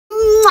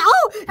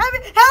Happy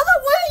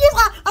Halloween!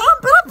 I'm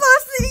butterfly.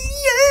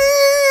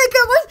 Yeah,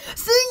 come on,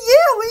 see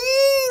you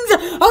wings.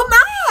 Oh my!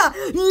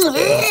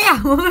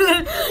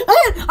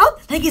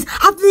 Ladies,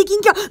 I'm thinking,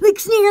 like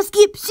snare,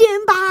 skip,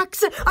 shin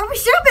box. Are we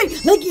shopping?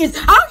 Ladies,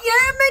 oh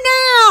yeah, me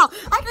now.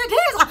 I can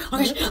hear.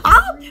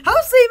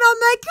 I'll see my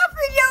makeup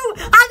video.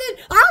 I did.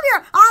 I'm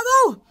here.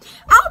 Although,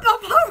 I'm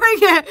over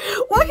here.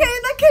 Why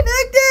can't I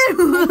connect it?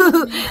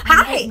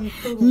 Hi.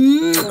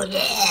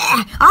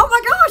 Oh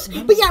my gosh.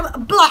 But yeah,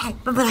 black.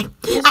 But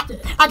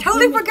I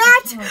totally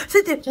forgot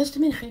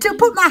to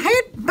put my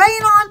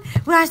headband on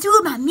when I was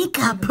doing my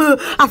makeup.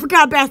 I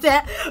forgot about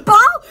that. But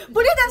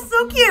isn't that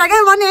so cute? I got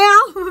it on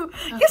now.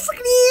 Yes, look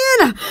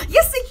in.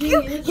 Yes, so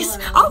cute. Yes.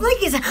 Oh,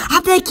 ladies,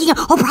 I'm thinking.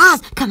 Oh,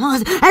 bras. Come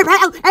on. Oh my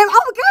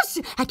gosh.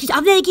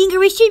 I'm thinking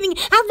receiving.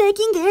 I'm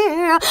thinking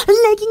girl.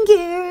 Legging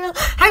girl.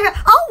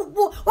 Oh,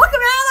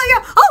 welcome out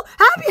there. Oh,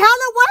 happy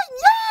Halloween.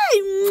 Yay.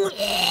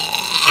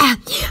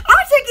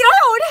 I'm taking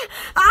out.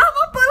 I'm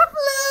a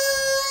butterfly.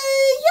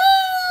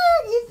 Yeah.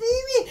 You see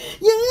me?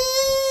 Yeah.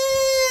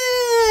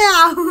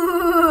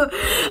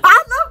 I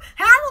love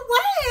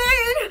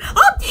Halloween.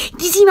 Oh,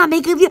 do you see my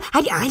makeup? Yeah.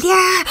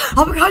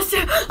 Oh my gosh.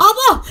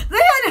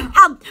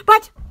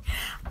 But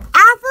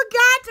I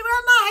forgot to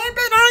wear my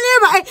headband earlier,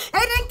 but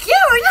it ain't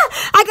cute.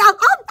 I go,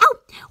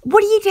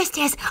 what are you dressed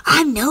as?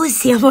 I'm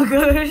nosy. Oh my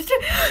gosh. Isn't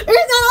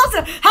that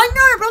awesome? Hang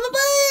on, brother,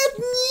 babe.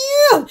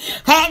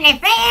 Hey,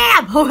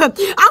 fam. I'm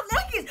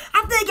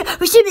thinking,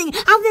 we're shipping.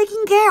 I'm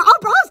thinking, girl. Oh,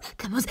 bros.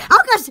 Come on.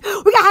 Oh gosh.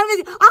 We got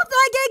having. I'm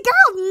thinking,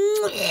 girl.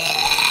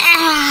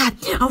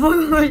 Oh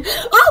my gosh.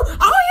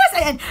 Oh yes.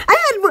 And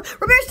we're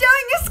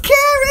showing this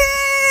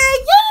Carrie.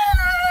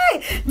 Yay.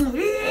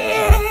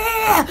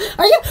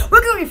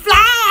 We're going to be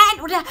flying.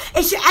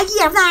 It's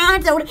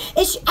flying.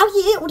 It's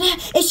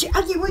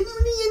we're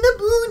in the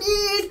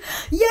boonies.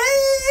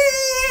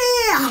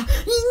 Yeah.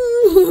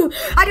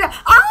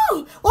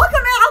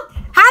 Welcome out.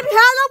 Happy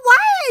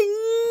Halloween.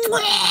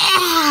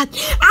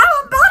 I'm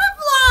a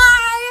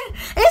butterfly.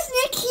 Isn't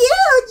it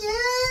cute?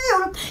 Yeah.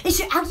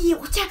 Yeah.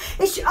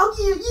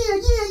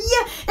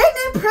 Isn't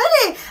it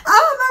pretty?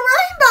 I'm a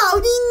rainbow.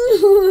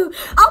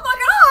 Oh my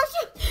gosh.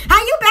 How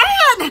you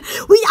been?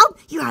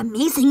 You're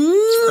amazing.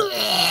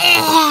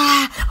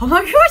 Oh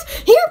my gosh.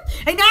 Here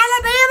in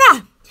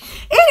Alabama,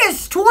 it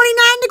is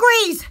 29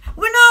 degrees.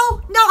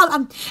 Well,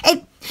 no. It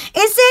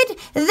said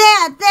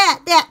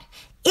that.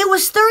 It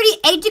was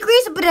 38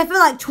 degrees, but I feel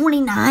like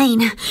 29.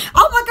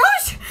 Oh my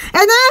gosh.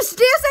 And then it's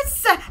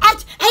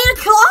at 8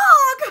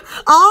 o'clock.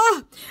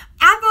 Oh,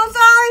 I feel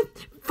sorry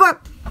for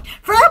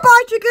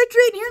everybody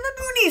trick-or-treating here in the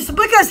boonies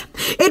because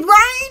it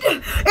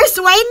rained, it's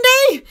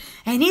windy,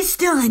 and it's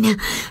still in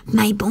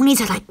my boonies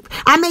are like,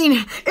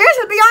 it's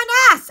beyond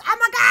ass. Oh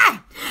my God.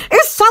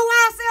 It's so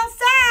ass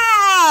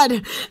outside.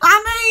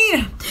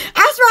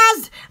 As far as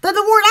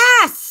the word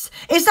ass,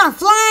 it's not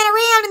flying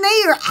around in the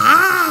air.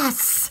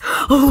 Ass.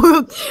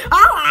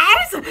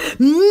 Ass.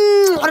 We're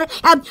going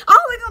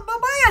to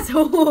bump ass.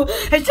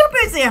 It's your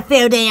pussy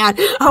fell down.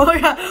 Oh my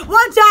God.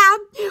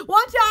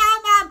 One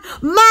time,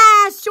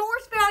 my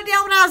shorts fell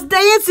down when I was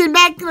dancing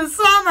back in the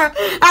summer.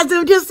 I was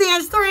doing Just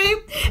Dance 3.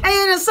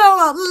 And so,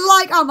 I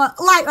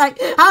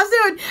was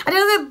doing,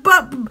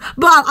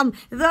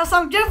 the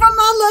song Just For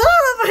My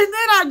Love. And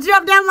then I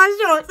jumped down my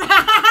shorts.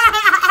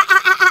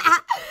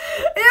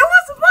 It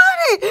was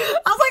funny.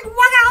 I was like,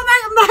 why got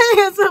my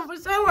hands up for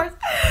shorts?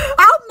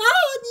 I'm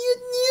mad you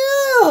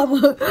knew.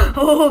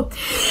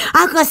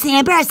 I'll go see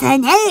in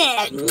person. Oh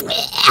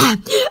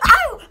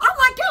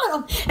my God.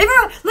 If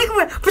you're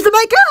looking for some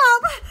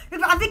makeup,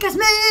 I think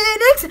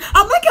cosmetics,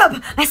 makeup,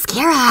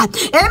 mascara,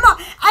 and more.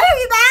 I love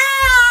you back.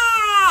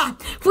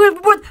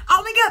 Oh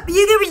my God,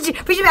 you can reach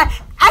back.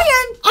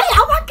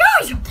 Oh my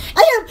gosh.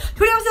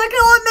 20%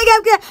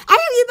 makeup. I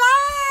love you back.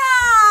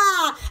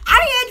 I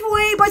had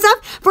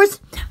 20% first.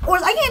 Or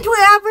I can't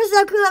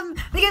 20%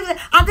 because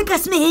I'm the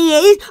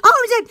cosmetics.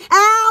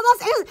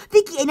 Almost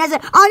Vicky and I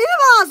said, oh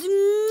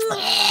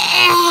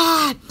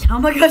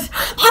my gosh.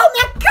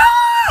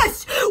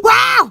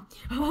 Wow.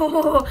 I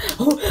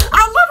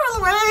love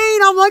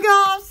Halloween. Oh my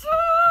gosh.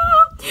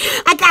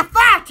 I got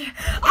fat.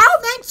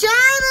 Man,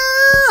 China.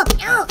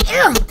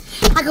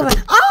 I go,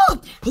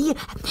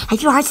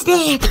 have your heart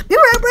today.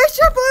 You're a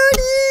pressure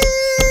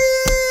burning.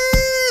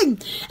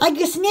 I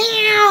guess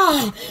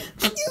now.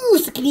 You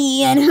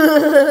screen.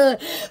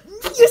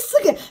 You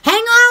suck it.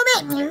 Hang on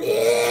a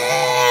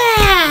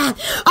minute.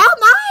 Oh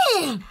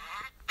my.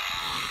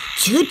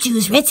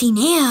 Choo-choo's ready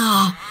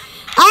now.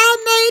 I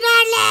made a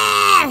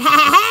laugh.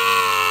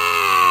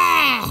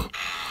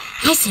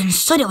 I said,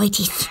 so do I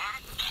teeth.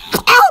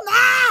 Oh my.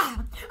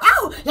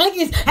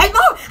 Ladies, hey,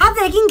 more. I'm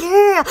thinking,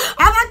 girl.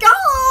 Oh my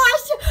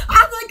gosh.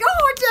 I'm the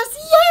gorgeous.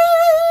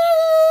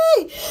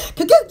 Yay.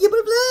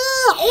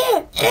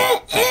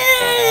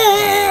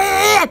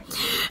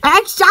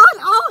 Action.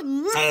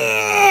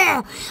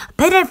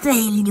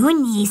 Butterfly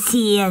loonies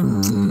here.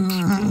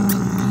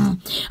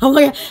 Oh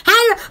my God.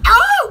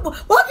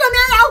 Welcome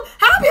now.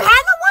 Happy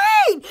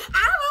Halloween.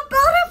 I'm a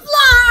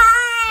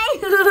butterfly.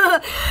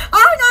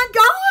 I'm not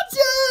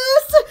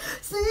gorgeous.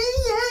 See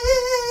ya.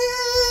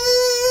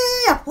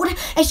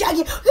 And she,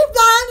 you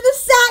flying to the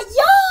side.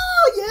 Yo,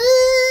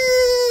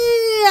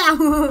 yeah.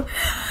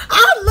 I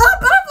love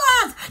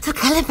butterflies. So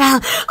colorful.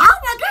 Oh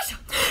my gosh.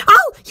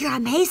 Oh, you're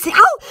amazing.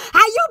 Oh,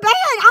 how you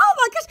been? Oh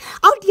my gosh.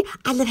 Oh,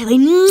 I love how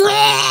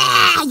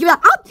you're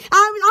like,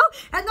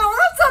 and the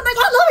world's so much.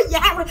 I love it.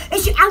 Yeah. And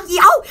she,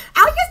 yes,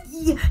 I love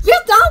you.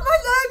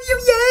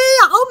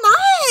 Yeah. Oh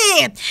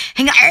my.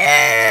 Hang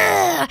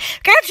on.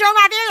 Can't show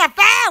my video the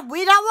fan.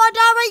 We don't want to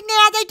right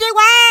now. They do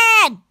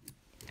it.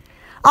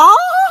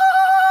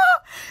 Oh,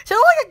 so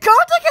look at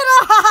Carl taking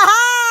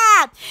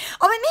off.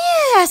 Oh my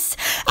miss.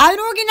 I'm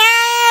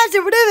organized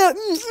or whatever.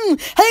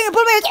 Hey,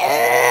 put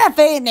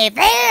me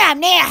fam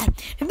now.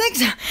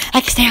 Thanks.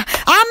 I can stand.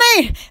 I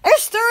mean,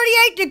 it's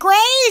 38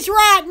 degrees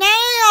right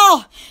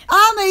now.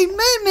 I mean,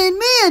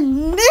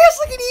 man, this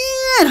looking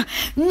in.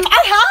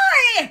 Oh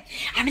hi.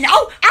 I mean, and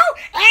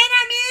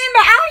I'm in,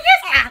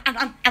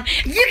 but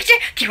you can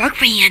just work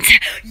friends.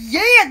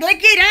 Yeah, they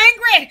get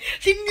angry.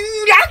 So,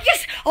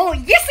 yes,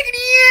 look at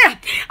here.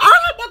 I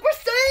love my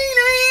Christine.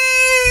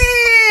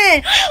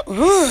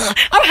 Ooh,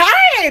 oh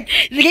hi.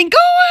 Looking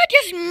good.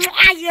 Just, you know,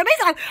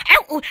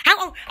 oh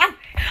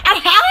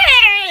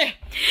hi.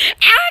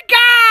 I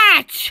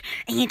got.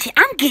 And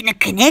I'm getting a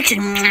connection.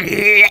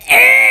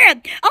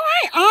 Oh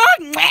hi.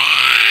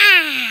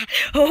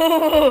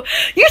 Oh,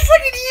 yes,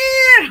 look at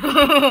you.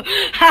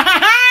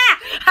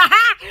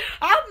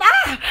 Oh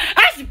my,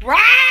 that's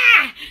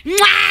bright.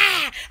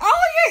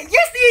 Oh yeah,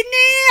 yes,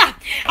 now.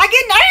 I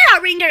get now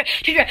ring to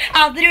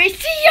the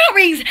receiver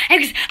rings.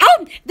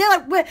 They're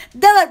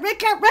like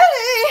Rick and Ray.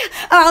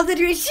 The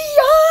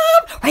receiver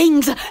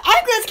rings. I'm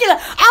gonna get it.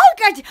 Oh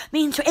God,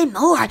 means and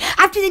more.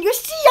 After the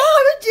receiver,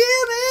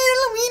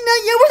 we know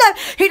you were that.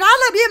 Hey, I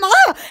love you,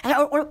 Mama.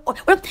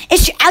 Is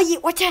she out you?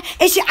 What's that?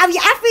 Is she out you?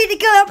 I feel the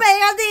good,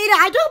 baby.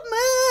 I don't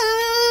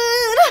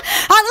mind.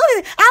 I love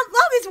it. I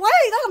love this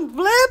way. I'm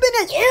flipping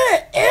it.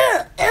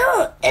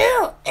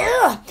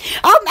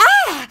 Oh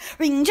my!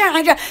 Rings,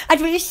 I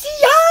do see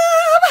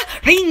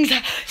rings,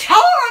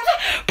 charms,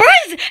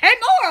 birds, and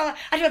more.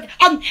 I have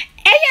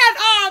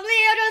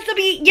little to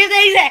be you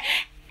they say.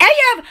 I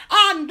have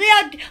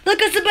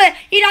look at the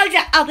you know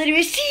I'll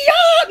literally see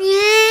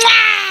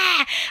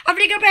I'm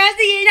gonna go past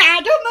the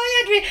I don't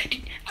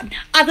mind.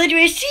 I'll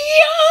literally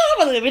see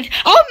a little bit.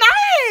 Oh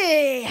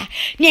my!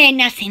 Nah,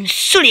 nothing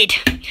solid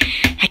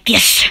like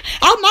this.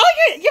 Oh my!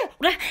 Yeah,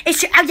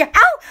 it's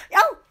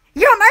oh.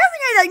 You're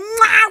amazing.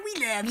 We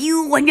love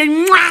you. And you're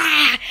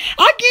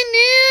I can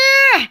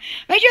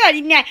make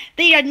sure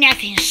they are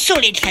nothing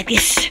solid like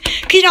this.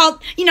 Cause you don't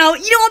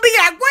want to be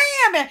like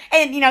wham,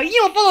 and you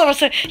don't follow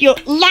us. You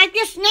like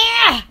this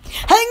now.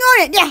 Hang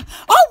on it now.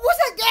 Oh, what's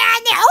that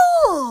down there?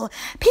 Oh,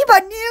 people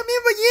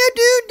remember you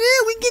do.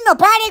 We get the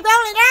party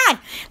rolling on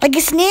like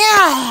this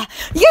now.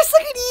 Yes,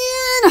 look at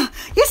you.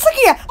 Yes, look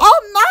at you. Oh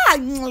my.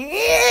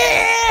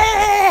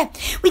 Yeah.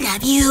 We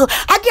love you.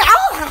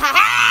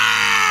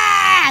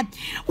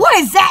 What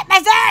is that,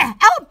 Master?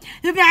 Oh,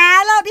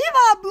 I love you,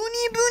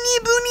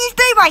 Boony,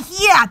 stay right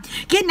here.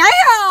 Get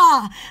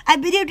now. I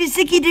believe the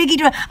sicky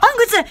diggy. I'm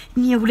going to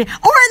near it.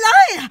 Oh,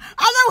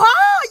 aloha,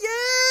 yeah.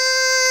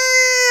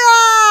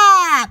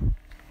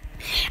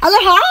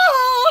 Aloha.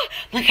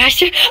 My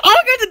gosh, I'll go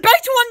to the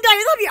beach one day.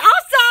 That'll be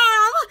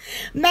awesome.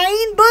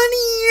 Maine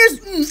bunnies.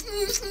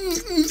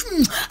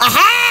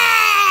 Aha.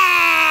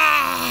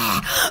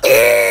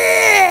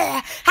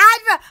 Yeah.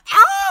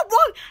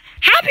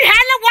 Happy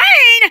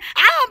Halloween!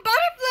 I'm a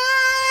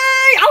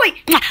butterfly! Oh, wait.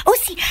 Oh,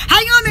 see.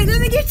 Hang on, man. Let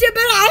me get you a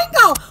better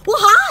angle. Well,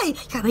 hi.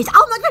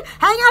 Oh, my God.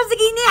 Hang on a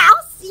second now.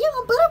 I'll see you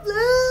on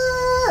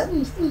butterfly.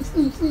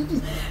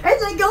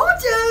 It's like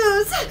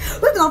gorgeous.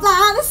 We're going to fly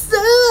in the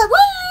sun.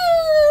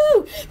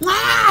 Woo!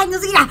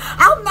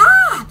 Oh,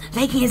 my.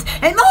 Leggings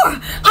and more.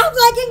 I'm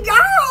legging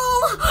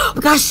girl. Oh,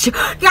 my gosh.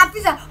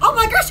 Oh,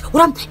 my gosh.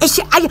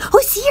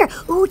 Who's here?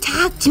 Oh,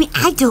 talk to me.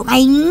 I don't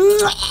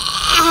mind.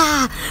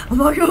 Oh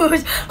my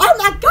gosh! Oh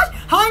my gosh!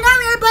 Hang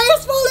on,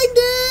 everybody's falling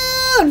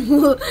down.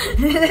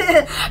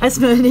 That's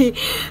funny.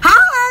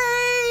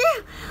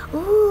 Hi.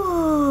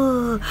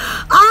 Ooh.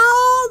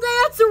 Oh,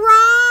 that's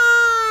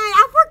right. I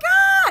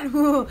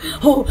forgot.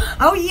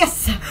 Oh yes.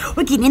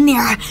 We're getting in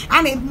there.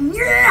 I mean,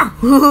 yeah.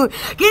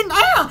 Getting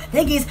out.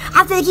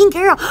 I'm thinking,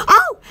 girl.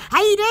 Oh,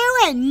 how you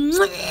doing?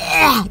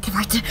 Come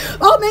right.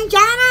 Oh,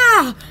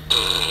 Manjana.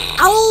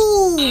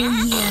 Oh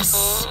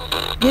yes.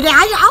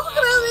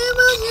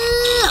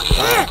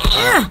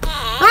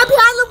 Happy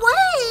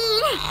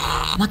Halloween!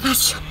 Oh my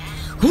gosh.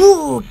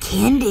 Ooh,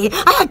 candy. I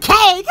had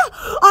cake.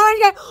 Oh,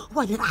 yeah.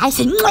 What did I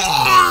say?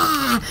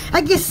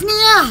 I guess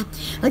now.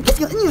 Like this.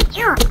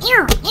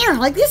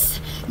 Like this.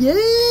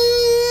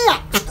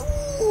 Yeah.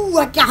 Ooh,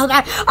 I got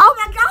that. Oh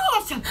my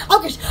gosh. Oh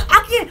gosh.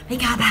 I get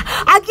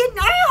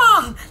now.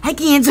 I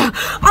can't.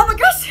 Oh my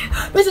gosh.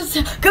 This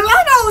is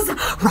Colonos,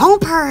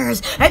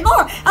 rompers, and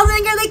more. I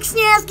think I like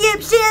snails,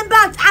 skip, shin,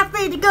 bugs. I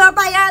feel the girl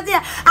right out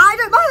there. I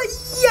don't know.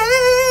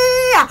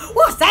 Yeah.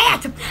 What's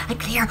that? I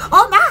clear.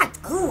 Oh my.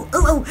 Ooh.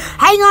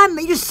 Hang on,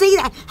 man. You see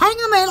that? Hang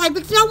on, man. Like,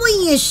 it's no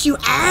issue.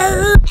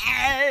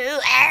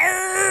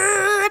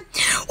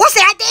 What's What's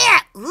that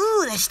there?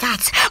 Ooh, the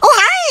stats. Oh,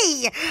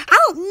 hey. I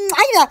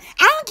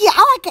don't get, I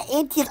like the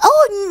Indians.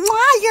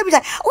 Oh, you're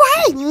like, oh,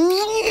 hey.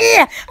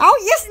 Oh,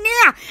 yes,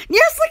 now.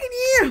 Yes, look at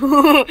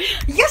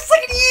you. Yes,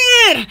 look at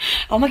you.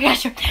 Oh, my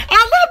gosh. I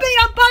love being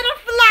a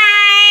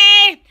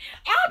butterfly.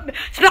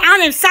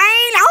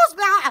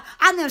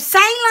 On them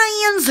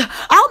sailings.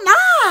 Oh,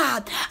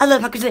 my. I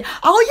love how I can say,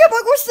 oh, yeah,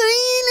 but we're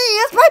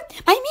sailors.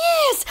 My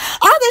miss.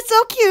 Oh, that's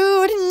so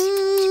cute.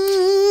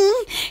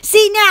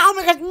 See, now, oh,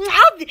 my gosh.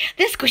 Oh,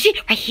 this squishy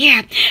right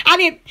here. I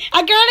mean,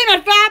 a girl in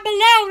a Five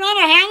Below on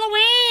a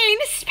Halloween.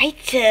 This is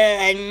pizza.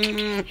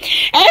 And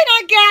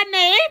I got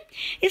me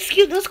this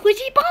cute little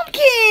squishy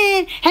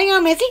pumpkin. Hang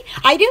on, Missy.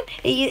 I do.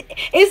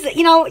 Is,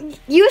 you know,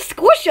 you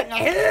squish it. I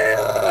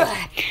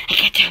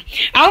got you.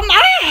 Oh, my.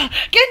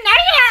 Good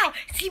night now.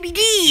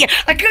 CBD.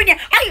 Good night.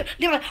 I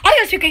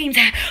got two games.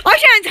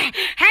 Oceans.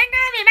 Hang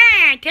on,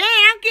 man.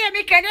 Don't get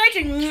me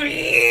connection.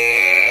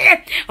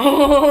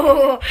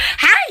 Oh,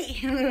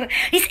 hi.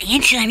 It's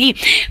Angela and me.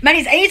 My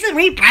name's Angela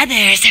Marie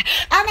Brothers.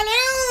 I'm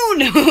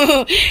alone.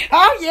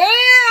 Oh,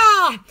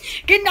 yeah.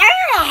 Good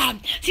night.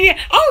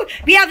 Oh,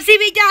 we have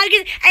CBD dogs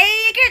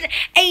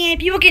and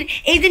people can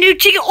eat the new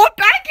chicken or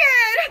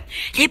bacon.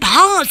 They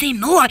balls and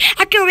more.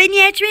 I go in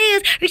your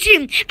trails.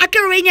 I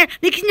go in your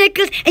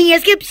knickers and your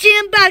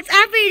subscription box.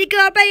 I'm ready to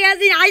go by us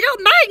and I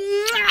don't mind.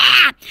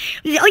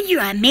 Oh,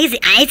 you're amazing.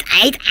 Ice.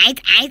 Hang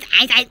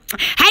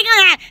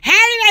on.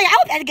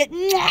 Oh, that's good.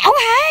 Oh,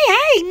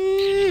 hey.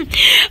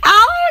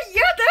 Oh,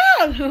 you're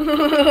done.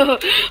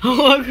 Oh,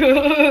 my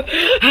God.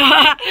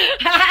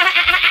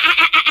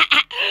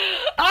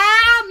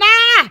 Oh,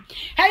 my.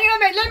 Hang on a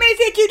minute. Let me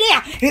sit you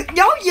down.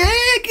 Oh,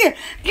 yeah. Get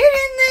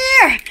in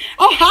there.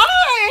 Oh,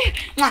 hi.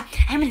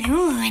 I'm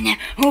alone.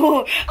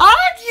 Oh,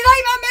 do you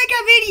like my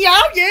makeup video?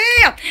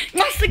 Yeah.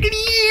 Let's look at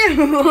you.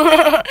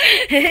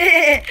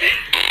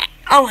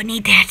 Oh, I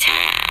need that.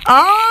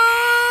 Oh.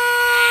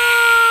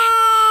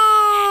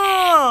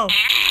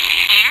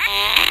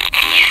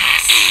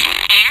 Yes.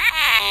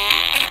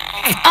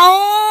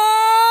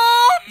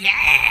 Oh.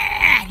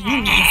 Yeah.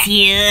 Nice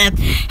you.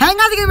 Hang on,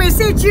 I'm going to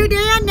sit you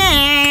down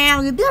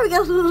now. There we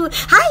go.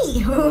 Hi.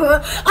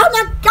 Oh,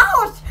 my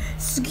gosh.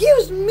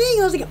 Excuse me.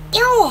 I was like,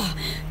 oh.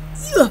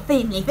 You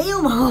offend me,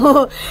 film. I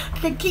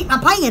can keep my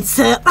pants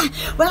up.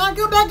 When I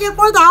go back and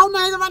forth, all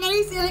my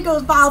knees and it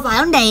goes fall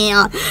down.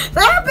 That'd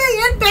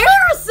be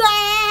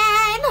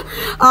embarrassing.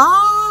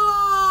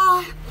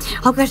 Oh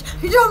gosh,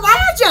 could you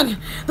imagine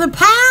the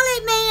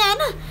pilot man?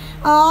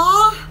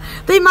 Oh,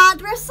 they might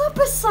dress up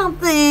as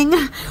something.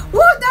 Wouldn't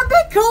that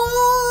be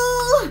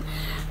cool?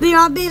 They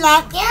might be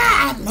like,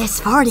 yeah, let's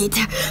fart it.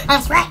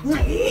 That's right.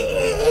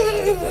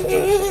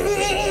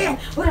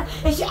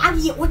 Is your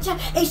idea?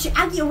 Is your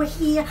idea over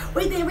here?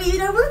 Wait over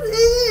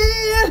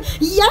there.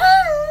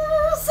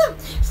 Yes.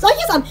 So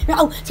yes,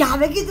 oh,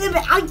 gotta get them.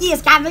 Oh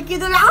yes, gotta get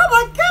them. Oh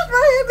my gosh,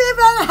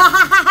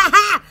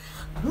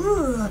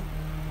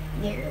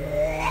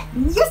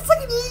 yes, look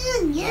at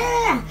you.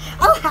 Yeah.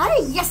 Oh hi,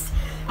 yes.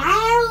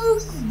 Oh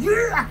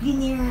yeah,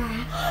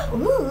 yeah.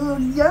 Ooh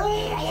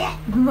yeah.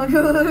 Oh my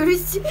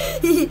gosh.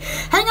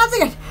 Hang on a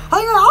second.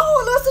 Hang on.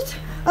 Oh listen.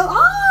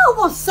 Oh,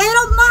 well,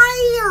 Santa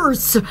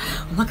Myers. Oh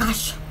my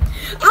gosh.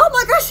 Oh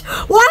my gosh.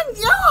 One,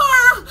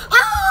 yeah.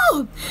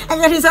 Oh, and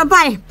that is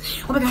somebody.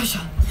 Oh my gosh.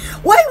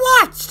 We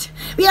watched.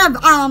 We have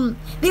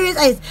there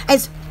is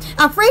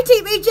a free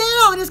TV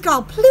channel and it's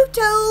called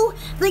Pluto. I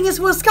think it's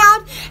what it's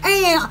called.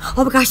 And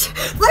oh my gosh, they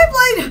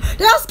played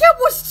Skip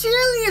was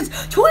cheerleaders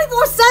 24/7.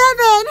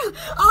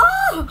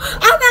 Oh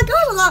my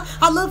gosh,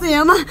 I love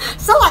them.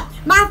 So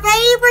my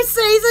favorite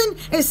season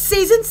is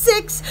season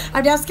 6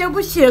 of Skip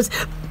was cheerleaders.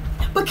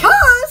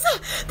 Because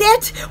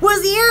that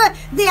was the year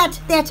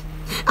that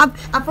I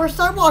first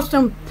started watching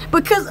them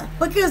because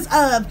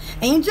of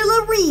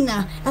Angela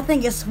Rena, I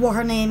think it's what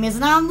her name is,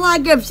 and I'm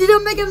like, if she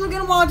don't make it, I'm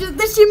gonna watch it.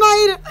 Then she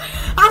made it.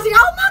 I said,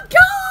 oh my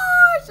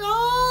gosh,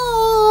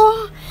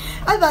 oh,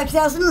 I thought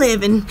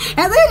 2011,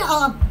 and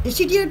then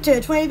she did it to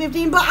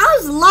 2015, but I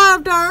just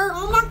loved her.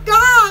 Oh my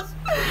gosh,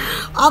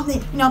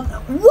 you know,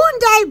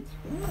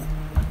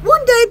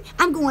 one day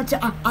I'm going to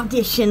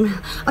audition.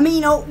 I mean,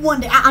 you know, one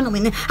day I don't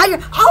mean. Welcome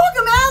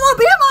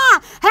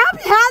Alabama.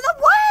 Happy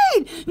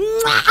Halloween.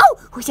 Oh,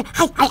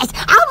 hi,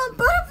 I'm a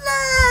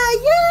butterfly.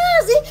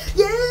 Yes,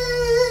 yeah.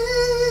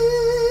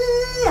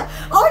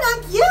 Oh, not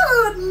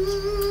cute.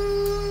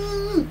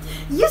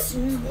 Yes.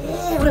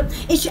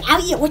 Is you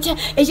out here?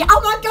 Oh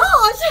my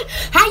gosh.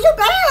 How you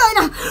been?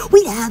 We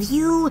love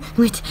you. I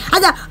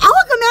thought,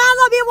 welcome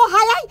Alabama.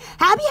 Hi,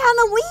 happy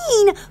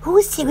Halloween.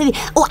 Who's here with me?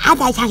 Oh, I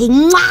like talking.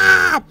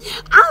 I'm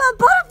a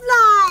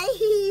butterfly.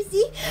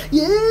 See?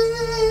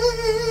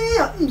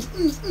 Yeah.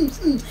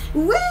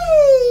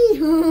 Wee.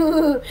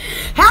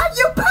 How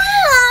you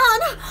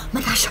been? Oh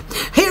my gosh.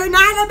 Here in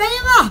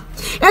Alabama.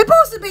 It's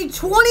supposed to be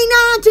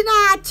 29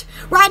 tonight.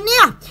 Right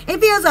now, it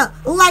feels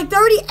like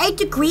 38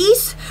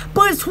 degrees,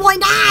 but it's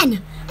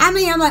 29. I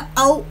mean, I'm like,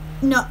 oh,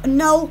 no,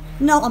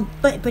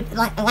 but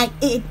like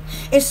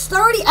it's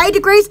 38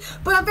 degrees,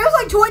 but it feels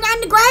like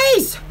 29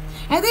 degrees.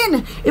 And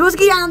then it was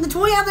getting on the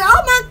 20th. I'm like,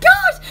 oh my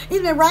gosh,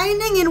 it's been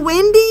raining and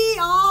windy.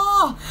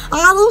 Oh,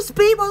 all those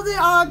people that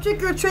are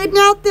trick or treating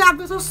out there, I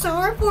feel so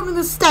sorry for them in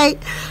the state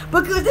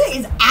because it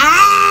is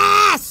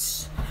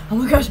ass. Oh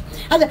my gosh.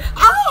 I said,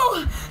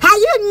 oh, how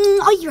you?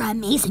 Oh, you're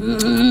amazing.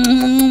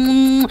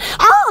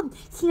 Oh,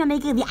 see my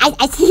makeup.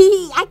 I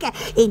see. I can.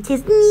 It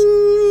just.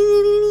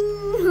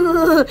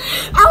 Oh,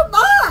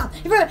 Mom!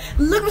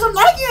 Look for some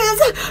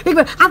leggings.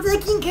 I'm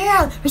taking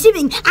care of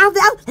shipping. I'm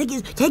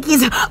leggings. Take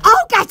his.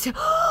 Oh, gotcha.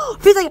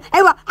 Feels like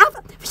I'm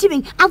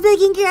shipping. I'm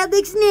taking care of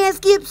the snare,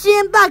 skip,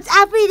 shin, bucks.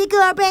 I'm pretty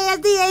good,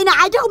 and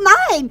I don't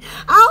mind.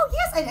 Oh,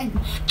 yes, and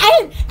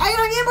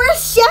remember to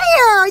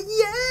share.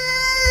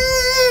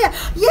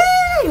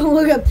 Yeah. Oh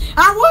my God.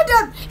 I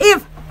wonder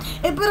if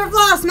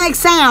butterflies make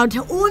sound.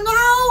 Oh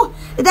no,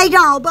 they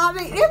don't. But I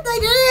mean, if they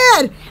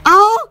did,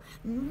 oh.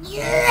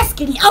 Yes,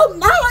 kitty. Oh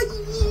my,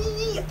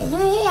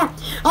 yeah.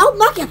 Oh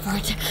my God, for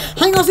it.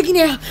 Hang on a second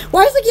here.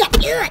 Where's the yeah?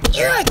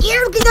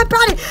 Get that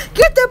party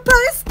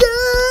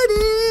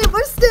started.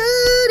 We're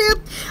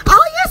started.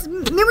 Oh yes,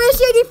 remember the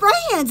shady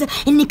friends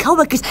and the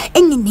coworkers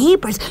and the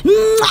neighbors.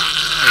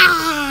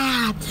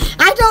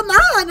 I don't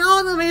mind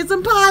all of it.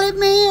 Some pilot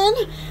man.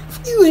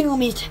 You hang on a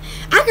minute.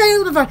 I got a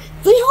little bit of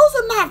 3 holes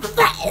in my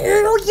fat.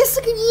 Oh yes,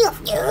 look at you.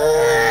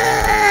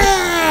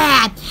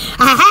 Yeah.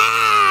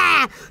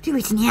 Aha. Do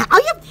it now.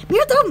 Oh, yeah,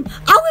 you're dumb.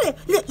 Oh,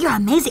 look, you're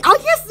amazing. Oh,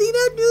 yes, see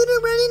that dude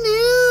already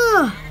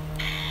now.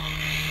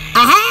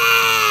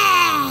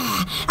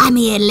 Aha! I'm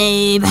here,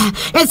 Lube.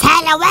 It's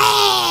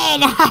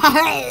Halloween.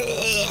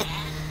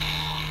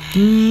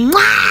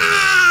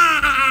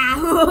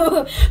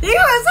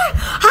 Yes.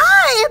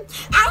 Hi,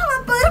 I'm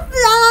a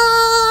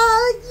butterfly.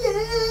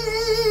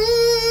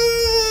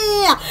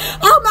 Yeah.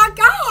 Oh my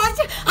gosh.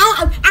 I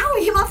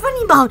will hit my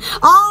funny bone.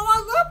 Oh, I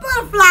love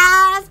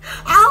butterflies.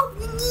 Oh,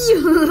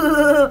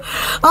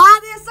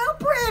 they're so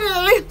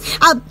pretty.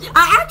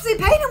 I actually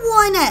painted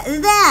one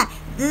that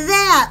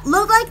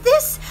looked like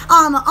this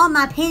on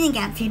my painting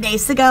app a few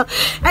days ago,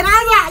 and I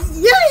got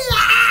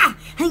yeah.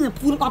 Hang on,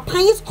 pull up my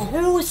pants.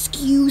 Oh,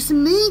 excuse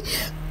me.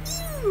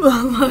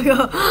 Oh my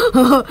God.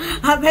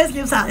 I best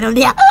give something on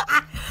there.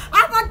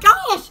 Oh my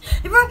gosh!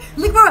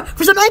 Look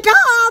for some makeup!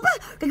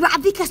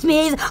 Because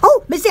me,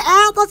 oh, Mr.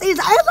 Apples is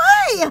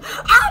LA! Oh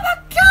my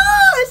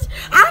gosh!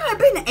 I've never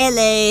been to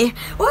LA.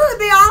 Wouldn't it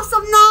be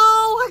awesome?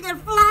 No, I can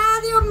fly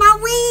there with my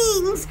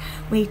wings.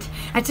 Wait,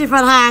 I took my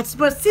hats,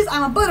 but since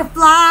I'm a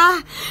butterfly,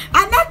 and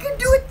I can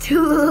do it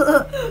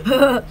too.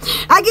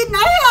 I get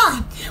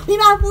now. We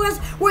might worth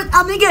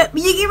I'll make it.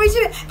 You get reach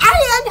it.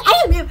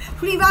 And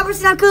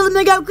 25% I'm cool to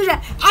make up. And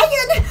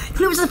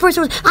 20% the first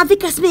one. I'm the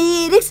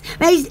cosmetics.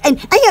 And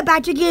I got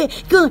about to give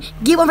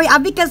over.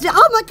 I'm because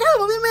oh my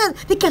God,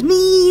 the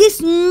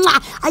cosmetics.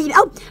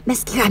 Oh,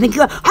 mascara. I'm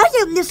good. I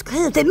do this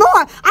clothes and more.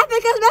 I'm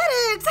the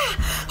cosmetics.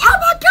 Oh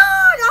my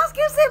God, I'll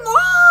give some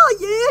more.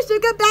 Yeah,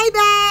 sugar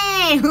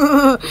baby.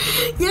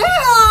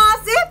 Yeah,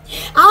 see?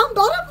 I'm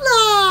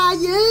butterfly.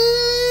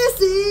 Yes.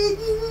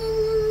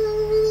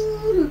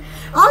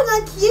 Oh,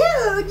 that's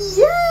cute.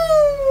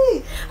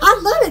 Yay. I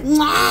love it.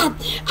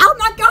 Oh,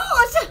 my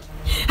gosh.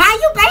 How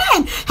you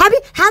been? Happy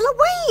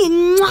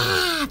Halloween.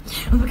 Oh,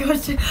 my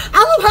gosh.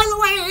 I love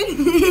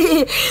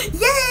Halloween.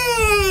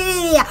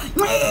 Yay.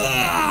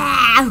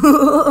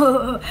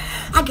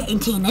 I got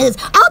antennas.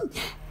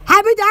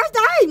 Happy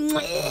Thursday!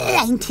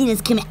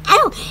 Antennas coming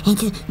out. Oh, I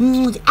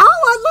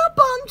love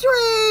palm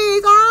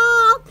trees.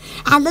 Oh,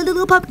 I love the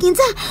little pumpkins.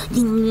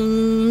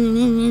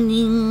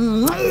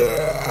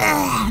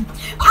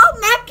 Oh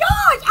my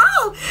gosh!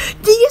 Oh,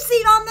 do you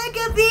see our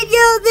makeup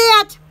video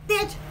that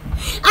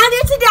I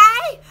did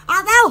today?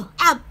 Although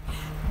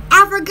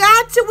I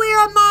forgot to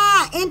wear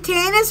my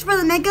antennas for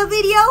the makeup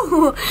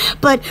video,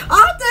 but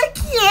aren't they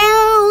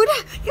cute?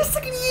 You're so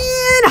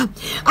cute.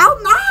 Oh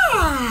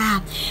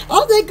my!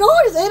 Oh, they're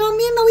gorgeous, and I'm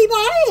in my wee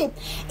body.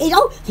 You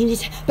know,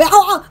 but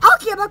I'll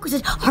get my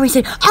questions. Harry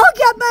said, I'll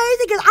get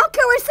amazing because I'll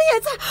come and see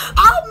it.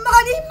 Oh,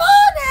 money!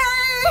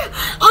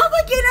 Oh,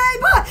 look at that,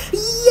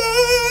 yeah!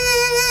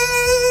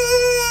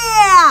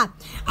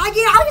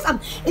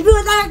 If you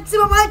would like to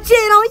my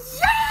channel,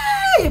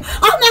 yay!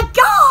 Oh my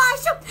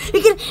gosh!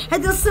 You can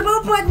hit the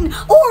support button,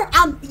 or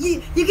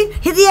you can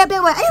hit the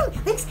bell button.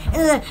 Thanks,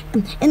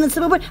 and the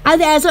support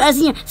button. As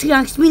you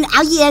know, screen.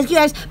 Oh yes,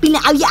 guys, being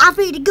oh yeah, I'm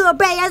free to go,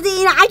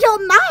 baby. I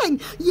don't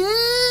mind. Yeah,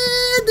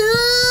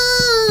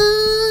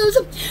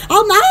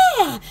 oh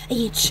my,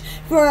 each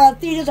for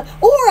theaters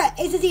or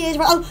it's a theaters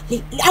for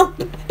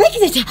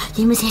making it.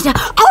 You must say,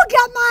 oh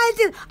God,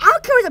 mine. I'll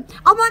cover them.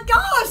 Oh my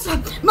gosh,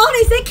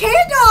 mine said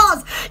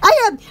candles. I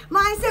have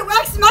mine said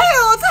wax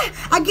nails.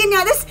 Again,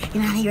 now this,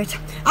 you know, here it's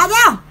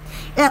oh.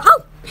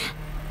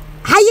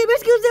 How you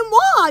biscuits and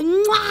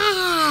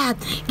what?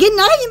 Good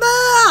night,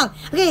 Mom.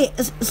 Okay,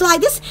 so like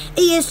this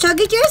is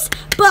chocolate juice,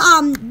 but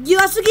you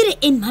also get it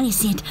in money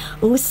scent.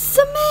 Oh,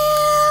 smell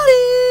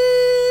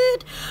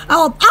it.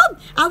 Oh,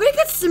 I really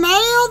could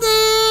smell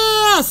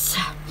this.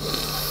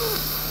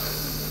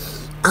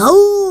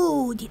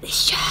 Oh,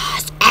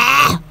 delicious.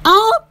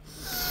 Oh.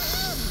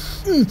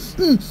 I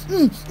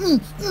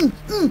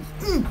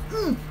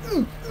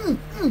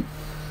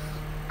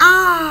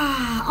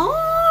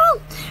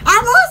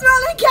lost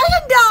my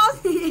cotton dolls.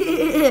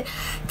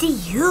 To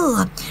you.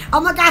 Oh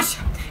my gosh.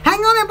 Hang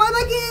on,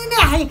 everybody, get in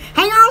there.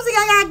 Hang on, see, I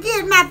gotta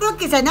get my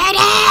focus in there.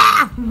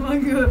 Oh my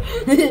God.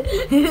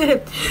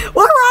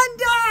 We're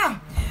under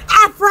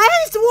a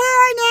freeze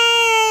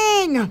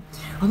warning.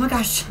 Oh my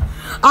gosh.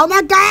 Oh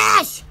my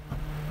gosh.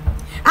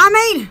 I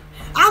mean,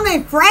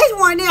 freeze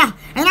warning now.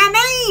 And I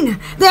mean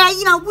that,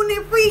 when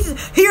it freezes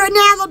here in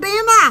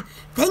Alabama,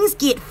 things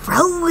get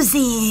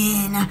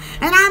frozen. And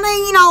I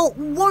mean,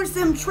 once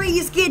them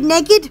trees get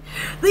naked,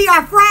 they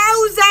are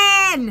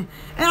frozen.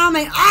 And I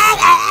mean,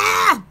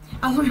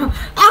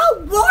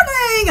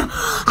 warning!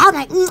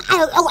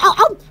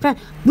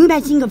 We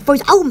might sing it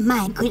first. Oh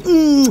my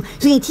goodness.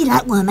 So you see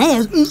that one,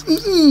 man.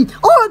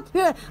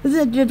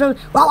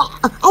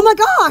 Oh my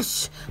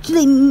gosh.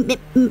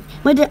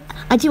 What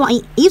I do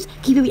want is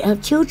keep your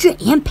children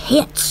and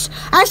pets.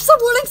 That's the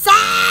warning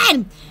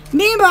sign.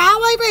 Remember, I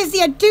always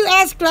see a 2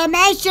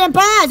 exclamation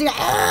points.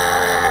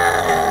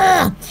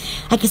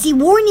 I can see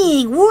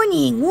warning.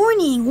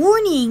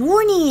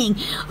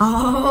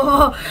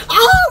 Oh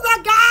my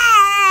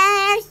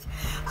gosh.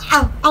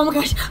 Oh my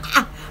gosh.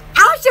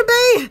 I should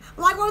be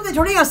like one of the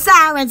tornado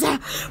sirens.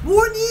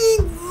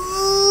 Warning.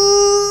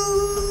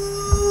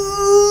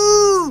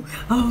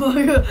 Oh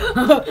my God.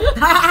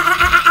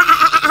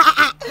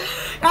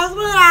 That's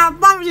what our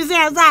mom just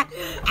said. Like,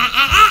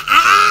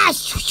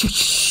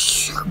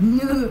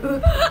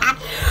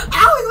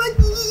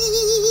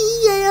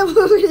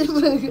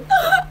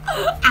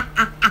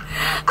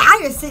 I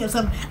just see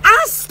something.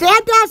 I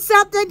stepped on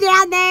something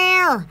down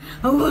there.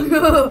 Oh my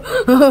God.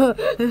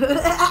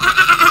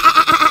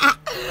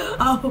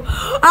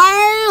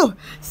 Oh,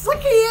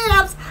 slicky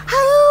abs.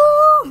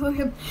 Oh my.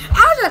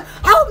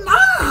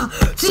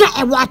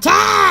 Water.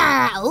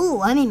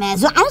 Oh, I mean, man.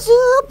 So I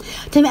soup.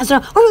 To me,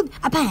 so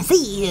I pass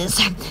these.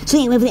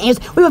 So with the airs,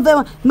 we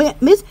will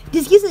miss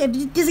discuss if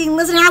this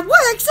listen how it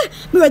works.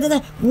 Remember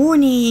the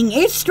warning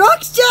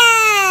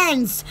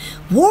instructions.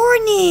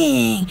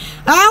 Warning.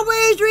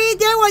 Always read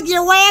them with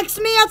your wax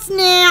melts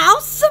now.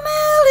 I'll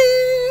smell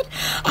it.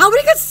 Oh,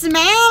 we can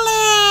smell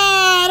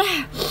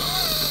it.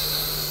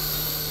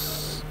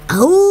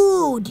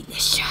 Oh,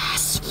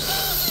 delicious.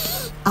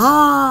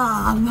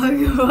 Oh my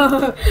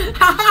God.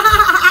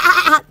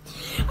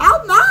 Oh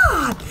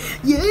my.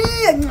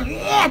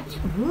 Yeah.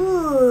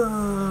 Ooh.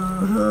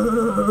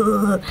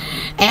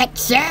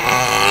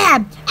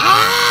 Action.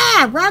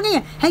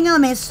 Running. Hang on,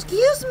 man.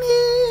 Excuse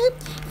me.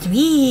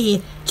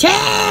 3, 2,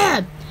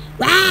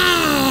 1.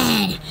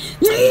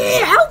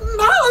 Yeah.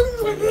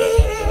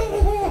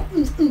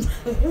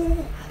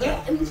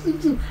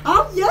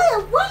 Oh yeah,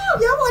 wow,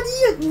 yeah, what is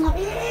it?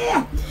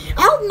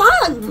 Oh my,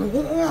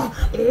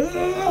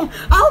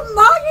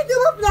 you do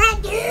it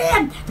like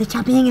that. The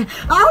chopping.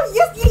 Oh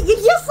yes,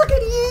 look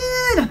at it.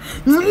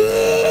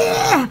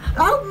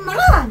 Oh my.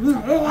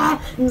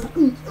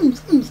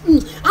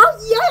 Oh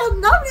yeah, I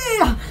love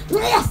it.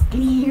 Yes,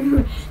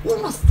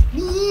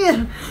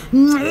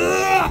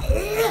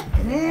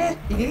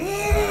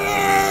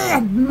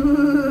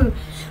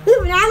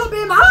 live in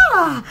Alabama.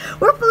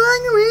 We're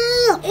flying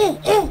around.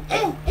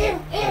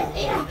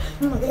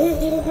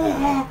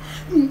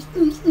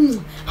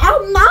 Oh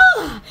no!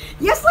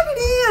 Yes, look at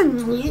him.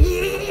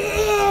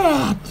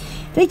 Yeah.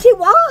 3, 2,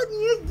 1.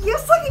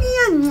 Yes, look at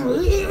him.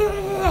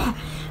 Yeah.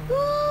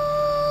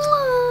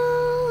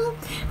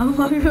 Oh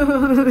my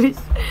gosh!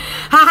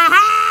 Ha ha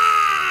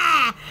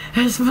ha!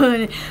 That's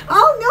funny.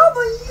 Oh no,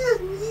 but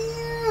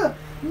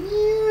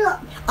yeah.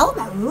 Oh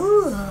my.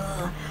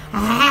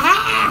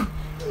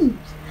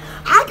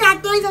 I got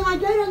things on my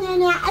dreidel there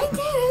now. I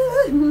do.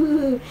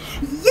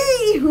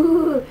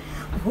 Yeah.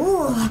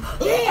 Oh,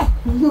 yeah.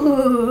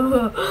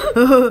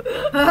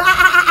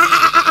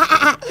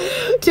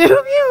 2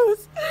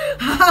 views.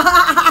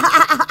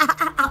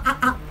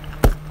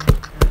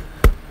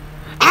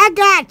 I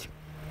got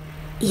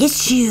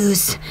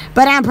issues,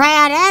 but I'm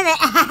proud of it.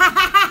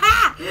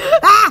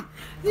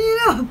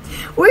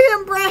 We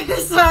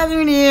embrace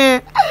Southern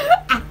here.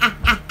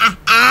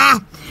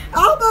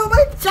 Oh,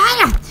 my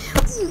China.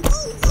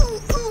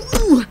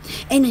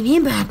 And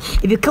remember,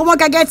 if your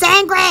coworker gets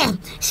angry,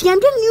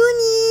 send to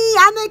Looney.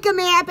 I'll make him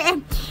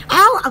happy.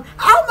 Oh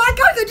my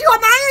God, could you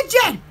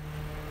imagine?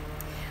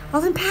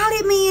 Well, then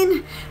Pilot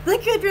Man, they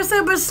could dress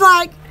up as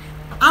like,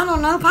 I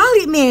don't know,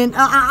 Pilot Man.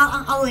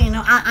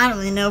 I don't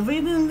really know. But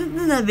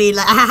it'd be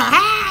like,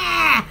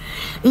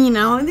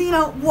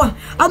 what?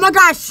 Oh my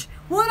gosh,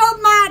 what up,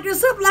 my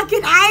dress up like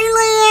an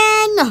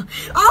alien?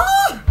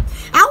 Oh,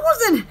 I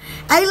was an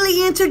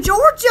alien to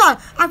Georgia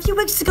a few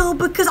weeks ago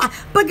because I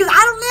don't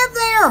live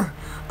there.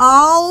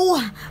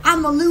 Oh,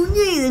 I'm a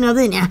loony.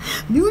 Loony.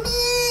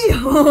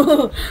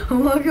 Oh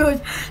my gosh.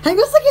 Hey,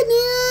 let's look at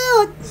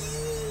now.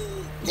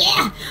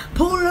 Yeah,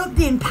 pulling up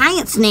them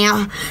pants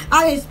now.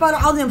 I just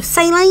spotted all them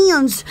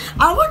salons.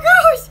 Oh my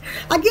gosh.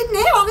 I get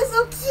now. It's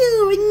so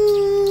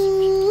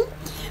cute.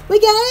 We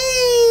got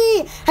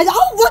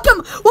welcome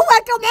to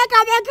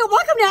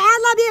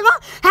Alabama.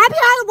 Happy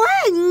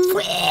Halloween.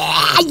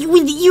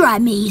 You're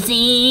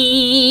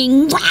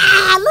amazing.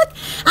 Look,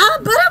 I'm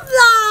a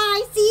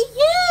butterfly. See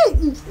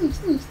you.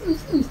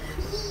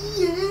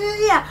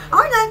 Yeah,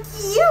 aren't I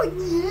cute?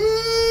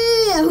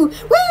 Yeah.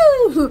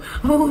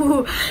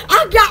 Woo.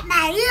 I got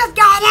my ears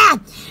got up.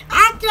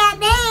 I got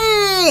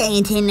my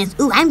antennas.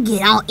 Ooh, I'm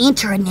getting all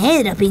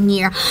internet up in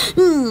here.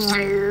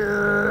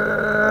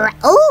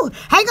 Oh,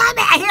 hang on a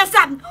minute. I hear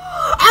something.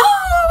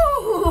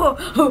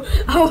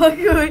 Oh my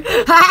God.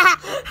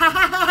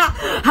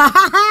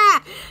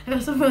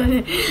 That's so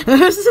funny.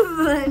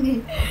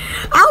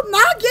 Oh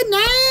my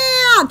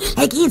goodness.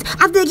 Hey kids,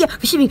 I'm thinking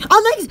for shipping.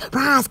 Oh, ladies,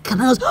 prize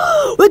commercials.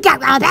 We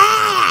got round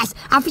bass.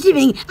 I'm for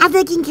shipping. I'm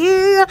thinking,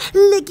 girl,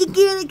 looking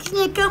good.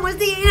 Come on,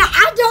 see.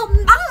 I don't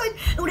mind.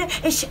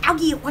 It's out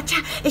here. Watch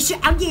out. It's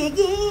out here.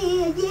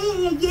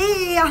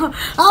 Yeah.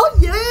 Oh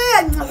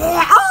yeah.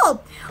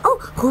 Oh,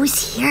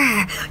 who's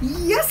here?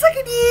 Yes, I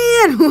can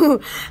hear.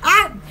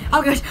 Oh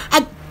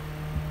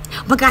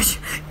my gosh.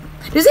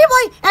 Does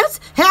anybody else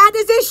have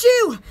this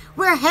issue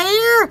where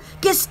hair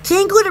gets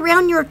tangled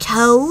around your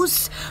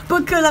toes?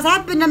 Because that's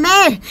happened to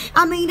me.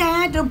 I mean, they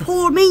had to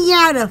pull me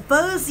out of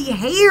fuzzy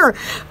hair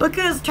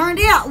because it turned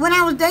out when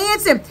I was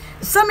dancing,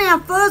 somehow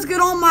fuzz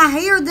got on my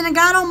hair, then it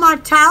got on my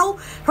toe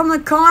from the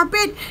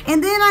carpet,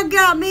 and then I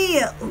got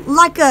me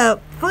like a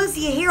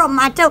fuzzy hair on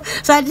my toe.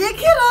 So I did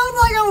get on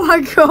like, oh my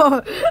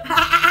God.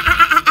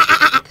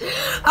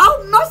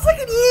 Oh, my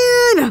second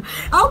in.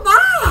 Oh,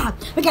 my.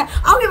 Okay,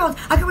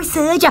 I can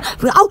research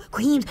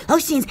creams,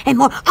 lotions, and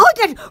more. Oh,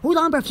 we got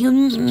roll-on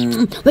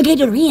perfume. We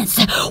got rinse.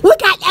 We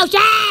got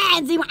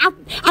lotions.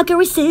 I can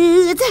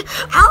research.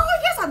 Oh,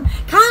 yes, I'm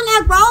kind of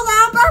like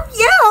roll-on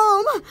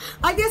perfume.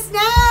 Like this now.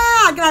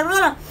 I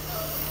really...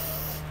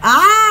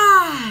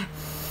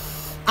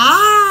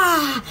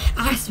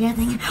 I smell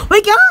things.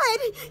 We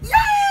good.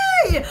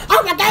 Yay!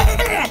 Oh, my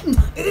God.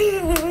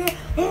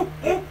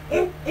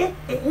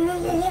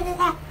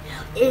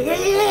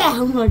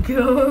 Oh my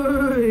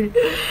God.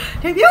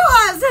 Hey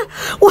viewers.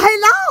 Well,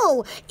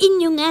 hello.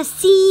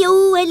 안녕하세요.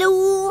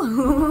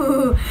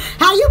 Hello.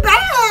 How you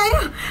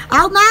been?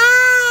 Oh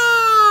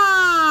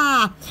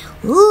my.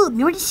 Ooh,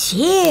 remember to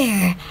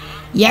share.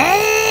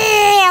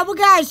 Yeah, we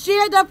gotta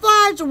share the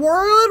flash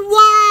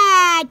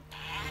worldwide.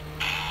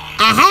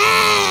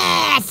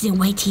 Aha! It's in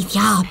white teeth,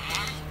 y'all.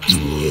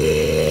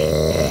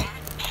 Yeah.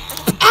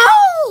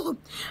 Ow!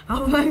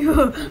 Oh my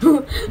God.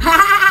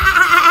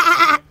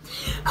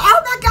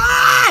 Oh my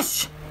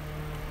gosh!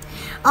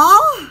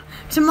 Oh,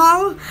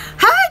 tomorrow.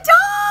 Hey,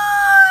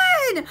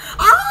 Dawn!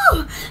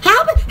 Oh,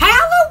 Halloween!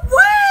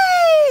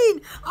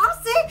 Oh,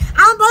 see,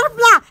 I'm a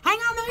butterfly. Hang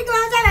on, let me go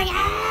outside.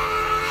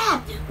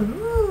 Yeah!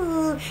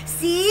 Ooh,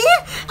 see?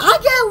 I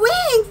got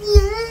wings.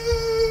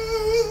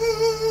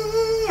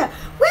 Yeah!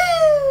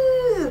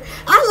 Woo!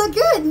 I look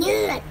good.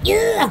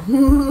 Yeah!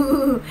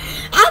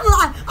 I'm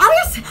like, oh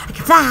yes, I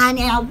can fly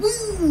now.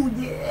 Woo!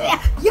 Yeah!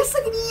 Yes, I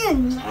can.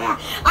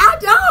 Oh,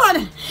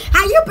 Dawn,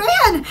 how you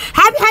been?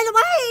 Happy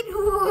Halloween!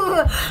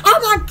 Oh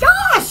my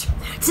gosh!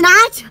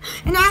 Tonight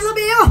in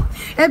Alabama,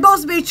 it's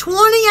supposed to be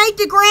 28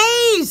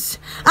 degrees.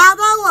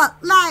 Although,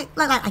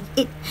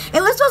 it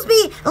was supposed to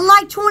be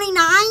like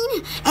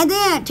 29, and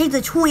then it takes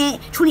the 28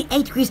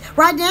 degrees.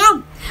 Right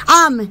now,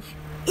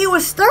 it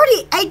was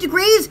 38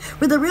 degrees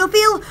with a real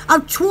feel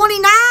of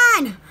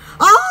 29.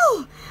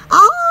 Oh!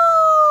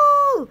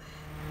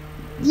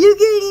 You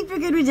can eat for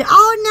good reason.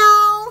 Oh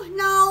no.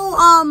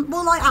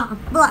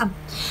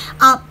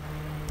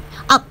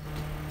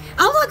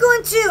 I'm not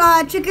going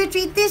to trick or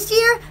treat this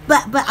year,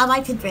 but I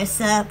like to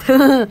dress up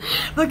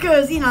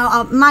because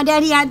my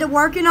daddy had to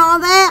work and all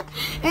that,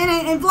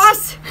 and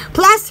plus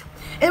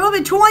it will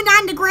be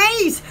 29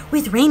 degrees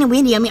with rain and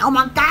windy. I mean, oh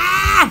my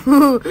God!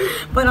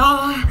 But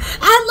I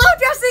love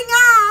dressing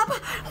up.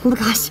 Oh my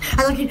gosh,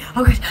 I like it.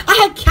 Oh gosh, I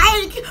had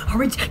cake,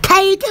 orange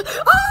cake.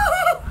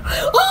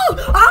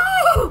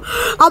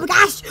 Oh my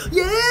gosh,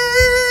 yeah!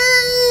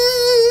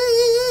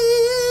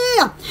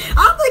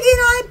 I'm thinking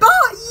I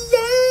bought,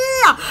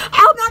 yeah!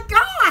 Oh my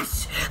gosh!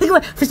 Look at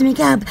what for some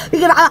makeup.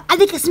 Look at I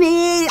think it's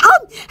me.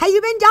 Oh, how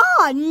you been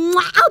doing?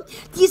 Oh,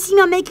 do you see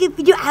my makeup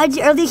video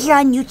earlier here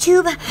on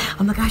YouTube?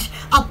 Oh my gosh.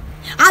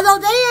 Although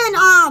then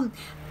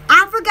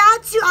I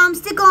forgot to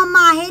stick on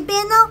my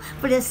headband though,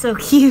 but it's so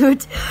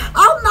cute.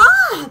 Oh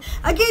my!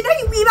 Again, don't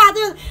you leave out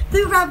there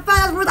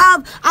 $3 worth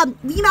of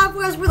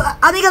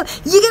makeup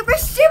you get for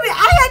shipping.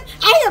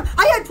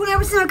 I had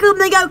 20% of cool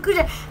makeup.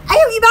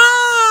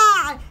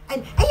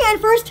 And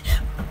first,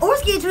 or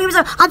get 20%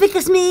 of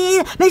makeup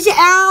me. Make sure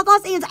all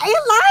those ends are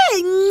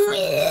like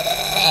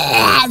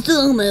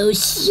slow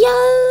motion.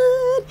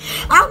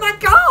 Oh my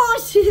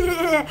gosh!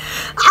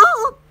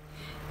 Oh.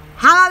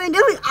 How have I been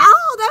doing?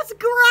 Oh, that's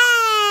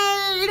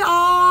great!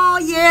 Oh,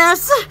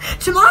 yes.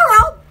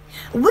 Tomorrow,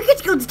 we get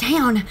to go to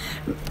town.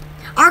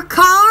 Our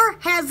car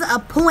has an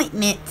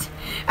appointment.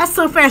 That's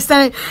so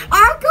fascinating.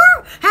 Our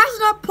car has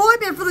an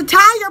appointment for the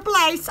tire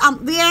place.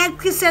 We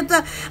actually set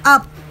the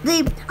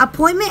the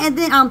appointment, and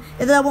then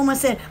the woman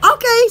said,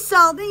 okay,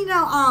 so then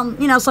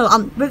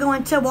we're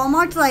going to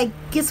Walmart to like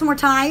get some more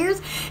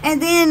tires,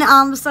 and then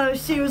so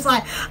she was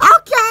like,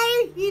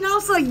 okay,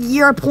 so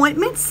your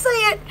appointment's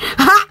set.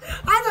 I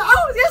thought,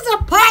 oh, this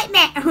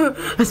appointment.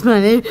 That's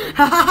funny.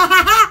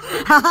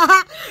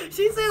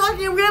 She said like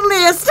a real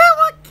list. Oh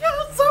my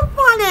God, so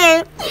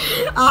funny.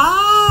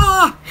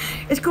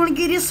 It's gonna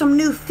get us some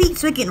new feet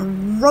so we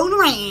can roll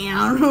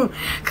around.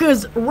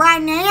 Cause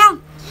right now,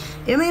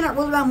 it may not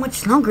roll around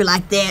much longer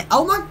like that.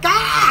 Oh my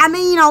God! I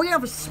mean, we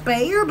have a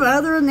spare, but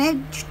other than that,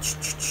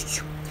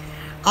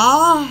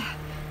 oh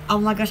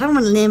my gosh, I'm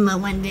gonna limo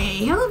one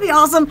day. That'll be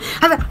awesome.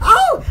 Happy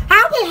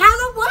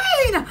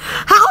Halloween!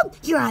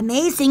 You're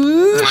amazing.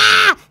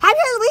 Happy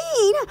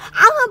Halloween!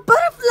 I'm a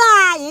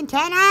butterfly in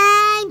Antenna.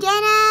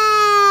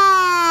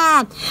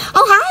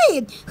 Oh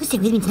hi! Who's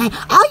staying with me tonight?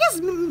 Oh yes,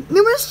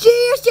 remember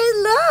share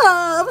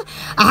love.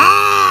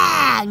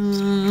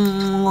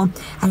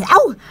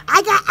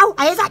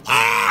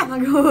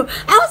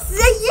 I'll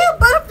see you,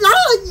 butterfly.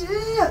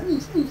 Yeah.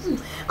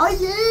 Oh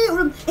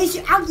yeah. It's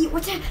your Augie.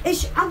 What's that?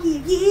 It's your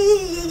Augie.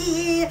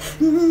 Yeah.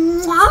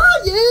 Oh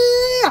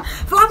yeah.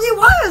 From you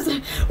was.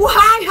 Well,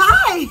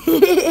 hi.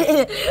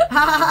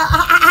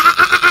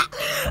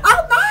 Oh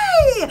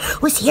my.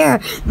 Who's here?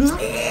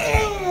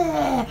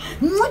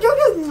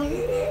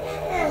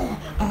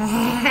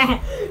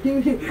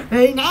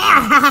 Hey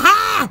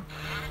now.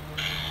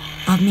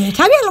 I've made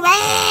Happy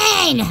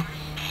Halloween.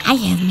 I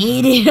have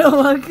made it.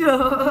 Oh my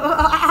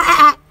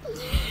God.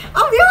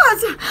 Oh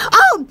yes.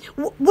 Oh,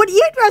 what are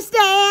you dressed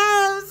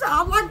as?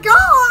 Oh my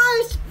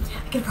gosh.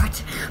 I can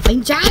watch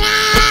vagina.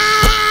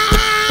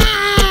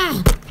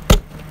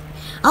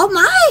 Oh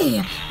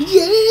my.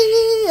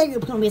 Yeah. I'm gonna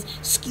put on this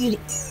scooty.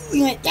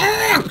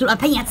 Put on my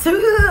pants.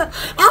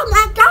 Oh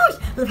my gosh.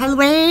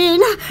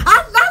 Halloween. I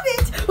love it.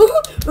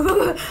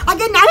 I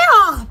get now.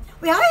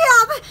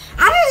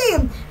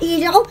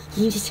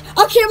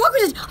 Okay, what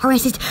was this?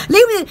 Alright, sis,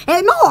 leave it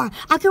and more.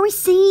 I can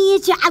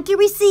receive the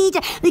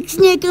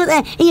snickers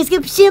in the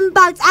description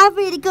box. I'm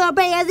ready to go,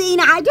 baby.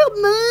 I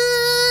don't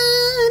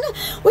mind.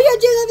 We are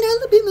just having a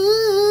little bit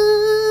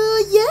more.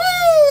 Yeah.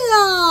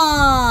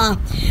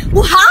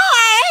 Well,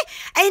 hi.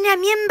 And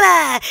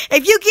remember,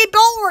 if you get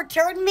bored,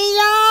 turn me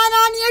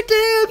on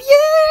YouTube.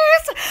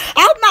 Yes.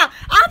 Oh my,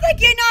 I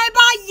think you know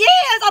about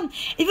yes.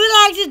 If you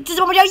like this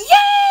video,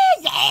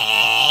 yeah.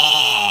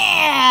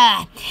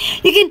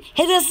 You can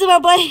hit the super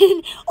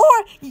button,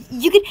 or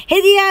you can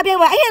hit the bell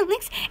button. I have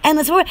links and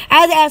the sword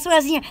as well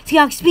as here. So you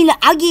can spin the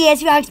I'm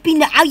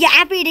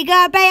ready to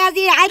go,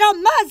 baby. I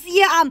don't must.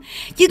 Yeah.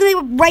 You can leave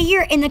it right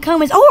here in the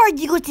comments, or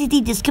you go to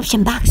the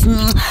description box.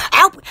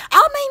 Oh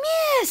my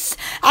miss.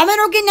 I'm an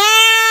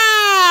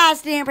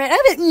organized.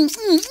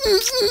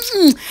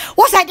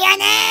 What's that down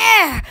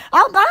there?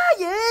 Oh my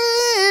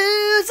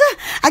yes.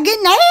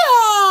 Again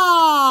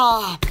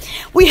now.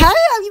 We have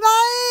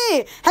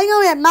everybody. Hang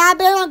on at my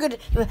bell. I'm gonna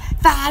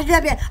find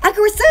up here. I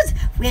can resist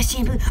fresh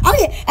shampoo. Oh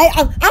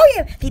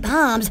yeah, the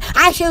bombs,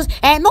 eye shows,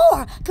 and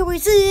more. Can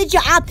resist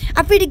you.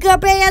 I'm free to go,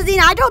 baby.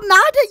 I don't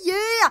mind it.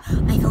 Yeah.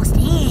 My phone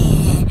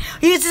stand.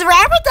 This is for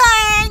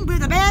everything. With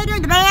the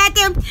bedroom, the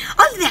bathroom.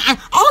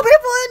 All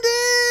people in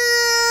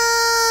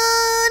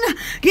done.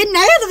 Good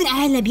night,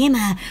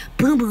 Alabama.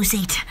 Boom boom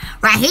seat.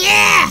 Right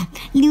here.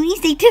 Looney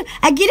seat too.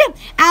 I get up.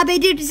 I'll be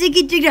doing the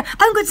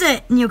I'm going to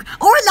say,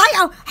 or like,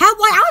 how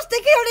I was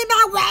thinking on in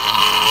my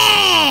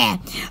way.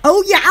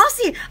 Oh yeah, I'll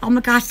see. Oh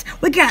my gosh,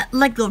 we got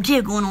like little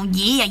tail going on.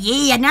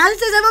 Yeah. Now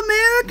this is of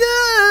America.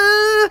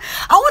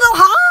 Oh no,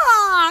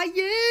 hi.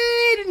 Yeah.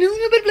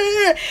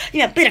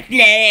 Yeah,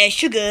 butterfly,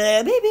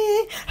 sugar,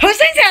 baby. Who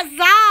sings that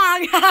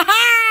song?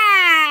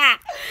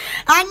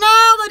 I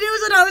know, but it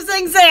was an who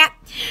sings that.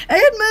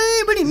 And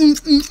my buddy, in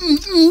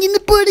the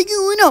party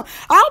going on.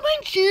 I'll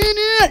mention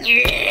it.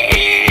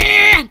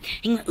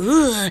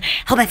 Ooh,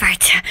 hold my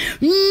fart.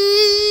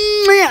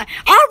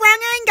 All right,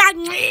 I got.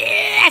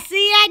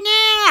 See it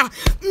now.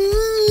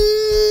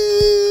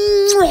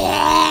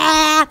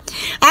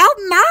 Oh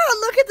my,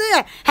 look at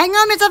that. Hang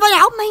on, Miss. Oh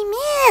my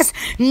miss.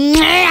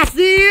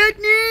 See it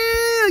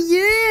now.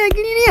 Yeah,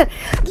 get in here.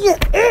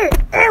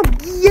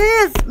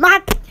 Yes,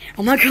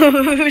 oh my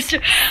gosh.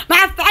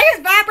 My face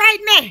is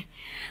vibrating me.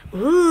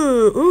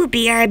 Ooh,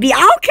 BRB.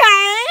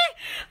 Okay.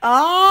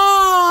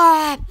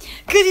 Oh,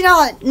 cause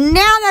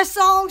now that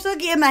song's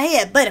stuck in my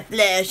head.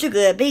 Butterfly,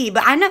 sugar, baby.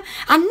 But I know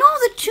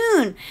the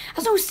tune.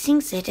 I don't sing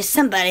it. It's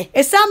somebody.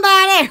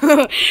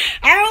 Oh,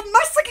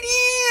 must look it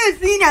is.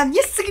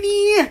 Yes, look it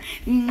is.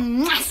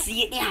 I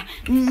see it now.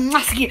 I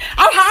see it.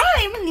 Oh,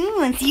 hi, I'm a new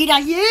one. See it now.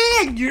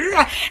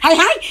 Yeah.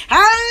 Hi.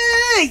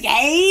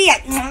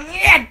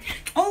 Yeah.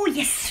 Oh,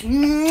 yes.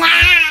 Oh,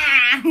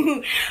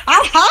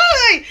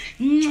 hi.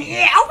 Oh,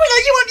 we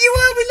love you.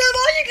 We love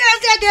all you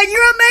guys out there.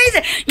 You're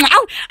amazing.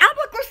 Oh, I'm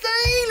a Christine.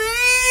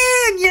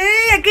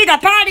 Yeah, get the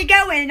party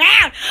going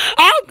out.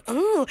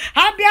 Oh,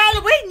 happy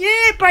Halloween.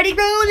 Yeah, party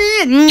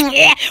rolling.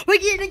 Yeah, we're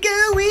getting it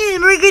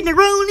going. We're getting it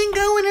rolling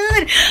going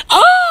on.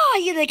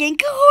 Oh, you're looking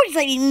gorgeous. just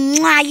like,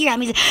 yeah, I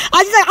mean,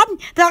 I just like,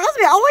 the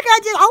husband, oh my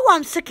God,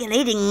 I'm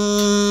circulating.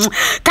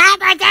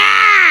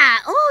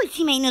 Oh,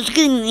 she made no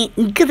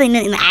good in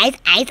the eyes.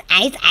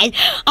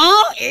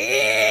 Oh,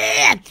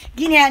 yeah.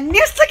 Get out,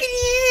 next second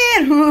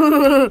in.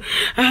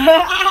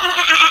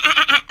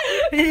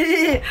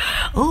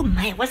 Oh,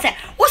 man, what's that?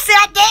 What's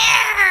that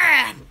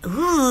there?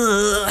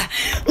 Ooh.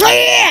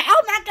 Yeah,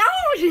 oh my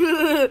gosh.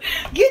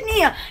 Get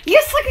me a,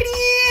 yes, look at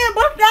him.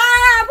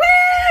 Butterfly.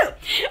 Woo.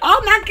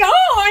 Oh my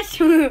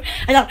gosh.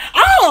 I thought,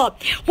 oh,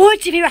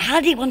 what's your favorite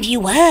holiday one you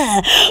were?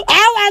 Oh,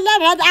 I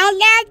love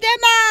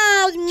them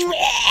all.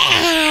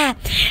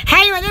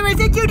 Hey, my name is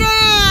Judy.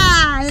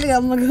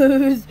 Oh my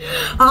gosh.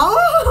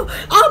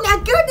 Oh my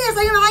goodness.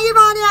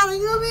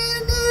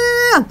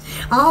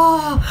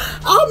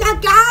 Oh my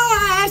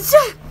gosh.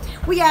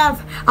 We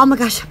have, oh my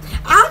gosh,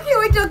 I can't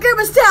wait till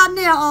Christmas time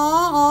now.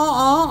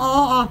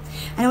 Oh.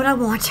 I know what I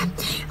want.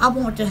 I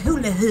want the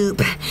hula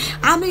hoop.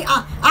 I mean,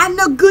 I'm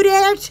no good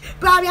at it,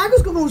 but I mean, I'm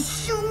just gonna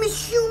shoot me.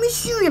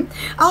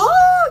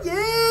 Oh,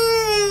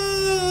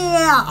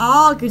 yeah.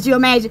 Oh, could you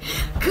imagine?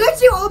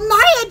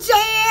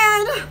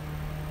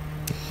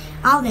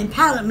 Oh, then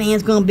Pilot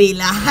Man's gonna be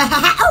like,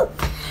 oh,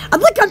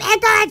 look on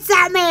that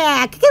outside,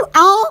 man.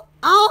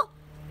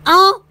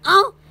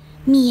 Oh,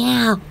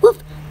 meow,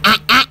 woof.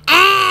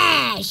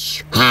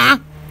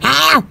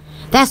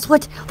 That's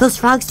what those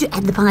frogs do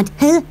at the pond.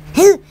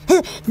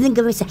 Then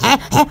go say,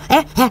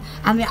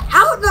 I mean, I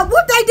don't know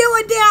what they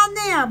doing down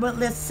there, but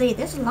let's see.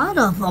 There's a lot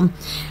of them.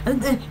 I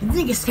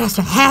think it's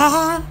faster.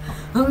 I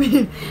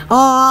mean,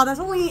 oh, it's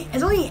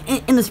only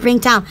in the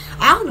springtime.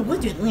 I don't know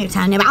what to do in the winter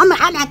time now, but I'm like,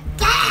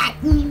 God.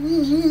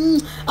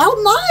 Oh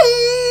my.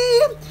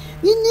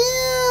 You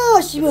know,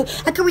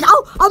 I can read.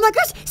 Oh my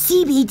gosh,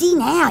 CBD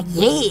now,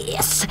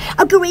 yes.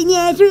 I'm going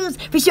naturals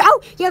for sure. Oh,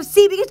 you have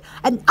CBD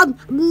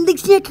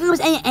dictionary comes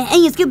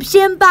and you skip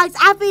shim box.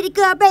 I feel the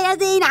good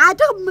magazine. I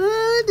don't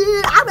move.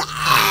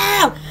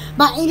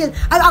 My angels.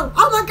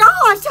 Oh my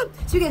gosh.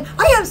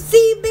 I have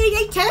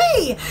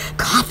CBD,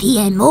 coffee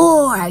and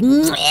more.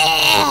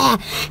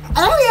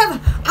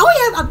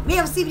 We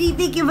have CBD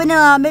vegan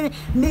vanilla.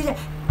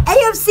 I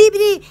have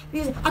CBD.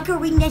 I could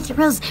read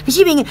naturals.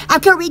 I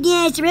could read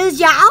naturals.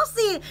 Yeah, I'll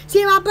see it.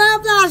 See my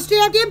butterfly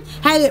strapped in?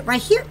 Have it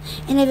right here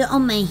and have it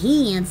on my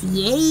hands.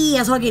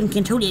 Yeah, so I can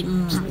control it.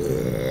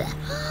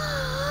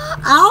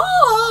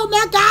 Oh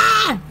my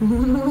God.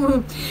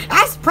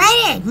 That's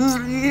pretty.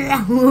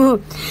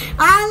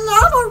 I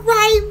love a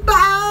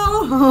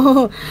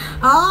rainbow.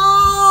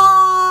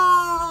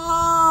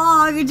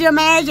 Oh, could you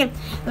imagine?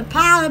 The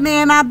Pilot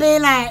Man might be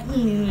like,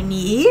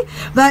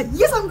 but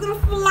yes, I'm gonna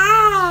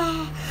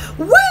fly.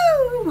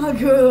 Woo! My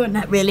God,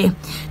 not really.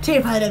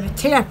 Terrified of it.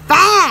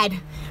 Terrified.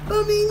 But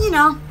I mean, you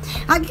know,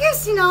 I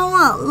guess, you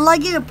know,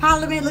 like if a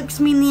Pilot Man looks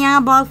me in the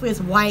eyeballs with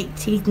his white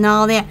teeth and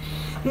all that,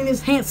 and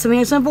his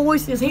handsome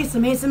voice, his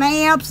handsome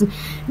abs, and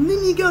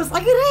then he goes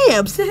like an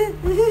abs.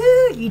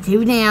 You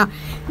do now.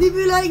 You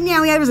be like,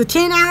 now we have a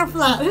 10-hour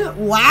flight.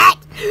 What?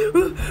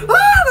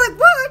 Oh, like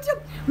what?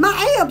 My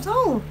abs.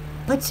 Oh.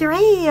 What's your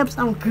abs?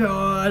 Oh,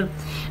 God.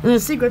 And the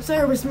Secret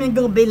Service man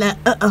gonna be like,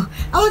 oh,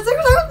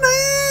 Secret Service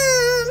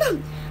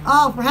man!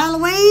 Oh, for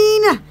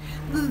Halloween,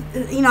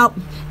 you know,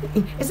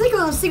 it's like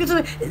a Secret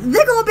Service,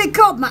 they're gonna be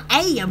called my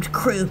abs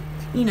crew.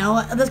 You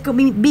know, that's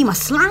gonna be my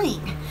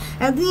slang.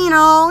 And you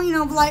know,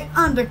 like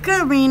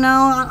undercover, you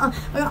know,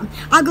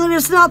 I'm gonna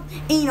dress up,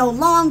 you know,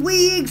 long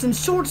wigs and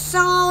short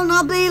song, and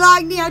I'll be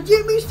like, yeah,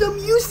 give me some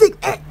music.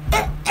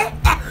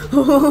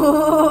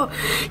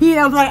 You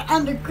know, like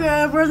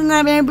undercover, and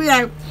I'll be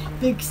like,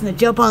 fixing to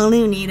jump on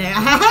Looney there.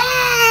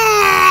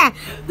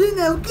 Then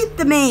they'll get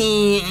the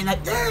man.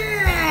 Like,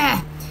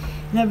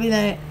 and I'll be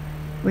like,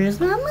 where's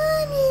my money?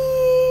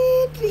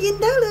 $1 million.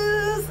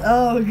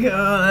 Oh,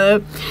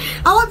 God.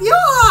 I love you.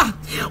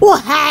 Well,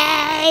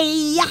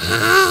 hey.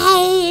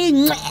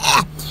 Oh,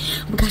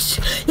 my gosh.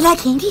 You like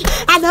candy?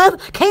 I love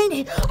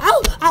candy.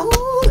 Oh.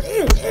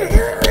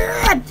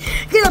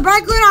 Get a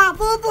bright good on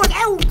full force.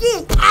 Oh,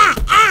 yeah.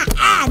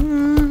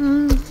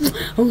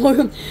 Oh, my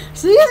God.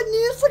 See it,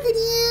 Nils? Look at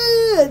you.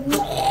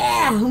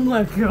 Oh,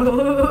 my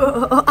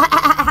God.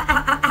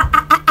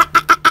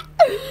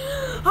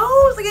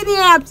 Oh, look at the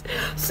abs.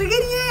 Look at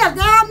the abs.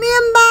 Now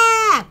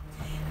remember.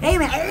 Hey,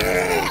 man.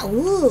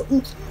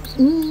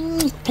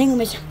 Hang on,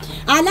 Miss.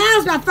 I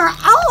lost my fur.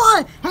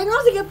 Oh, hang on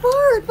a second.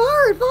 Forward.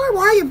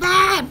 Why are you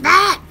back?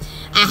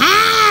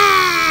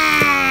 Aha!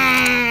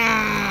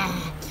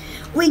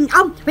 Ring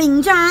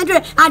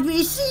Chandra. I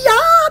will see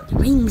up.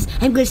 Rings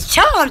and with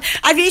charms.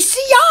 I will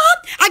see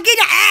up. I get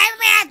a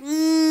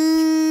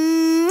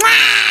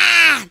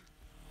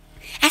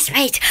That's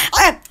right.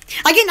 I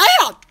get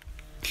out.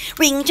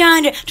 Ring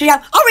Chandra.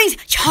 Rings,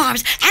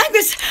 charms, and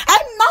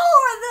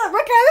more than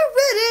ready.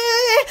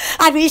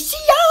 I will see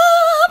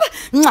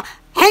up.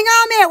 Hang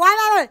on, man. Why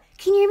not?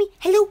 Can you hear me?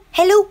 Hello.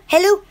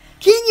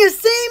 Can you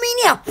see me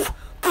now?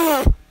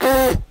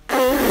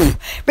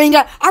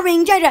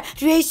 Ring Chandra.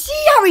 Rings,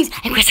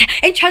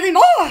 and charms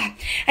more.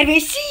 And we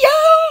see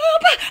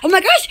up. Oh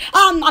my gosh.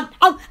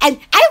 And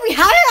we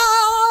have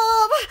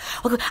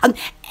Oh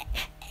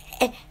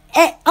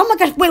my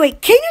gosh,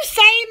 wait, can you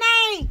see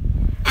me?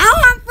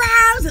 Oh, I'm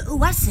frozen. Oh,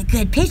 that's a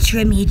good picture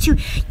of me too.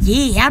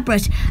 Yeah, I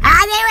brushed. There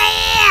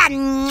I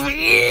am.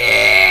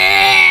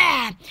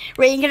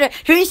 Ring it,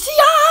 rings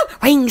out.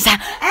 I was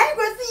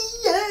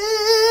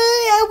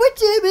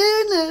what you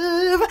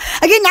love.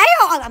 Again, now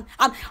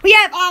we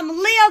have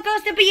Leo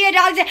goes to be a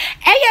dog. And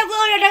you have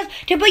Leo goes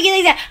to be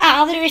a dog.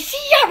 Oh, there is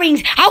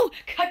rings. Oh,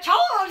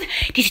 controls.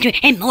 This is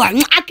and more.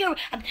 I turn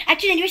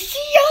your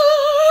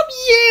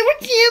yeah,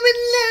 what you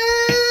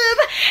love.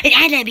 And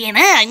I love you,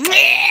 man.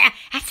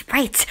 That's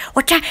right.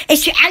 What's up?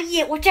 It's your out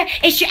here. What's up?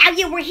 It's your out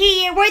here. We're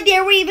here. We're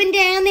there. We're even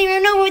down there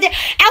and over there.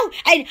 Oh,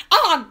 and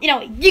you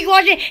know, you can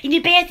watch it in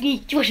your bathroom.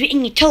 You watch it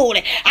in your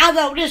toilet.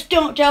 Although just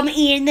don't tell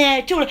me in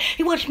the toilet.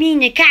 You watch me in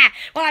the car.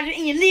 Watch it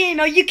in your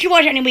limo. You can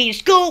watch it anywhere you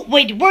school,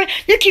 way to work.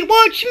 You can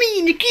watch me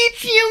in the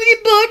kitchen with the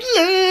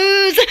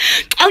butlers.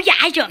 Oh yeah,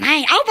 I don't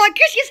mind. Oh my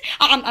gosh, yes.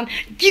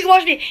 You can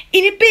watch me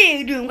in the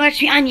bedroom.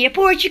 Watch me on your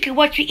porch. You can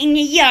watch me in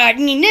your yard,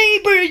 in your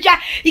neighbor's yard.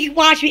 You can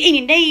watch me in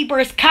your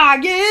neighbor's car.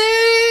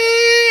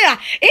 Yeah.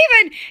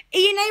 Even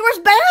in your neighbor's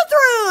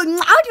bathroom.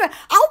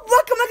 I'll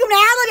welcome to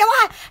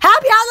Halloween.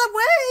 Happy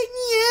Halloween.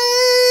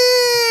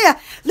 Yeah.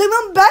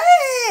 Lemon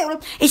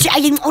bell. It's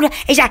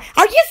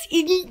oh yes,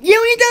 you need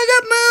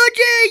that much.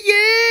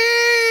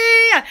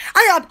 Yeah.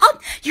 Oh,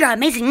 you're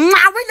amazing.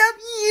 I love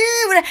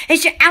you.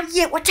 It's your out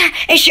here. What time?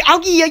 It's your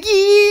out here.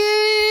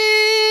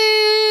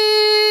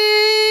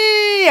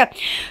 Yeah.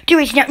 Do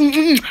it now.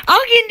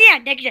 I'll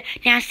get down.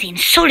 Now seeing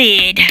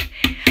solid.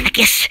 I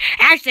guess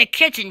as the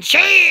kitchen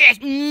chairs.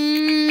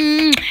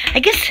 I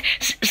guess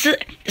so,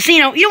 you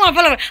know, you don't want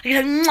to follow.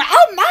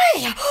 Oh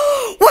my!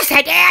 What's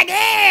that down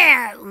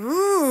there?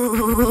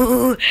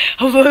 Ooh!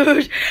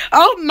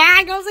 Oh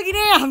my! Go look at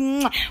that!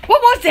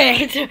 What was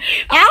that?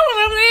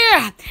 Oh, over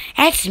there!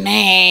 That's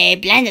my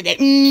blender.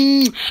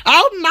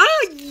 Oh my!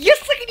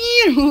 Yes, look at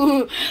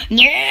you!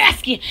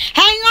 Yes!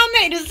 Hang on,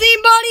 mate. Does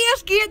anybody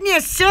else get in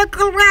this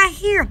circle right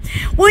here?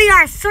 We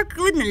are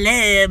circling the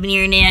love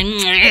here now.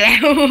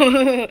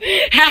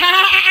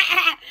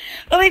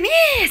 Oh,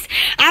 miss!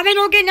 I've been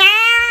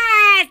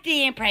organized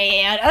and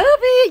proud of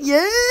it,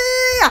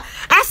 yeah!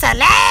 That's a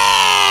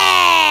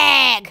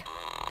leg!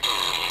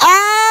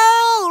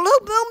 Oh,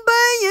 look,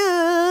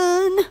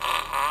 Bombayan!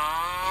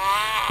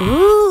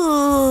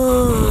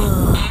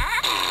 Ooh!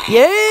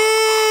 Yeah!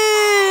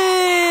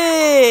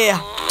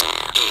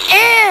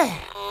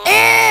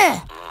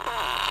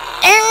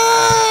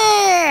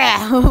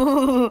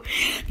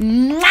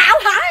 Now,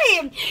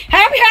 hi!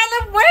 Happy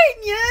Halloween,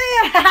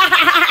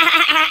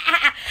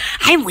 yeah!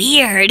 I'm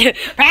weird.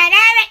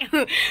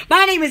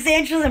 My name is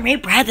Angela and Ray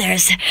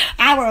Brothers.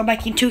 I were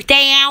back in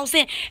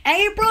 2000.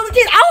 April the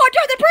 10th. Oh, I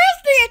tried the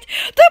president!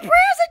 The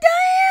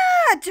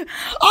president!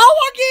 Oh,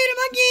 I get him.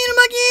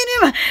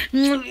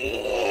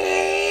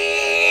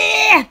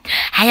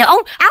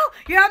 Oh,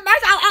 you're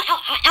amazing.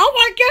 Oh,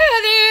 my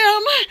God,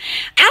 him.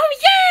 Oh,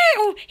 yeah.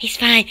 Oh, he's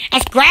fine.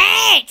 That's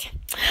great.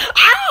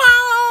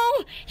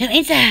 Oh,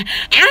 I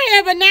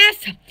have a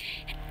nice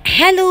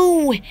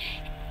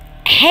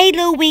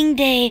Halloween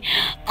day.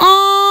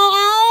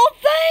 Oh,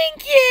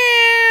 thank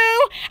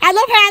you. I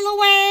love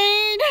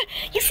Halloween.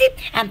 You see,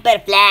 I'm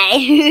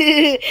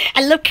butterfly.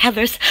 I love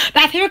colors.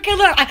 My favorite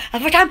color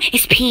of the time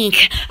is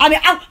pink. I mean,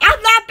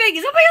 I'm not pink.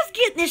 Is somebody else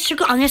getting this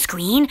circle on the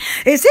screen?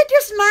 Is it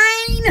just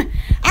mine?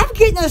 I'm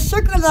getting a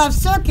circle of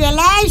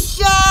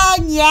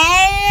circulation.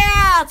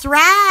 Yeah, that's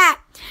right.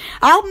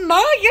 Oh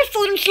my, you're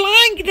so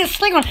slime. Get this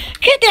thing on.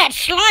 Get that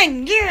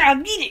slime. Yeah,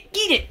 get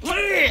it.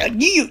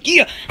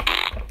 Yeah.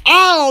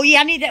 Oh,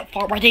 yeah, I need that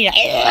for right there.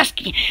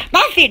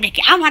 My favorite.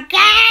 Oh my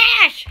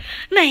gosh.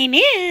 My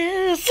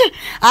miss.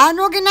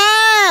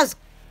 Unorganized.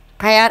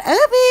 Proud of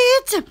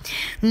it.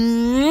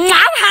 Oh,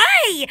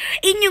 hi.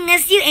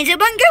 Inyong you and bangga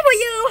for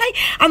you. Hi.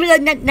 I'm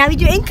now we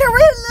do anchor.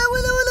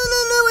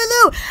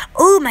 Hello.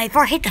 Oh, my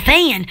forehead hit the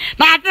fan.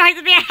 My forehead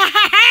hit the fan.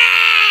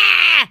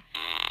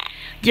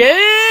 Yeah.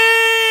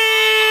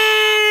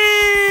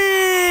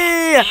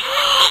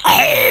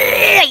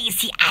 You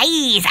see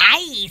eyes. I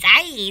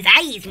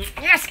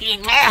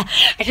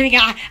think I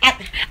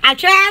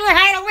try to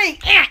Halloween.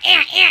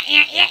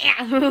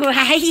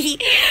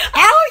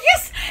 Oh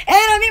yes, and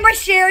I mean my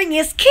sharing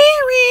is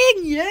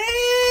caring. Yeah.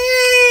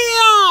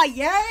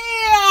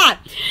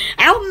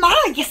 Oh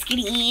my, just get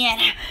in.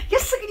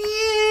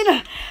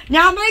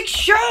 Now make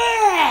sure.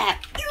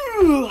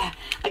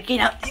 Again,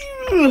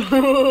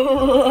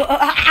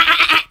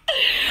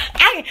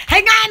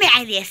 hang on, am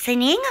I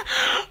listening?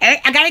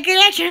 I got a good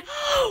action.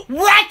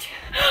 What?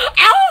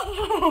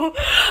 Oh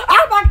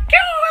my God,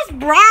 it's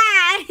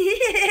bright.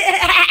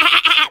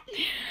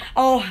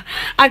 Oh,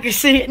 I can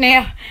see it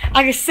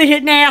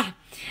now.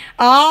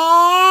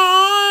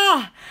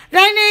 Oh,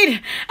 they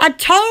need a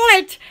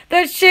toilet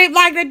that's shaped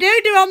like the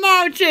doo-doo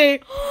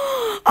emoji.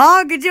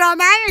 Oh, could you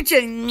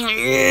imagine?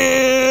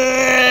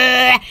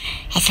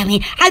 That's I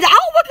mean,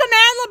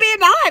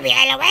 welcome to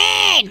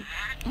Halloween.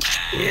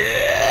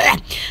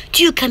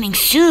 Two coming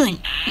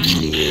soon.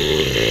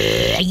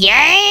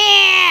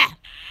 Yeah.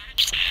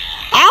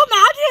 Oh my,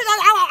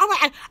 I'm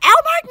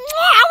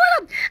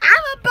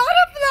a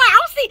butterfly.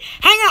 Oh, see,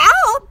 hang on.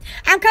 Oh,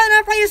 I'm kind of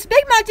afraid to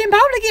speak much in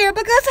public here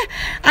because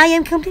I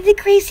am completely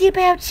crazy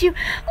about you.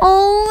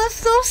 Oh, that's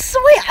so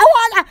sweet.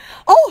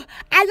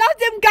 I love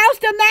them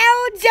ghost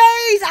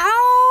emojis.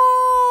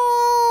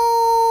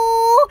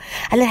 Oh,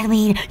 I love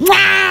Halloween.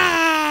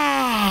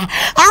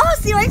 Oh,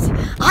 serious.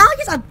 Oh,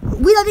 yes,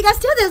 we love you guys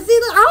too. See,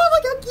 look. Oh,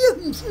 look how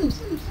cute.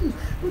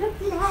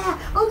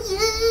 Oh, yeah.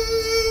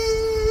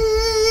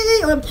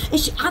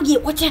 I'll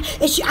get what you.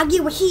 I'll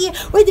get what here.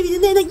 Wait a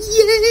minute.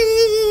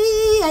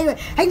 Yeah.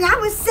 Hang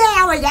on with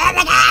Sarah. Yeah,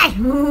 my guy.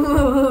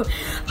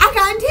 I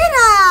got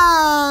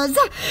antennas.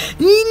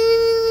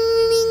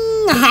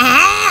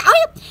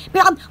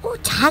 Oh,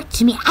 talk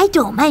to me. I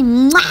don't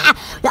mind.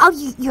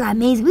 Oh, you're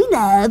amazing. We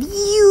love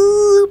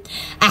you.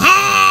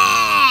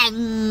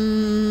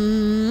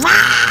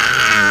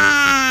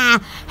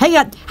 Hang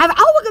on.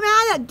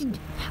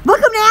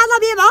 Welcome to I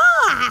Love You.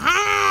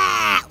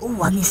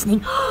 Oh, I'm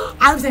listening.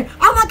 I was saying,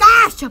 oh my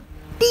gosh. Ding.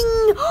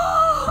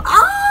 Oh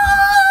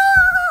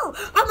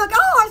my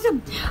gosh.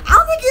 I'm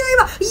thinking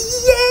about,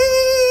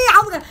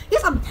 yeah.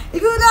 Yes,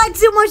 if you like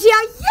so much,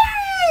 yeah.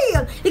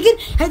 You can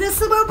hit the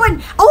subscribe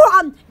button.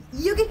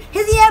 You can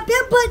hit the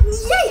bell button.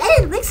 Yay.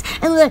 And links.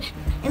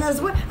 And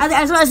as well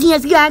as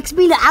yes, you asked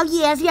me that. Oh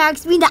yes, you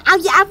asked me that. Oh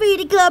yeah, I'm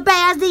really good,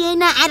 Bazzy,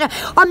 and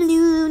I'm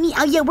loony.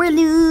 Oh yeah, we're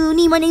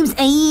loony. My name's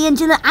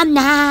Angela. I'm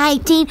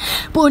 19,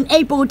 born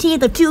April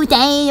 10th of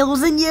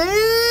 2000.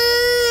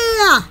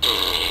 Yeah.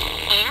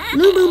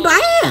 New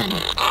band.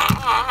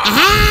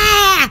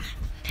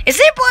 Is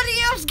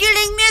anybody else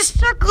getting this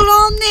circle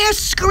on their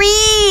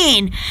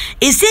screen?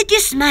 Is it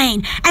just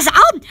mine? I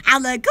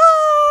look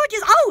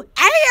gorgeous. Oh,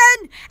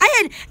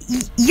 and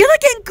you're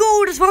looking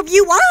good as what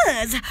you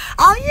was.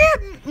 Oh, yeah,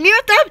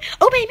 you're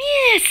oh, my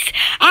miss.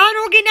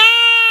 Unorganized.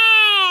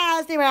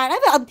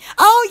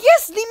 Oh,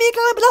 yes, leave me a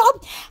comment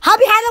below.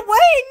 Happy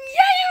Halloween.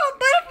 Yeah,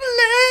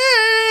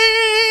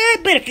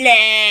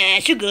 butterfly,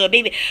 sugar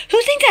baby.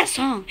 Who sings that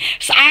song?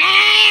 So,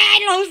 I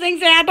don't know who sings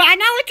that, but I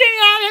know it's in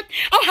it.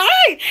 Oh,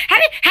 hi,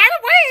 happy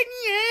Halloween,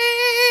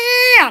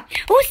 yeah.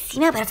 Oh, see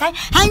my butterfly.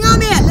 Hang on a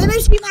minute. Let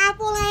me see my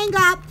full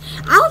angle.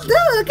 Oh,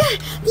 look.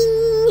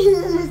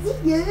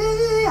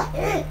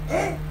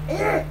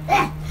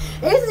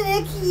 Isn't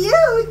it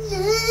cute?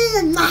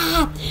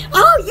 Yeah.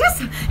 Oh, yes.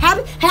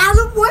 Happy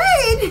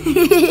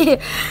Halloween.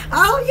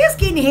 Oh, yes.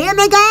 Can you hear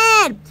me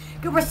good?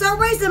 Because for some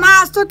reason,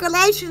 my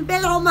circulation's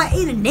better on my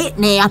internet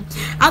now.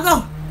 I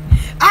go,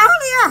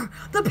 earlier,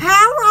 the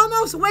power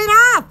almost went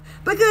off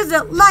because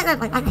the light,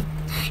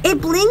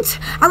 it blinked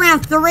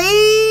around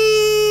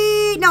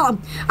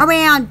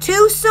around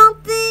 2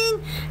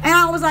 something, and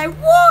I was like,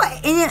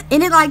 what? And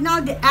it like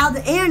knocked it out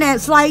of the internet.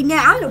 It's like,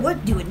 now, I don't know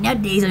what to do with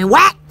nowadays. I mean,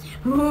 what?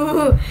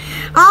 Oh,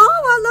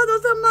 I love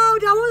those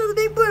emojis. I want those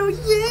big boys.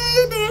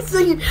 Yeah,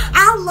 dancing.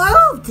 I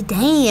love to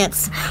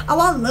dance. Oh,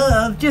 I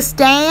love just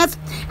dance.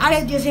 I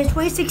did just hit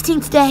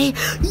 2016 today.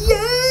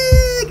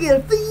 Yeah, get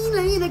a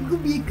feeling it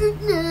could be a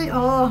good night.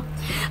 Oh,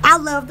 I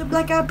love the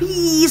Black Eyed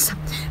Peas.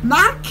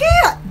 My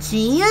cat,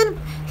 Jen,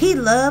 he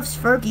loves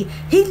Fergie.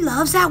 He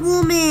loves that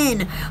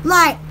woman.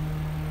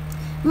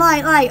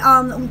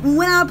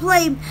 When I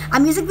play a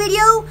music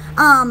video,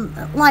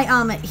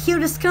 Here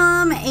Just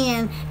Come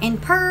and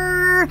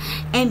Purr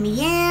and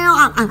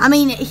Meow. I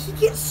mean, he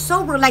gets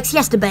so relaxed. He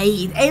has to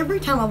bathe every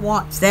time I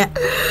watch that.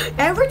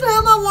 Every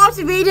time I watch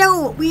a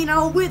video,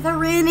 with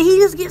her in, he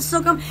just gets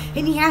so calm,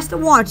 and he has to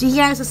watch it. He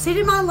has to sit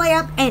in my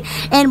lap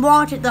and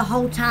watch it the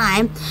whole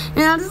time.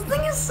 And I just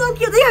think it's so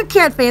cute. They are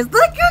cat fans.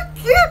 Look at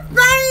cat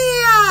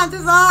fans.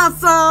 It's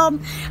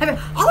awesome. I mean,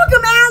 welcome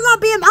to I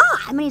Love You.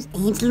 My name's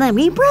Angela.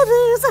 Me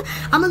brothers.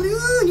 I'm a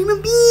loon,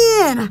 human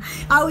being.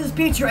 I was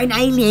picturing an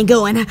alien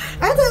going,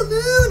 that's a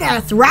loon,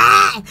 that's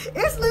right.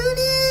 It's loony.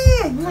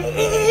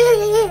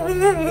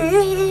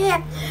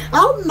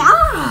 Oh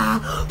my.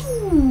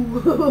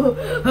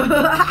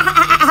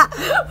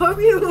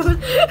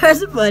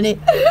 That's funny.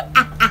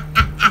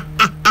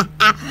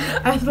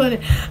 That's funny.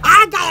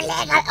 I got a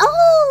leg.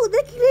 Oh,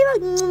 looky.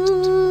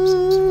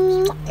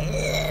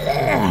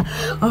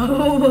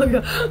 Oh my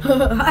God.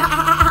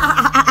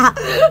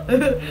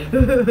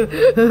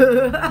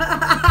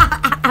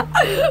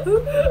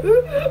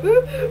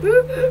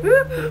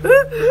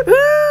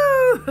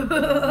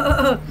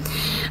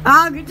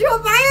 Oh, get your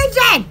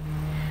attention.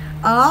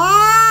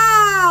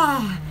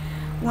 Oh,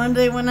 one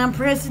day when I'm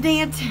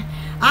president,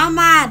 I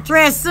might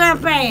dress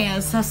up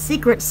as a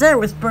Secret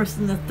Service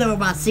person to throw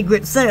my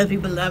Secret Service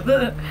people up.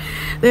 They're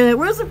like,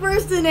 where's the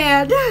person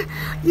at?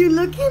 You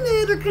looking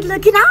at her, good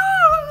looking.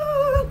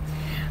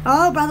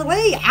 Oh, by the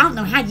way, I don't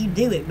know how you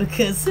do it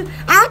because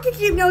I can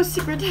keep no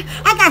secret.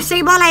 I gotta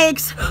shave my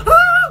legs.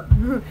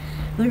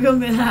 They're gonna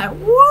be like,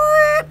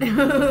 what? You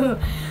know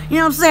what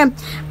I'm saying?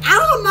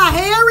 I'm a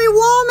hairy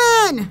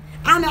woman.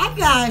 I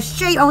gotta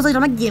shave. I was like,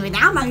 I'm gonna give it.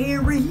 I'm a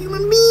hairy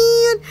human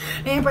being.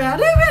 And proud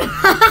of it.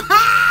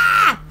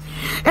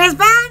 It's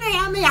fine.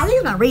 I mean, I think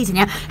it's my reason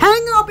now.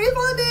 Hang up,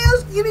 everyone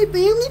else. Give me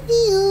family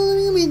feel.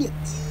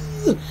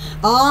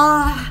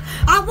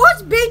 I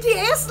was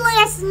BTS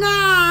last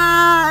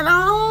night.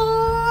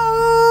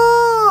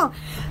 Oh,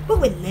 but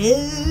with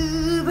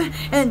love,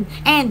 and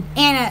then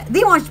I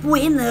watched Boy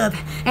in Love,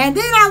 and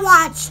then I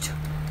watched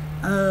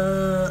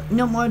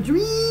No More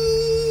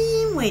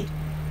Dream. Wait,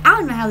 I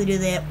don't know how they do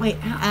that. Wait,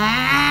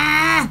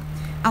 I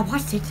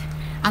watched it.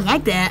 I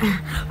like that.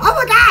 Oh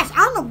my gosh,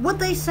 I don't know what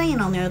they're saying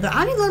on there.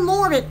 I need to learn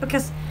more of it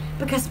because.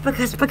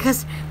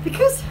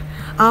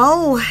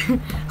 Oh,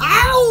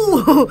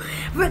 ow!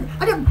 But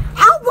welcome.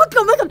 Oh my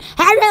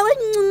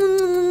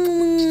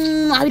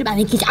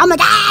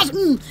gosh!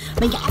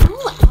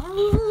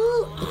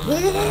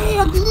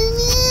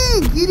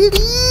 Get it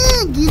in.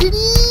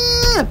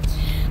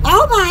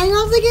 Oh my,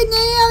 how's it getting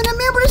now? And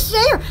remember to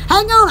share.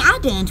 Hang on, I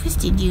done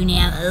twisted you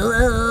now.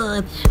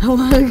 Oh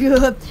my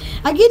god,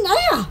 I get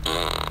now.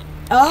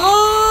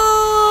 Oh.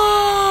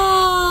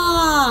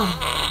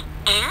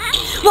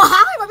 Well,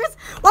 hi, welcome.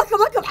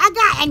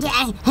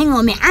 Hang on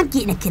a minute, I'm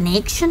getting a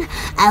connection.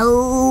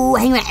 Oh,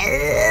 hang on. Oh,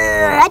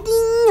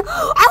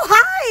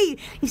 hi.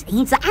 He's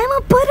Angel. I'm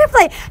a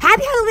butterfly.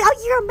 Happy Halloween. Oh,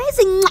 you're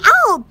amazing.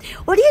 Oh,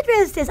 what do you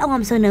address this? Oh,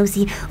 I'm so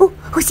nosy. Oh,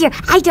 who's here?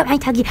 I talking.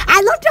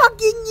 I love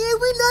talking. Yeah,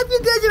 we love you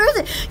guys.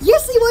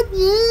 Yes, see what?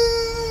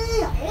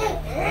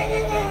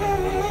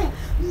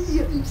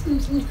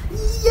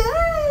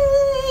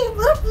 Yeah,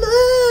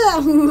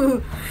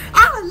 butterfly.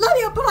 I love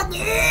you, butterfly.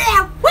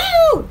 Yeah,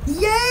 woo.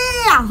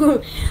 Yeah.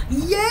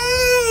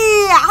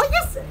 Oh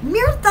yes,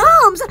 mirror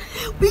thumbs.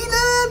 We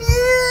love you.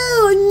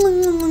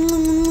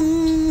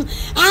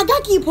 I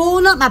gotta keep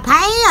pulling up my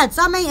pants.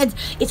 I mean,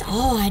 it's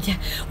hard.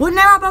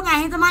 Whenever I put my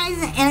hands on my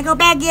knees and I go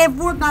back and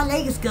forth, my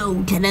legs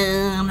go to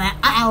them.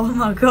 Oh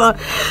my god,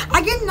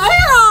 I get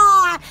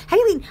now.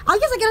 Halloween. Oh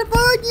yes, I got it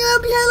for you.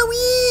 Happy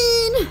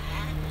Halloween.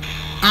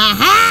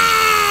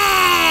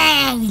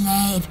 Aha! We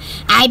live.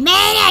 I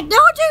made it.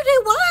 Don't you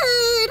do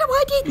what? No,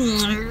 I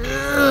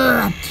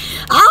didn't.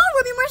 Oh,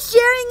 remember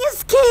sharing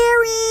is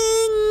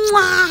caring.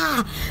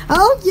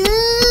 Oh,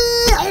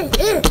 yeah.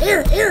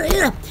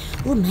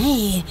 Oh,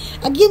 man.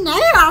 Again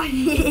now.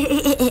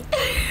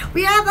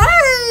 We have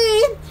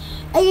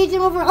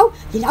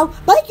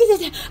Mike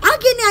says, I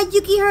get now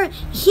Yuki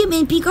him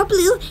in pink or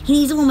blue. He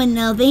needs a woman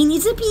love. He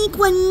needs a pink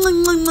one.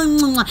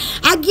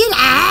 I get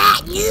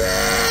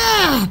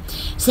yeah.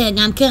 Said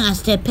I'm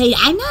constipated.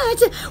 I know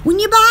it's when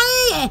you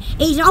buy it.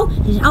 He's all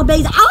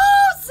baby.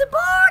 Oh,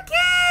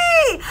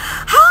 Sparky!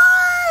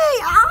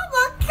 Hi! Oh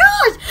my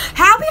gosh!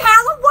 Happy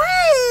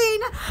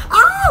Halloween!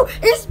 Oh,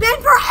 it's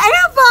been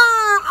forever!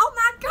 Oh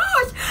my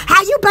gosh!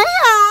 How you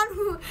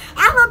been?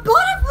 I'm a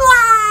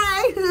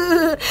butterfly!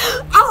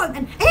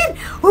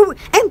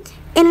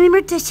 And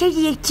remember to share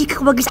your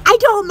chicken burgers. I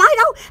don't mind.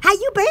 Oh, how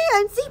you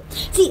been?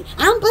 See,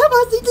 I'm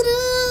butterfly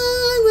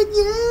with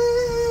you.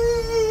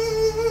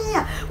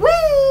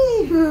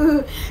 Wee!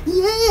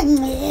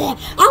 Yeah.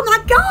 Oh my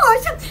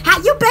gosh! How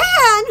you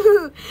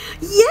been?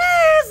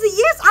 Yes.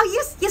 Oh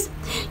yes.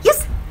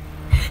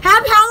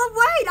 Happy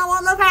Halloween! Oh,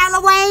 I love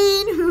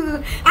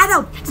Halloween. I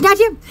know it's not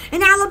here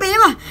in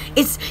Alabama.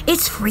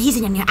 It's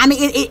freezing in here. I mean,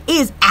 it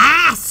is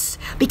ass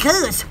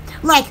because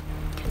tonight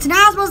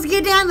I was supposed to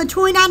get down to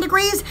 29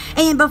 degrees,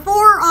 and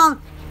before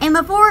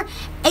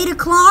 8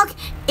 o'clock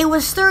it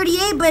was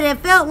 38, but it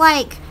felt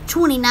like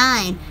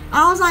 29.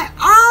 I was like,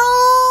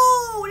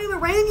 oh, it was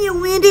rainy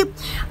and windy.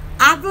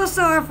 I feel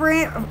sorry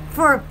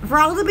for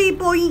all the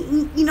people,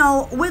 you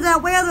know, with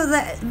that weather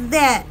that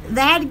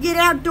had to get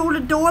out door to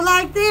door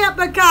like that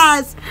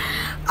because,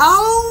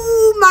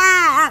 oh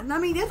my, I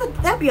mean,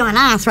 that'd be on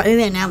ice right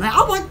there now.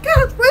 Oh my God,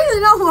 it's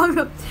freezing.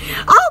 Oh,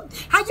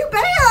 how you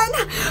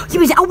been?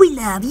 She said, oh, we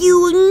love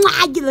you.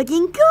 You're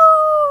looking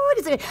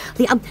good.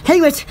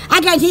 Anyways, I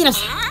got tennis.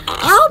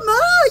 Oh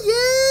my,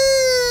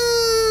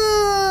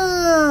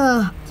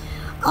 yeah.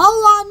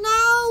 Oh, I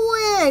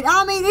know it.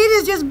 I mean, it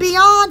is just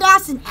beyond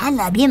us, and I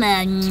love you,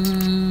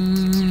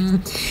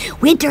 man.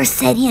 Winter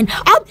set in.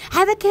 Oh,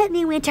 have a good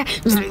new winter.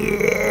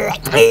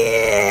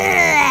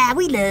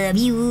 We love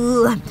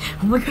you.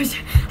 Oh my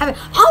gosh. Oh,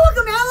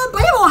 welcome to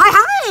Alabama.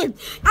 Hi.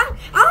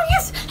 Oh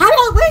yes.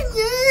 Halloween.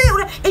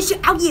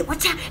 Oh yeah.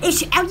 What's up? Oh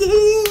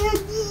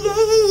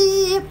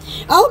yeah.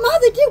 Oh my,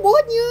 they did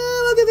one.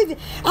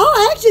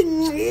 Oh,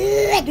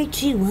 actually, I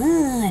bet you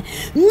one.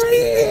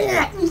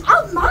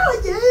 Oh my,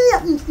 yeah.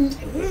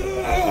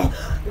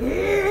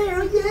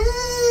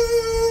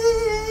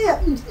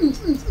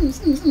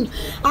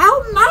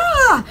 Oh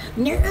my,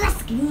 your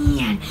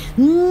skin.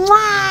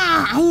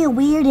 I am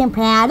weird and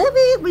proud of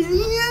it.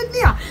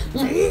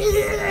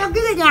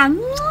 Get it down.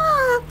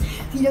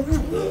 See it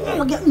now.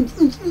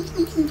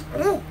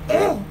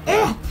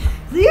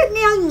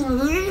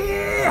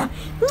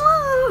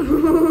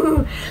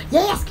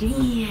 Yes,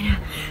 skin.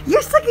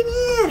 You're sucking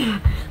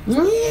in.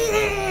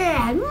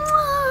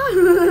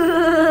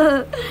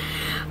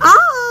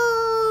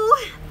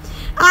 Oh,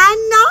 I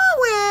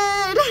know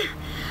it.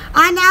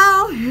 I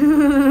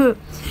know.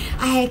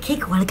 I had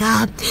cake a while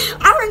ago.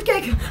 Orange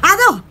cake. I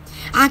know.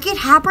 I get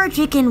Hopper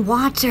chicken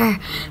water.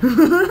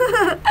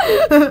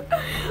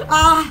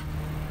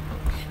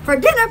 For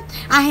dinner,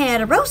 I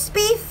had a roast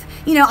beef,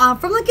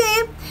 from the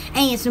game,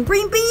 and some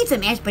green beans, some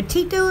mashed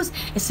potatoes,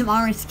 and some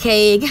orange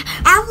cake.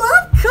 I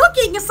love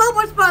cooking. It's so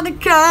much fun to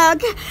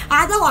cook.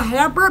 I know I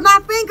have burnt my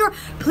finger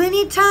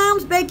plenty of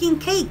times baking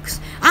cakes.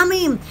 I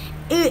mean,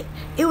 it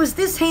was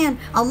this hand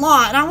a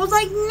lot. And I was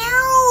like,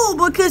 no,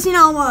 because,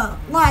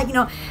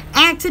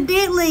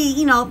 accidentally,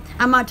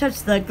 I might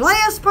touch the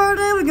glass part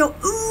of it and go,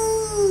 ooh.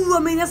 I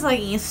mean, that's like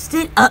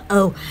instant.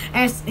 Uh-oh.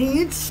 That's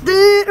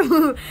instant.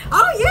 Oh,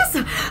 yes.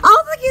 I'm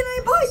thinking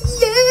about,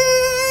 yeah.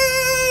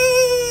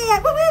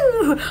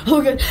 Woo-hoo.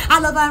 Okay. I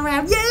love that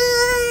rap. Yeah.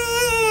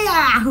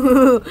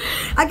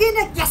 Again,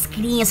 yes,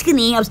 skinny.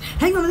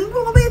 Hang on. Yeah.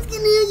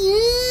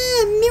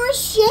 Mirror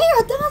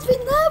share. Thomas, we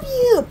love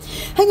you.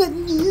 Hang on.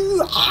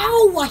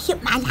 Ow. I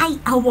hit my light.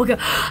 Oh, okay.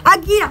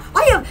 Again.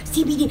 Oh, yeah.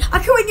 CBD. I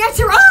can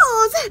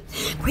naturals.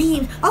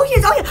 Cream. Oh,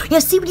 yes.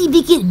 Yes, CBD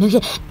vegan.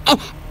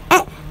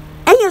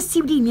 And your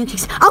CBD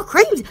milkshakes. Oh,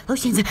 creams,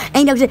 lotions,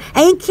 and cakes,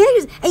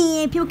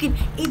 and people can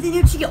eat the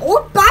new chicken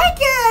or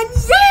bacon.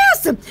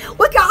 Yes!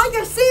 We got all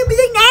your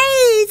CBD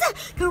needs.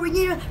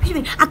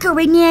 I can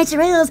read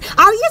naturals.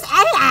 Oh, yes.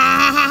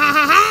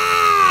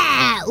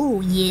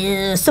 Oh,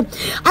 yes. If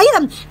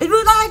you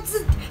would like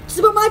to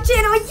support my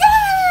channel,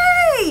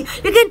 yay!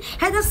 You can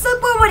hit the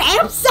support button,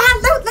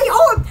 absolutely,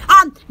 or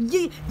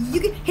you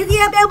can hit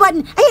the bell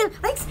button, and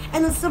links,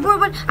 and the support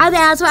button.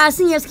 That's why I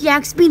send you a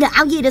speedo.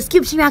 I'll get a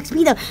description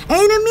speedo.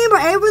 And remember,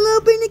 every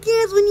little penny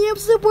counts when you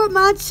support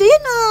my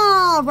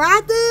channel.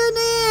 Right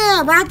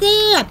there.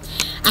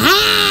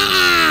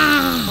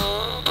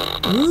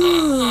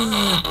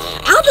 Ooh.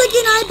 I'm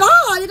thinking I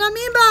bought it.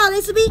 Remember,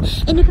 this will be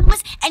in the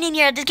comments and in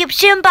your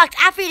description box.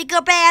 I feel to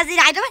go past it.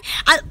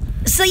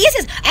 So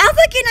yes, I'm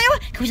thinking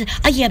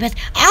oh yeah, Beth.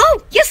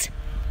 Oh yes.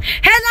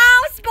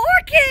 Hello,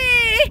 Sporky.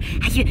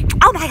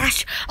 Oh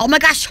my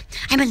gosh.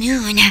 I'm a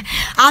loon.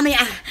 I mean,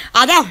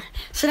 I know.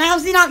 So now,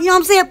 you know what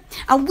I'm saying?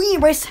 We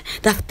embrace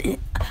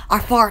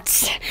our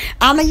farts.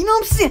 I mean, you know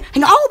what I'm saying?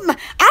 And I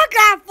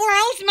got 4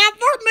 hours in my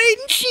fart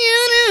maiden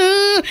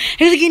channel.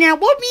 Here's again now.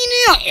 What me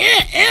now?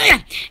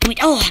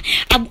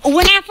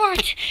 When I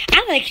fart,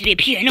 I like to be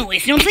pure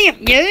noise. You know what I'm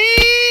saying?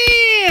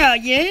 Yeah.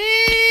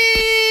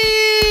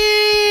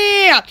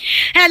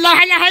 Hello.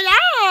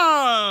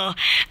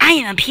 I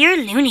am a pure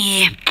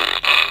loony.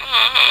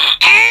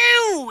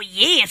 Oh,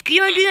 yes. Can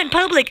you do that in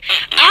public?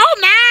 Oh,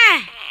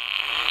 my.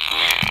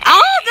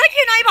 Oh, thank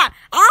you, neighbor.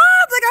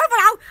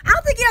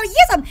 I'm thinking,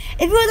 yes,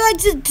 if you would like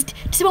to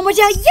support my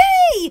channel,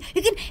 yay!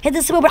 You can hit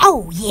the support button.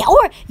 Oh, yeah,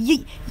 or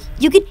you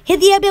can hit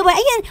the bell button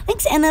again,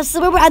 links and the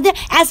support button there,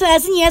 as well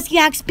as in your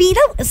speed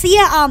up. So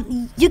yeah,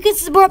 you can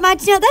support my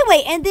channel that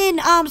way, and then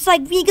so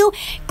like when you go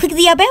click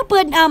the bell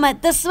button,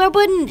 the support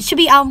button should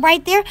be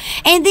right there,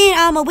 and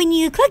then when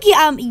you click it,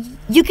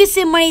 you can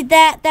send money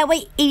that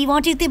way if you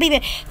want to through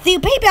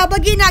PayPal.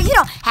 But you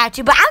don't have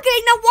to. But I'm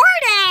getting the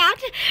word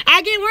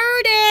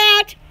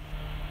out.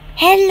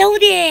 Hello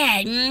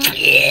there.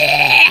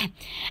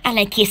 I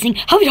like kissing.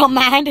 Hope you don't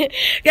mind.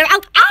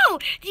 Oh,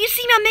 did you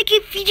see me making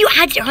video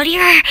ads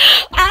earlier?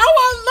 Oh,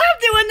 I love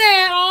doing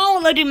that. Oh,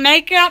 I love doing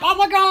makeup. Oh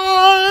my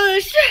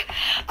gosh.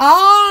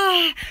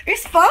 Oh,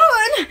 it's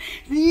fun.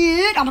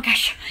 Yeah. Oh my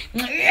gosh.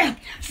 Yeah.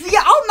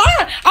 Oh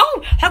my.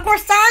 Oh, of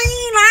course.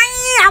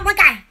 Oh my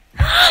god.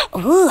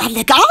 Oh,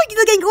 you're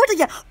looking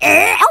gorgeous.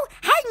 Oh,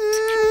 hi.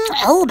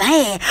 Oh,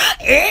 man.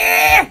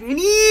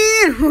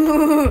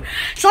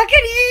 Suck it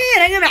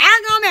in. I'm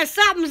gonna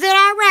something said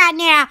all right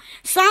now.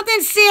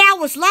 Something said I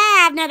was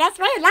live. Now, that's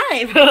right,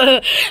 live.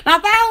 My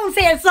phone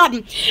said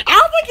something. I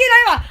was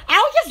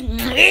just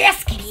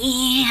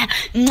skinny.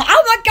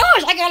 Oh, my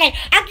gosh. I get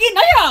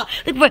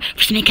look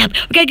for some makeup.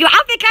 We gotta go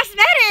Outfit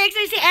Cosmetics.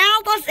 They say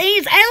all those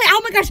things.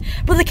 Oh, my gosh.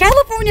 But the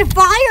California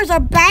fires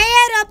are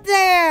bad up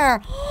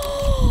there.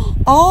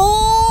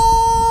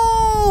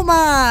 Oh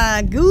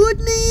my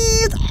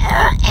goodness!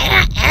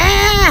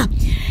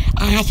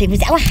 I should be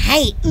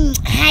hey.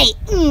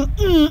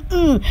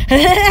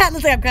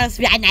 Looks like I'm gonna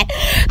speak at night.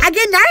 I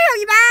get now,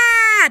 you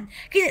man.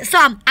 So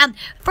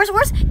first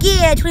words,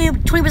 yeah,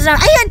 20%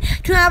 off and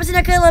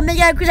 29% off.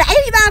 Mega cruiser,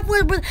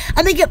 85%.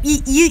 I make up.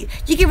 You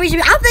can reach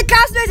me. I'm the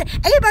cosmetics.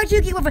 Anybody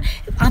you can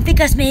I'm the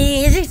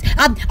cosmetics. You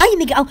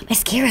make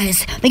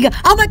mascaras.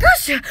 Oh my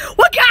gosh,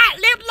 what got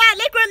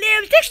liquid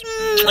lipstick?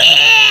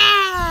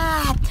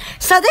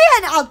 So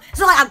then,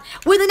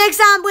 when the next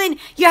time when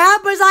your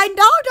husband's like,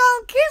 no,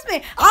 don't kiss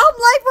me. I'm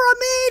late for a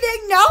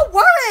meeting. No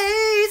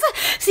worries.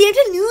 See you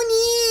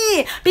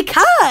Looney.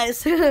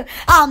 Because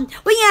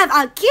we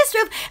have kiss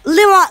with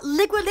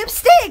liquid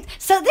lipstick.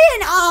 So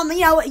then,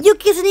 you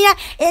kiss in here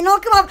and it'll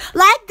come up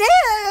like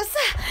this.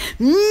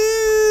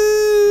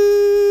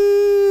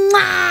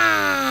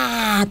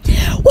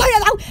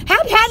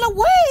 Happy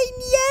Halloween!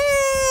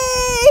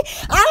 Yay!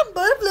 I'm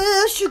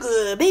Butterfly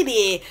Sugar,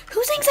 baby.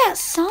 Who sings that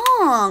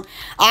song?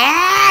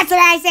 So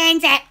I sang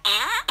that.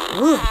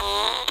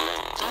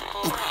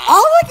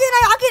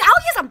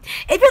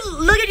 If you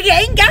look at the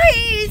game,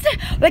 guys,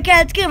 we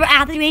got to go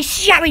after me,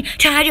 shouting,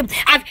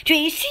 after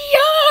me,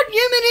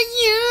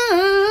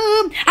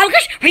 yum. Oh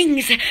gosh,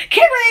 rings, kid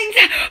rings.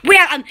 We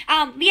have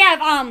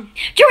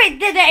jewelry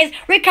that is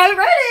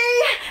recovery.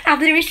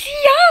 There is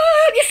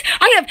yes.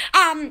 I have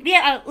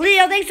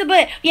Leo things to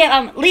put.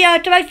 Leo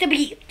to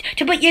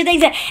put your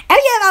things in. And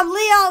we have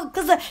Leo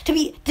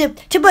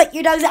to put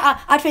your dogs in.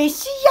 I try to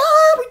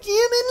we're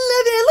jamming,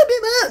 love it a little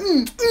bit more.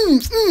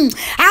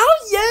 Oh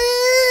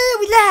yeah,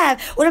 we love.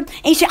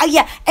 And so,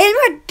 and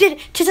remember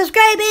to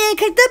subscribe and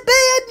click the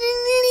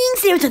bell.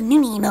 See what's a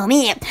new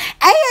moment.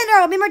 And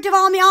remember to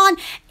follow me on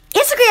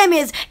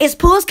Instagram is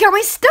Poodles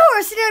Curry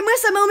Store. See there,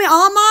 miss a moment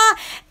on my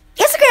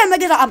Instagram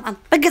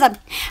because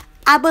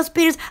I post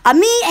videos of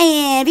me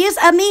and videos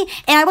of me,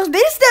 and I post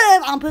videos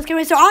stuff on Poodles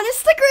Curry Store on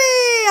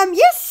Instagram.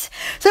 Yes.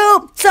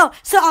 So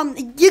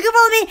you can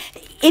follow me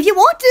if you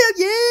want to.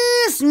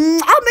 Yes.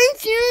 I'll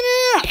make you.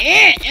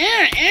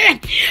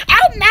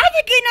 I'm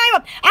African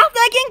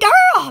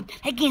girl.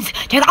 Leggings.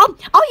 Oh,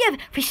 you have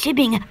for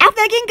shipping.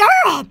 African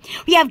girl.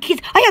 We have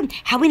kids. I have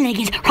Halloween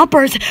leggings,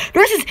 rompers,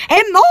 dresses,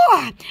 and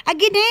more. I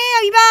get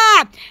now. You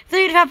buy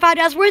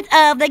 $35 worth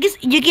of leggings.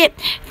 You get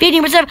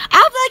 15% off.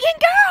 African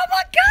girl. Oh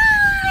my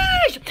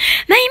gosh.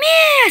 My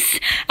miss.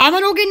 I'm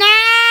an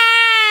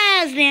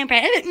organized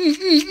vampire.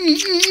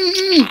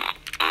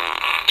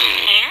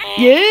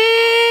 Yeah.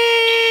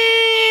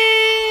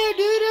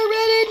 Dude,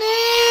 already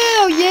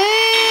now.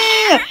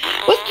 Yeah.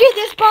 Let's get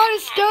this party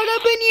started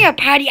up in here.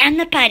 Party on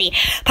the party.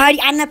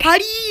 Party on the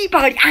party.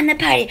 Party on the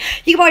party.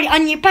 You can party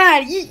on your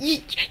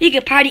party. You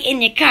can party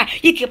in your car.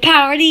 You can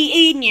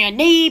party in your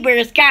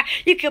neighbor's car.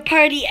 You can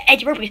party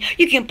at your workplace.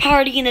 You can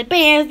party in the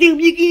bathroom.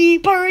 You can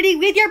party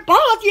with your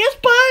boss. Yes,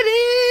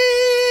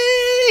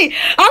 party.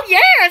 Oh,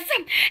 yes.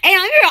 And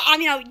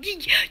I'm here.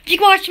 You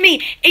can watch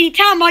me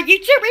anytime on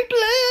YouTube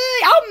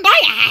replay. Oh, my.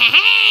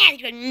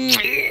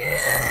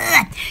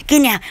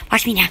 Good now.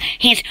 Watch me now.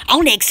 Hands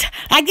on legs.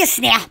 Like this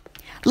now.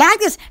 Like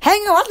this.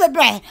 Hang on the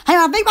brain. Hang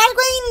on big body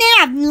screen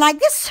now. Like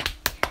this.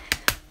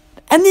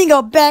 And then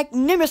go back.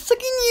 Remember, suck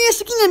it in.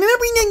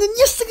 Remember,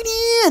 suck it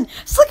in.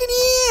 Suck it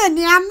in.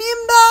 Now,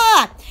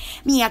 remember.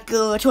 Me, I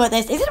go to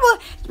this. Is it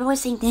what? You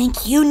always saying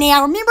thank you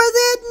now. Remember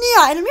that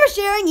now. And remember,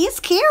 sharing is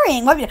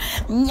caring.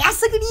 Yes,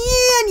 suck it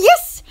in.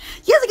 Yes.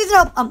 Yes, because,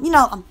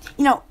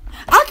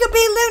 I could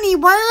be loony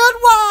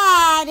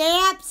worldwide.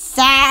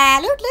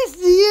 Absolutely.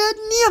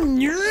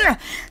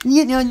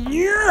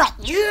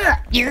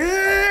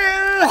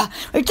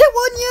 We're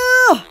one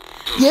you.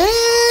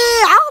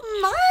 Yeah. Oh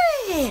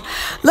my.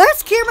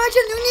 Let's keep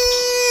watching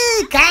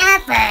loony.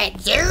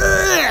 Conference.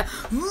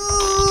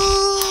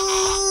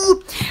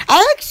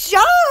 Action.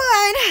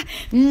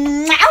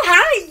 Oh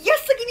hi.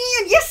 Yes, look in.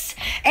 Yes.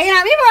 And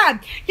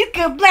remember, you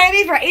can blame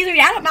me for either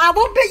out of my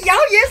won't be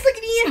y'all. Yes, look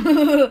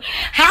in.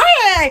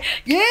 Hi.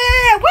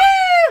 Yeah.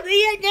 Woo.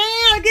 Yeah.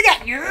 Now get that.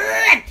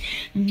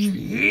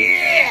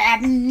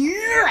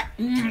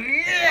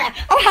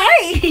 Oh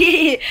hi.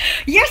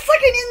 Yes,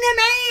 looking in the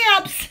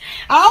maps.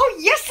 Oh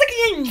yes,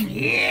 looking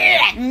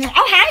in.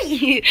 Oh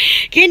hi.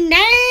 Good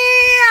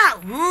now.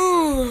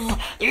 Ooh.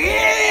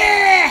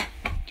 Yeah.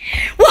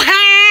 Well,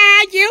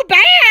 how you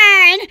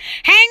been?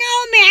 Hang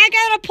on me, I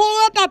gotta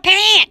pull up my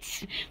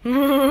pants.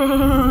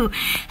 Ooh.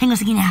 Hang on a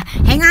second now.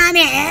 Hang on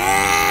me.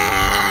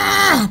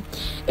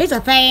 It's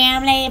a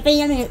family.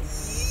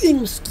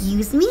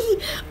 Excuse me.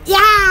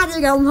 Yeah, there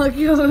you go, my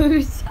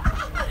gosh.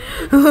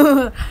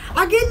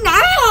 I get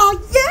now,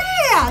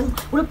 yeah.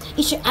 Well,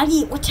 it's your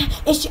Aggie.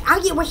 It's your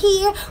Aggie. We're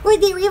here. We're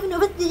there. Even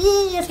over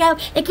this.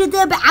 It could be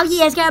out.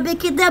 Yeah, it's got a big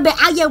kid. But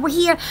out. Yeah, we're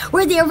here.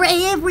 We're there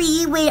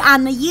everywhere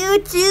on the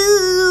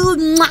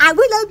YouTube. I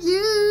will love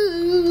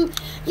you.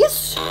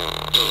 Yes.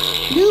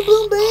 New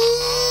boom band.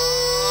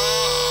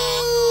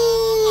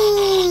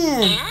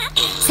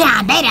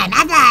 Sound better,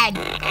 nothing.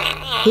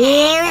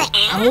 Hear it.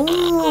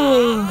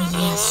 Oh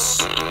yes.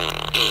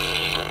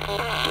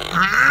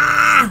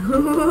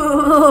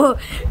 To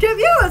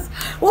viewers,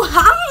 well,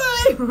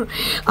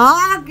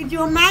 hi. Could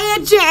you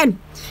imagine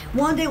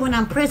one day when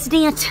I'm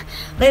president,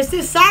 let's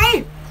just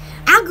say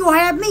I'm gonna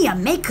have me a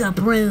makeup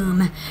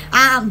room.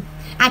 I'm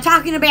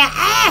talking about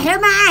hair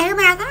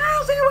my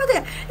oh, see what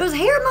it was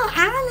hair my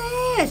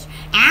eyelash.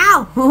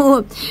 Ow.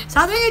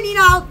 So then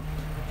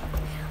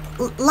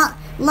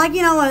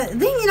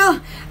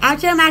I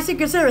tell my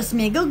Secret Service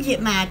man, go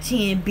get my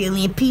 10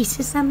 billion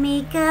pieces of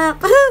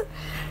makeup.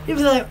 He'd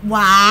be like,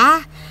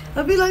 why?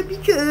 I'd be like,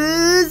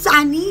 because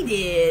I need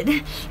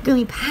it. Gonna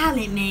be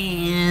Pilot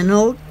Man.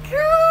 Oh,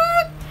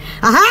 God.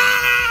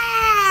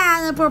 Aha!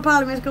 And the poor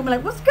Pilot Man's gonna be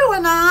like, what's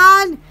going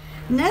on?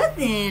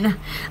 Nothing.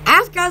 I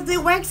just got the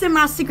wax in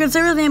my Secret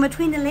Service man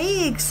between the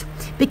legs.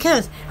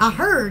 Because I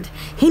heard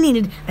he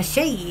needed a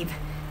shave.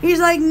 He's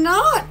like,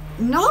 not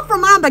for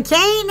my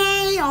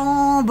bikini.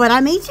 Oh, but I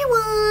made you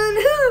one.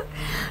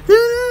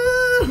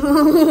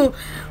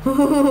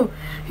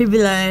 He'd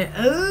be like,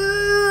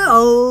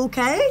 oh,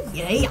 okay.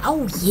 Yeah.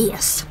 Oh,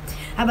 yes.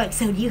 I'm like,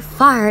 so you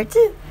fart?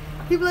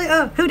 He'd be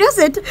like, who does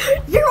it?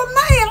 You're a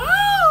man.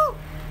 Oh.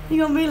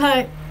 You're going to be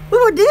like, What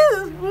do I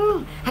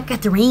do? I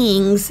got the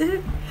rings.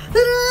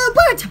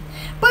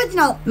 But you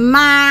know,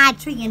 my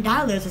 $1 trillion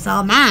is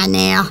all mine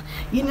now.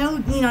 You you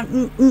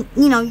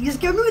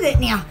just gotta move it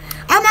now.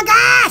 Oh my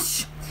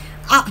gosh!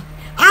 I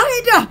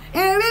need to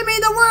invent me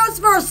the world's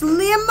first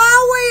limo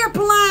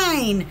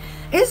airplane.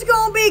 It's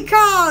gonna be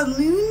called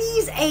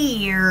Looney's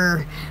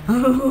Air.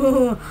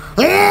 Oh,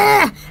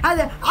 yeah!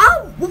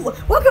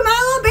 Welcome to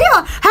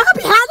Alabama.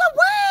 Happy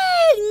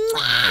Halloween!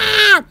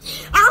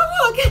 Oh,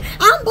 look,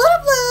 I'm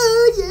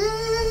Butterfly.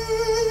 Yeah!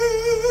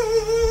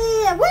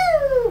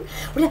 Woo!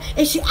 Hang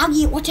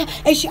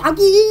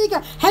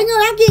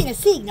on, I'm getting a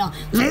signal.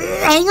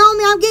 Hang on,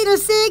 man, I'm getting a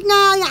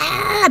signal.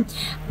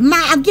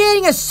 I'm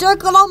getting a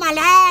circle on my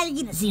line. I'm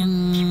getting a signal.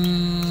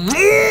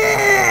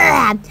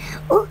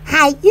 Oh,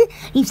 hi,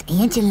 it's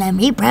Angela,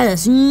 my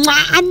brothers.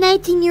 I'm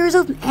 19 years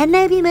old and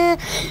maybe man.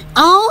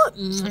 Oh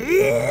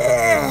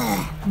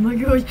my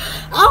gosh.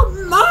 Oh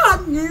my.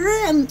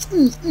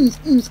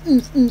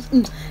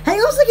 Hang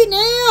on a second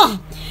now.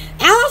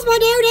 I lost my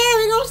dare.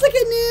 Hang on a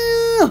second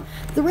now.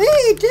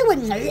 3, 2,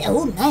 1.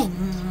 Oh man.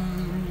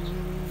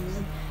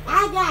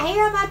 I got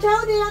hair on my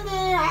toe down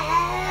there.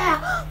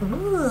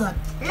 Ooh,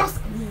 yes,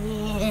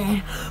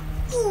 yeah.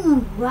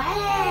 Ooh,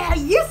 wow,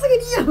 yes, look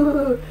at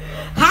you.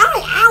 Hi,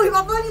 ow,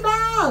 my funny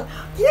ball.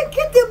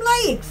 Get them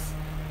legs.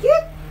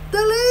 Get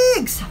the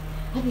legs.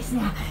 Like this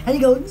now. And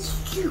you go,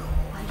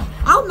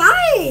 oh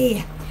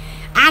my.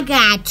 I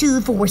got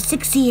 2, 4,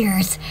 6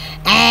 years.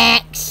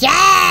 Action.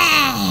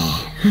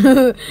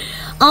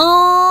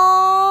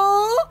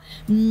 Oh,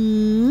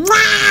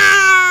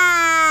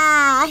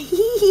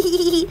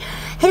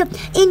 hello,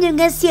 Indian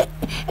guys here.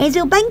 And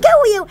so, bánh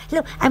câu yêu.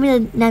 Hello, I'm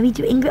gonna now meet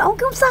you in English. Oh,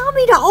 come saw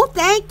me. Oh,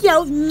 thank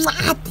you.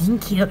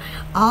 Thank you.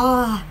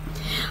 Oh,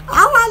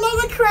 I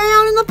love the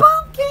crown and the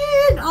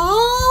pumpkin.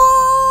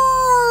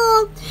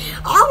 Oh,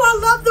 I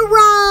love the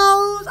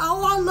rose.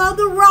 Oh, I love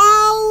the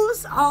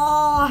rose.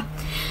 Oh,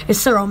 it's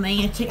so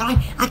romantic.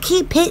 I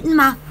keep hitting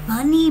my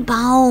funny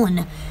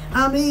bone.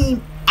 I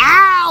mean,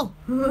 ow.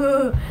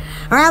 Or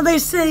how they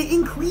say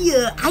in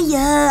Korea,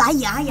 aya.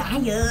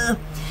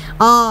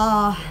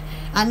 Oh,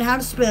 I know how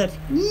to spell it.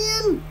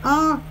 Yin,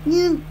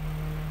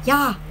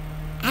 ya,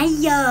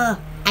 aya,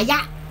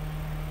 yeah.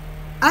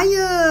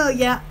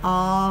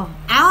 Oh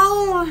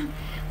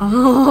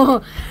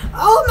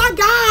my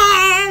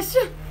gosh!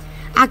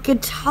 I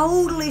could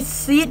totally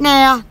see it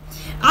now.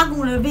 I'm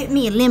gonna invent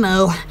me a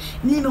limo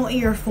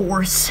Air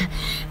Force.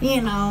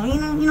 You know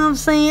what I'm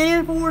saying?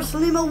 Air Force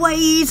limo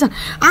ways.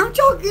 I'm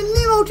talking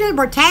limo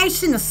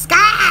transportation in the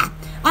sky.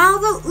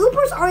 Although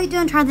Uber's already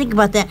done trying to think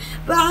about that,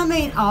 but I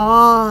mean,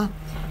 oh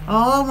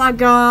my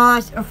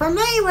gosh! For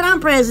me, when I'm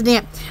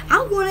president,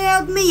 I'm gonna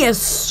have me a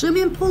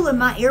swimming pool in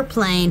my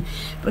airplane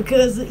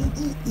because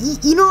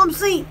you know what I'm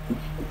saying.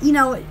 You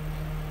know,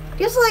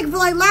 just like for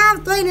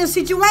life-threatening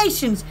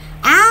situations,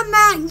 I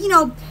might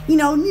need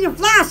to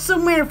fly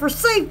somewhere for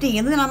safety,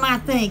 and then I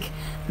might think,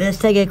 let's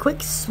take a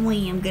quick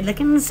swim. Good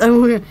looking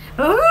somewhere.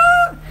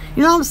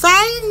 You know what I'm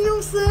saying?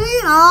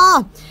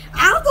 Oh,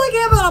 I don't think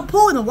about a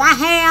pool in the White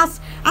House.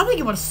 I'm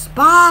thinking about a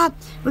spa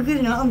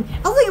because I'm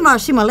thinking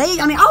about see my leg.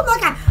 I mean, oh my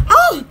god,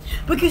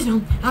 because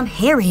I'm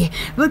hairy.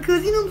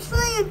 Because you know what I'm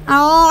saying?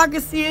 Oh, I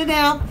can see it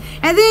now.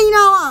 And then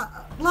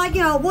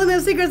one of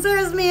those Secret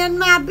Service men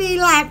might be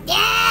like,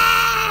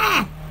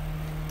 yeah.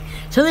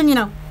 So then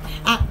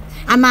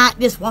I might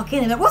just walk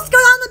in and what's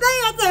going on in the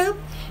bathroom?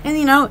 And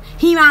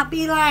he might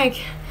be like,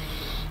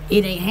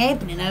 it ain't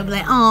happening. I'll be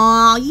like,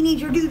 oh, you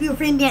need your do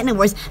friend down the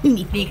worst. Let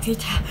me fix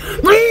it.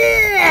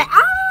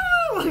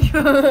 Oh my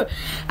god,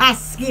 I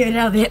scared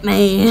of it,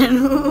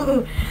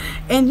 man.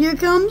 And here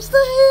comes the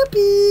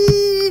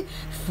happy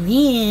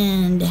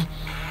friend.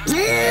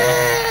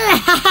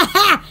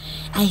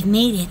 I've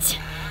made it.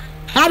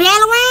 Happy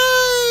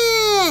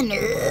Halloween!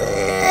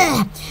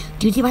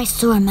 Duty by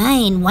sore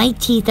mine, white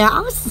teeth are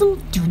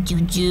awesome.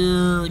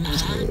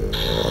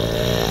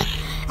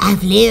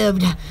 I've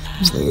lived.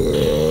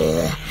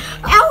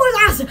 I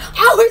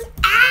was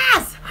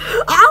ass.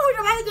 Oh, what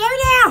am I do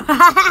now?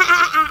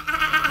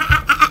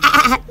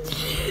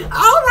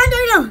 Oh my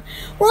god!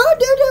 What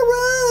do to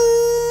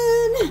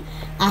run?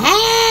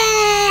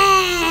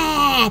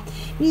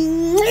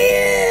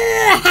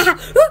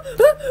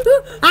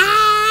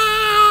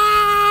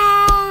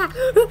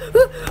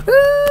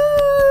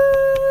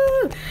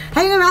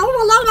 Hang on, I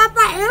love that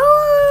fight.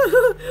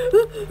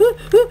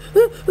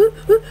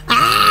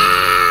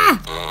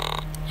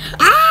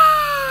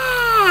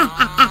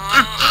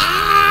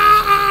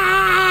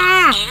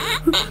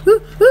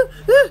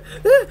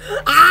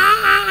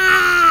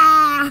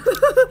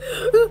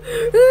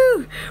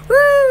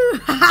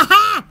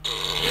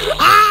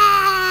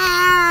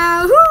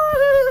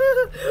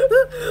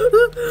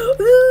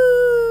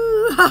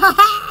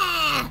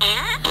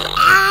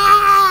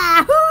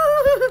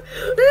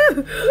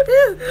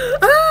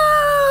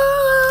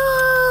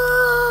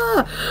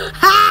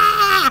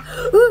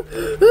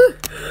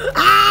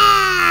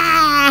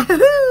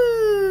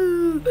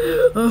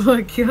 Oh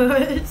my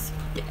gosh.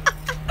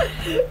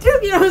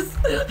 Dude, yes.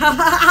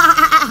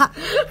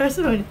 That's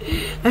funny.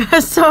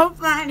 That's so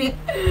funny.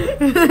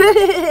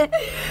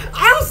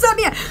 Oh,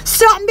 something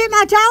bit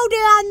my toe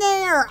down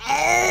there.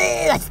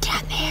 What's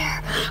down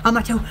there? On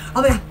my toe.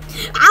 Oh, my God.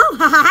 Oh,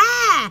 ha, ha,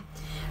 ha.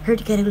 Heard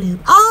to get a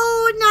loop.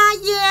 Oh, not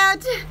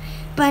yet.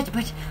 But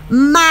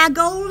my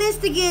goal is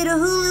to get a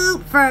hula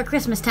hoop for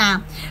Christmas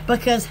time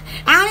because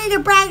I need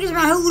to practice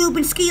my hula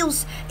hooping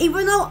skills,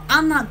 even though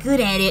I'm not good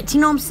at it. You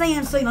know what I'm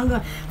saying? So I'm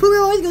going, but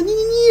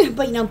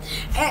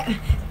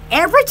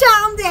every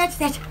time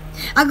that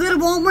I go to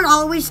Walmart, I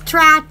always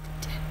try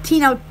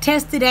to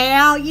test it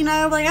out.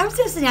 Like I'm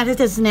testing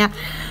out.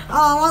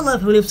 Oh, I love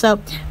hula hoops. So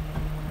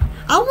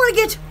I want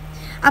to get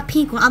a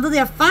pink one. Although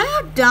they're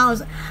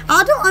 $5,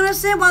 I don't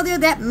understand why they're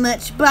that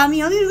much. But I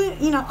mean,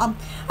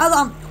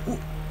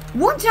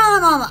 one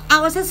time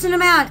I was testing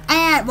them out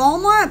at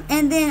Walmart,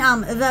 and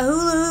then the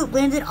hula hoop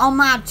landed on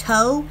my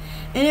toe,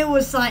 and it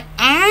was like,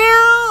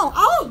 ow!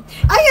 Oh,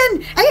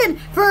 and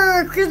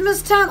for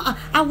Christmas time,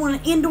 I want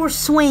an indoor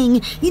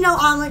swing. Kind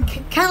of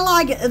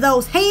like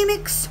those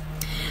hammocks.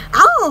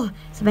 Oh,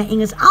 it's about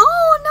English.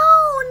 Oh no,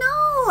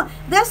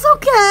 that's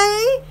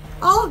okay.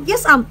 Oh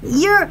yes,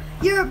 your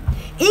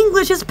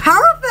English is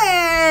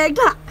perfect.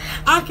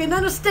 I can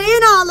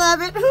understand all of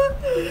it.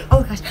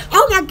 Oh gosh.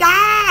 Oh my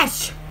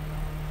gosh.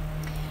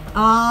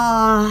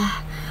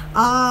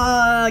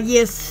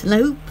 Yes,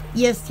 hoop.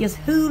 Yes,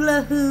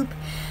 hula hoop.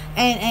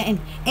 And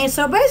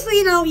so basically,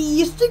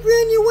 you stick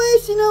around your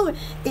waist,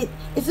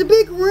 it's a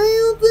big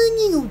round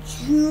thing,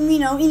 and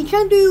you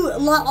kind of do a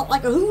lot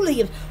like a hula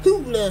here,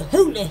 kind of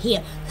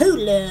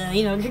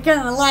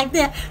like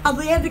that.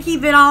 But you have to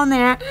keep it on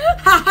there.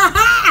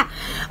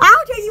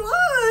 I'll tell you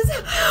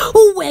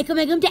what.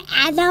 Welcome to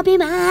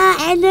Alabama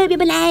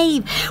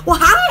Live. Well,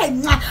 hi.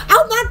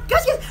 Oh my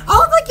gosh, yes.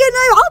 Oh, thank you.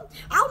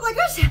 Oh my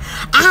gosh.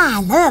 I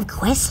love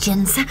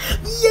questions. Yeah.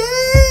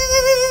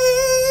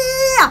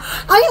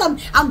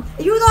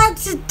 You would like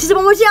to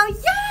someone yell,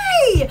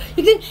 yay!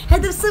 You can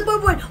hit the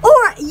support button,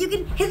 or you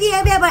can hit the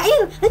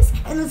button.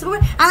 And the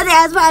support.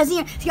 That's what I was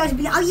here. She goes to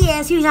be like, oh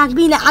yes, she's going to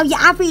be like, oh yeah,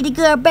 I'm pretty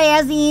good,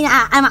 Bazzine.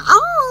 I'm like,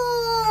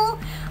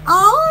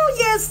 oh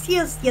yes.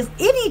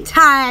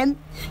 Anytime.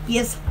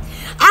 Yes.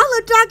 I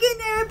love talking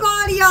to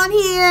everybody on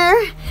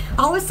here.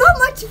 Oh, it's so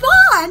much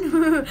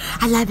fun.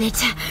 I love it.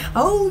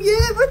 Oh,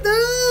 yeah,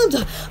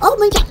 everything. Oh,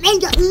 my God.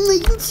 Hang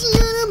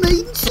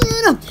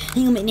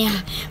on a minute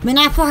now. When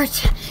I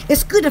fart,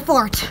 it's good to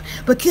fart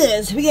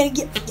because we got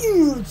to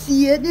get,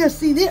 see it now,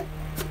 see that?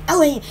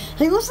 Oh,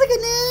 hang on a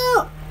second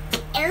now.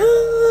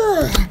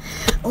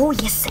 Oh,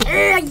 yes.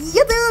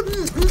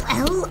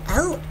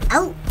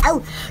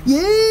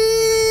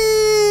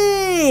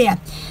 Yeah.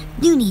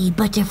 Loony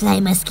Butterfly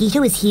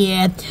Mosquito is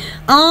here.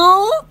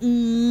 Oh,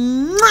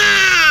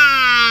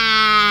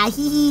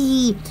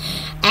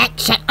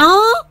 action.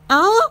 Oh,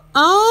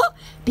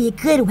 be a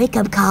good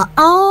wake-up call.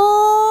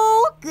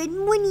 Oh, good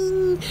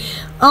morning.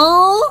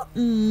 Oh,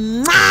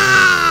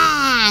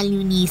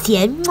 Loony's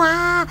here.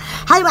 How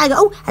do I go?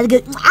 Oh, I go.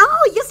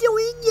 Oh, yes, you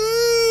win,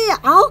 yeah.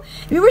 Oh,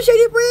 remember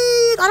shady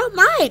breathe. I don't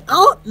mind.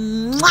 Oh,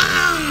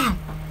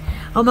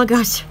 oh my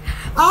gosh.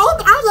 Oh,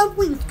 I love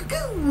wings.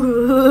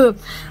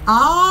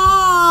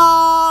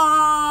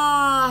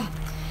 Oh,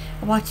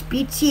 I watched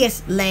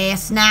BTS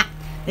last night.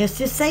 Let's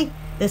just say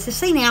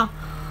now.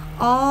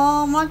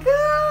 Oh my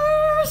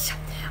gosh.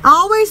 I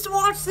always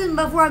watch them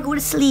before I go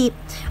to sleep.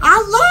 I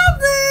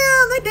love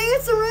them. They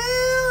dance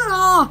around.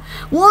 Oh,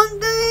 one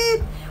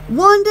day,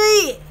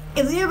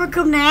 if they ever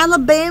come to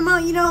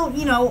Alabama,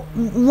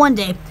 one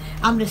day,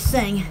 I'm just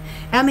saying.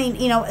 I mean,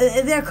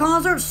 their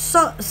concert's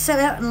set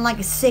out in like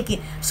a second.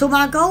 So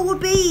my goal would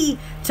be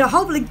to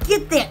hopefully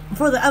get that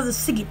before the other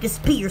second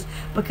disappears.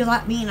 Because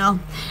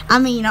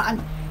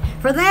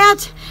for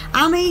that,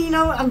 I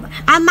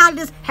might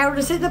just have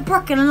to sit in the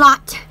parking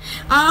lot.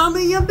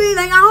 You'll be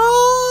like,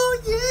 oh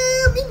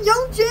yeah, me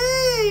young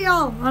Jay.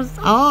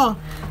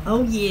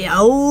 Oh yeah.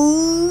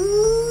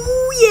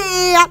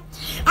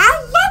 I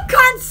love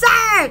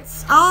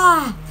concerts.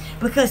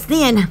 Because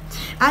then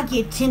I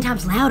get 10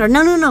 times louder.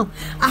 No,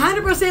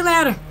 100%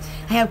 louder.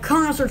 I have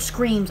concert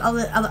screams. I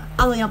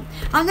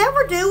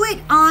never do it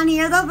on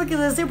here though because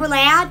it's super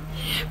loud.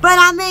 But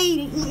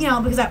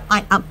because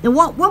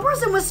one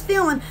person was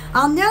filming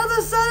on the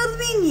other side of the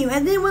venue,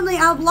 and then when they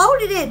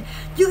uploaded it,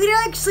 you could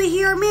actually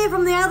hear me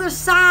from the other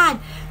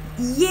side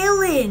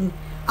yelling.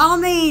 I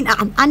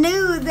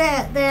knew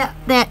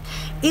that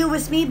it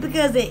was me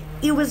because it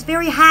was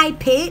very high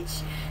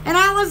pitched. And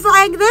I was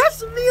like,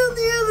 that's me on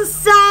the other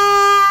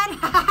side.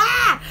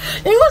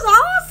 It was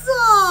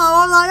awesome.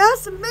 I'm like,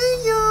 that's me,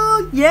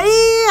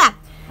 yeah.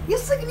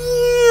 Yes, I can.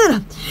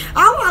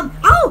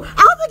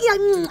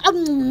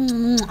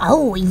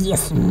 Oh,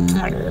 yes.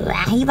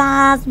 Hey,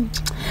 guys.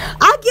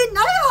 Again,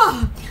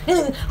 now.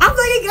 I'm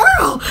thinking,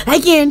 girl.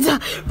 Again,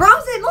 bro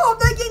said, I'm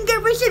thinking,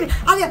 get free shipping.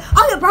 I got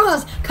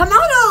bras,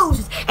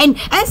 kimonos, and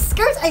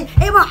skirts, and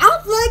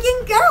I'm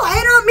thinking, girl,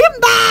 and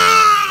remember.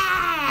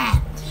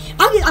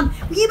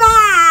 You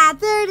buy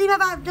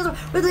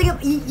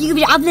 $35. You can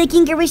be I'm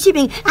thinking of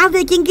shipping. I'm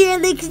thinking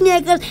of like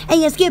snuggles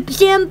and a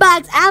subscription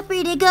box. I'm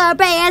free to go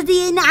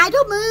crazy in the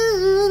idle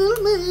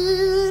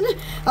moon.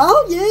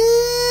 Oh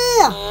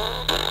yeah.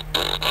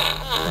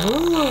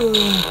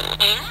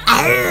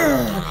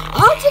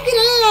 Oh, check it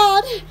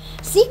out.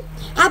 See,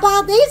 I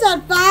bought these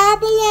on Five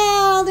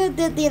Below.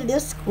 They're little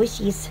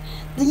squishies.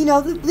 You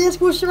know, they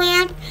squish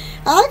around.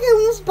 I'll give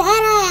you a spot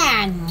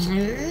on.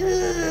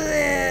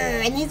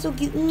 And they're so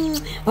cute.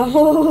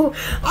 Oh,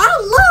 I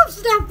love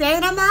stuffed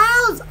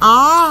animals.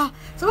 Ah,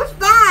 so much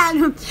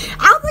fun.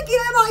 I'm thinking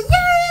about,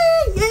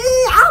 yay,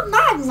 oh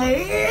my,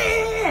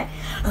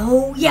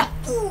 oh yeah,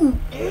 ooh,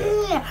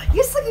 yeah.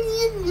 You're so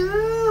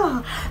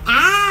cute.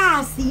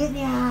 Ah, see it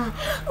now.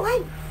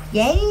 Oh,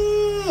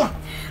 yeah.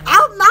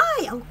 Oh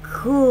my, oh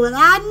cool.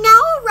 I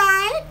know,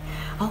 right?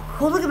 Oh,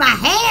 cool. Look at my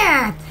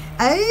hair.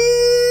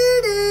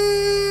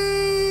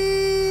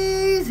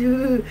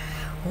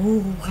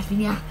 Oh, watch me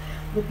now.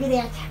 Look at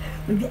that.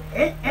 Look at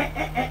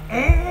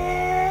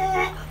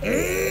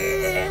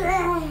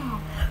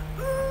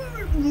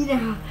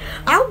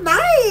oh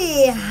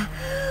my.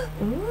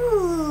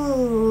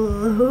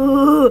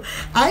 Ooh.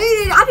 I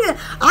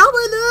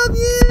will love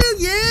you.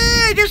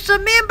 Yeah, just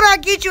remember I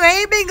get you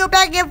aiming, go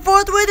back and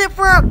forth with it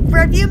for a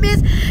few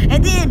minutes,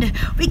 and then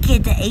we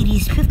get the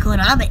 80s poof going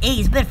on. I'm an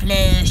 80s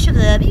butterfly,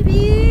 sugar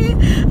baby.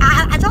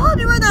 I told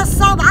you about that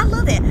song. I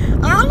love it.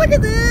 Oh, look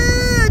at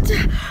that.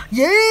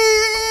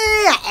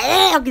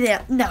 Yeah. Look at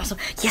that. No, so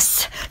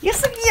yes,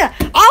 yes, yeah.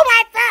 Oh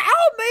my God.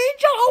 Oh,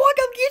 Angel. Oh, I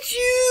come get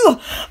you.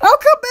 I'll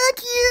come back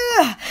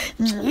here.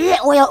 Yeah.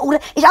 Well,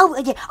 it's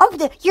over there. Over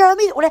there. You know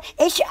what I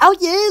mean? Oh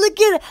yeah. Look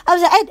at it. I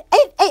was like,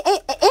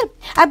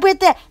 I put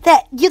that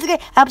you look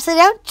at upside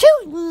down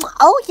too.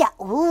 Oh yeah.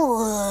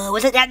 Ooh,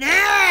 what's it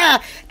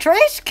that?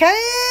 Trace K.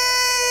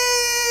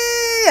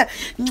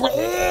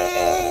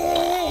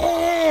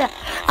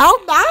 Oh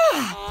my!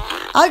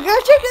 I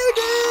got you, dude.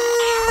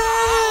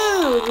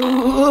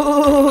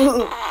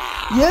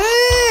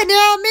 Yeah,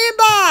 now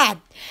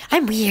remember,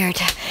 I'm weird.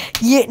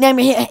 Yeah, now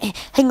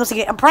hang on a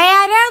second. I'm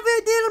proud of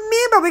it.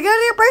 Remember, we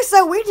gotta embrace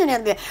our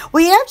weirdness.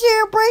 We have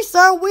to embrace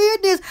our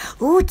weirdness.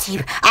 Ooh,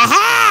 team.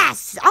 Aha!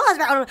 Oh,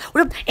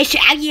 it's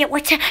out here.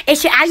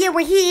 It's out here.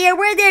 We're here.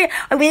 We're there.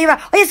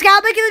 Let's go.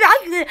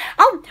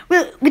 Oh,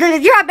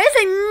 you're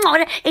amazing.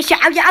 It's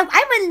out here.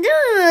 I'm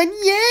alone.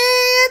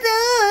 Yeah,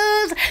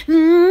 those.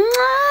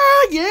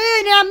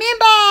 Yeah, now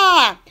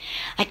remember.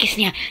 I guess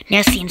now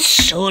seeing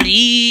solid.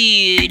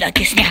 I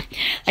guess now,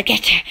 like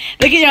that.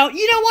 Like, you don't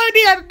want to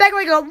be that back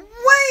where you go way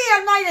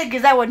at night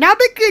because that would not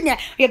be good now.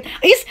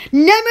 It's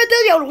number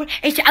 30.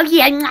 It's, oh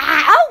yeah,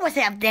 oh, what's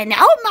up there now?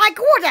 Oh my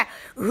God.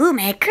 Oh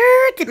my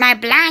God, my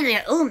blinds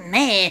are, oh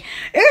man.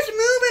 It's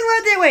moving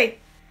right there. Wait,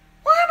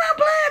 why are my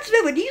blinds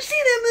moving? Do you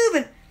see them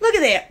moving? Look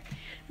at that.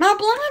 My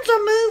blinds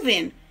are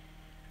moving.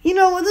 You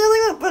know,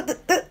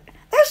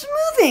 that's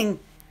moving.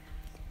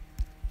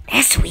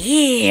 That's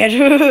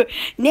weird.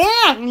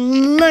 Now,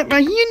 look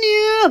right here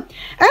now.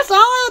 That's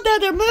all that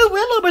they're moving. A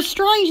little bit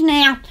strange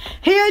now.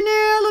 Here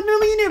now,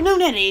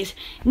 look at these.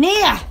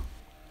 Now,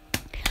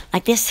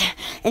 like this,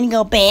 and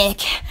go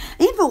back,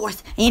 and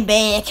forth, and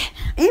back,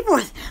 and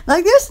forth.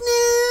 Like this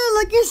now,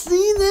 like you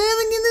see there,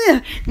 look at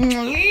that.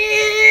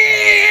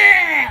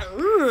 Yeah.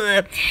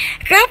 Ooh.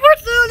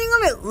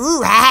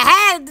 Ooh,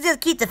 just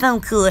keep the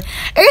phone cool.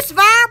 It's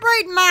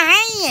vibrating my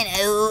hand.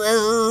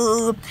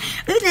 Ooh.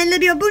 Look at that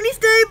little bunny,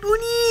 stay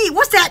bunny.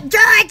 What's that?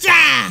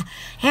 Georgia.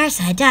 Here's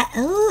a dot.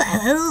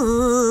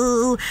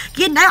 Ooh.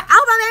 Get now.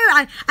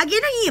 Oh, I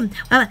get him.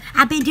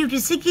 I've been to the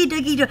sicky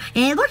doggy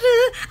and what?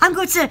 I'm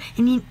going to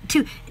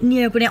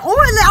near go down. Oh,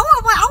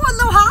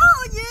 aloha.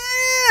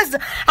 Yes.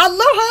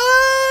 Aloha.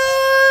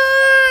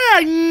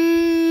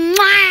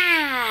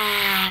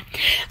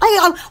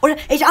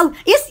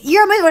 It's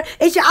your mother.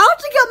 It's out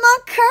to get my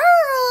curl.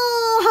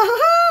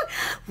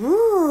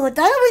 Ooh, I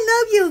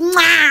love you.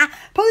 Mwah.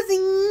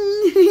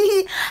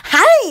 Posing.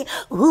 Hi.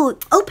 Ooh,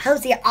 oh,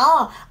 Posy.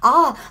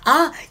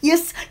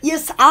 Yes.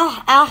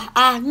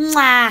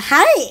 Mwah.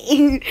 Hi.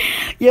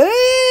 Yeah.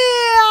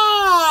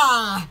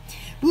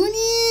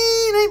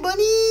 Bunny, my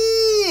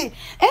bunny.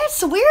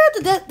 It's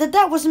weird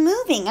that was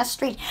moving. That's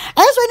strange.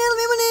 That's right now.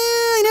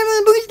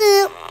 Never pushed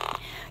it.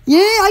 Yeah,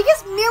 I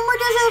guess remember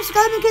to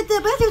subscribe and get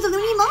the best of the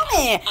new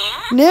moment.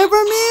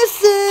 Never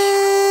miss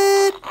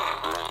it.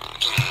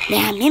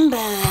 Now remember,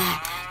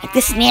 like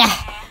this now.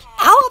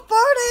 Our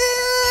party.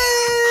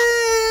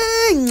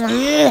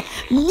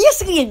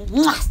 Yes again.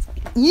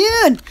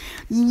 Yeah.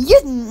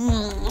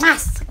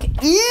 Yes.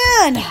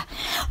 Yeah.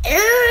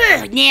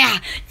 Now,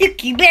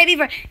 you baby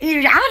for I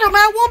don't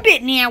know, one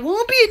bit now.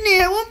 All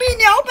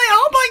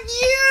by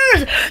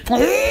years.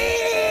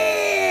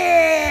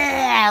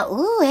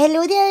 Ooh,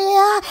 hello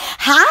there.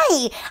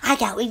 Hi. I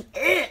got we.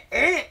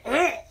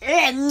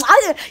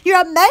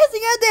 You're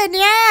amazing out there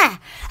now.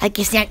 I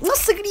guess that.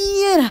 Yes,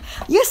 again.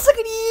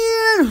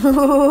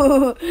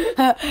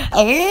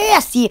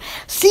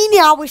 See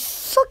now we're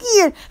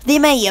sucking the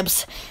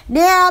mayabs.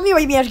 Now me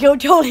have to go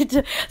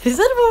toilet. This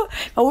is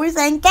always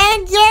saying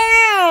thank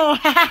you.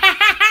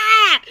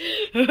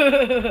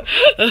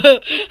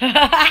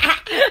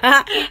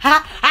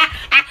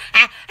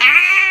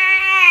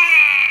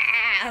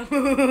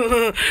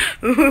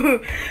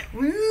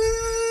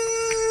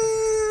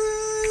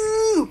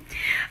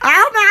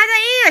 Oh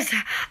my ears!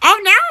 Oh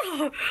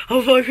no!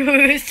 Oh my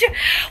gosh!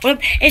 Well,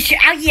 it's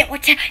out here.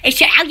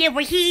 It's out here.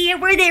 We're here.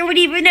 We're there. We're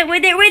there.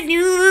 We're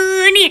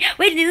loony.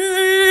 We're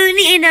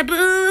loony in the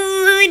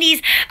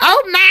boonies.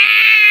 Oh my!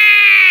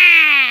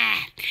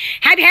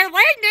 Happy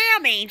Halloween now,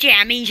 me.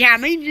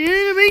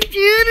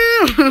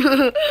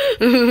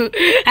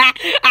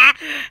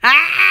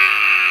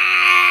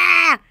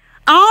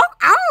 Oh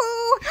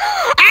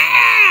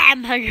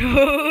my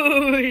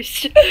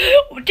gosh! To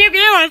be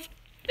honest,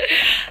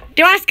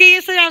 do I scare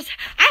yourselves?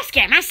 I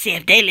scare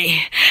myself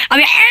daily. I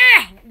mean,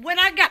 I woke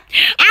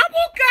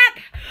up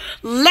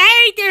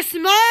late this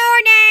morning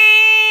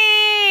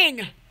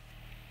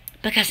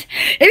because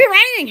it be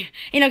raining.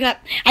 You know,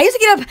 I used to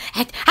get up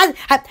at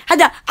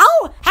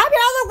oh, happy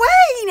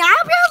Halloween!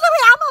 Happy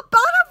Halloween! I'm a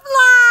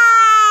butterfly.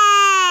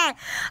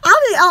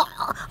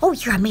 Oh,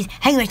 you're amazing.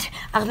 Hang on,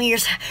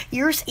 ears. Happy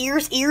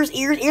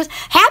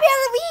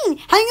Halloween!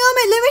 Hang on,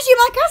 let me see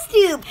my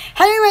costume.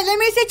 Hang on, let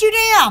me sit you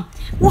down.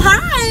 Well,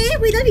 hi,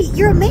 we love you.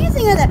 You're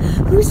amazing.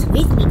 Who's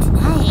with me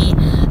tonight?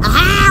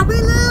 We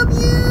love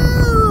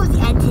you. The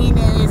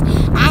antennas.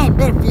 I am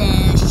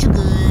butterfly,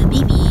 sugar,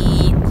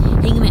 baby.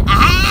 Hang on,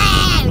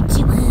 what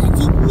you want?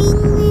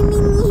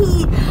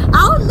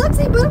 Oh, look,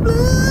 say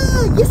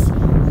butterfly. Yes.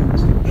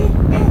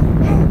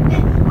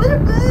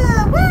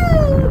 Butterfly,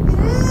 woo,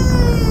 yeah.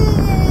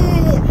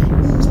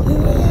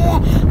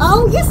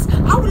 Oh, yes, I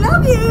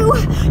love you.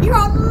 You're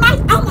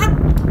amazing. Oh, my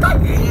God.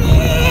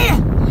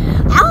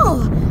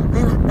 Oh.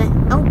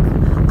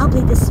 I'll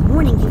play this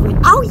morning.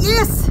 Oh,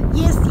 yes,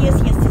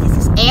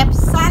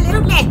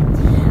 absolutely.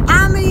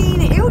 I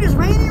mean, it was just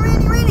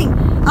raining.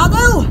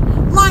 Although,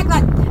 like,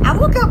 I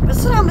woke up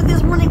sometime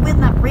this morning with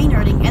my brain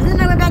hurting, and then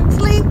I went back to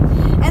sleep,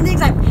 and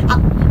things like,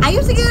 I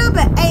used to get up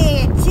at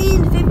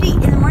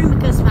 10:50 in the morning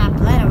because my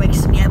bladder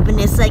wakes me up, and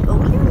it's like, oh,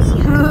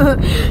 loony.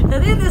 So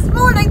then this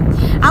morning,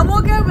 I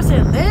woke up, it was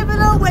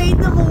 11:08 in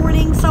the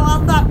morning, so I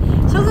thought,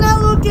 so then I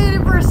looked at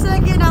it for a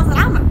second, I was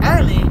like, I'm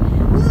early.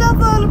 Then I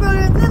thought about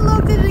it, then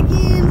looked at it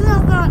again, then I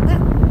thought,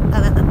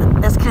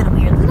 that's kind of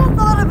weird. Then I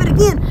thought of it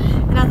again,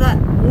 and I thought,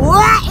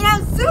 what? And I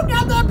zoomed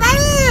out the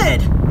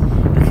bed!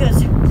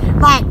 Because,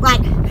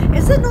 like,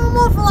 is it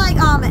normal for,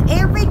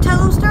 every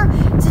toaster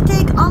to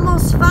take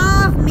almost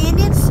 5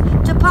 minutes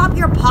to pop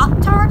your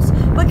Pop-Tarts?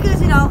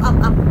 Because,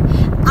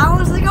 I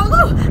was like, oh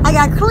no, I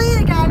gotta clean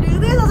it, gotta do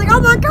this. I was like,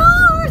 oh my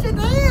gosh, and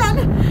then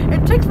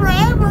it took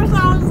forever, so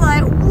I was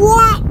like,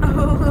 what?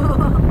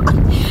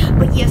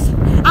 But yes,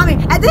 I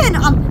mean, and then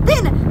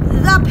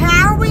the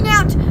power went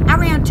out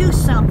around 2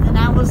 something.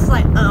 I was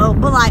like, oh,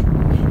 but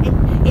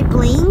it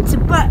blinked,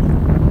 but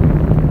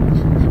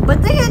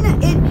then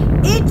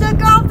it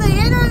took off the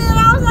internet.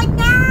 I was like,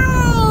 no.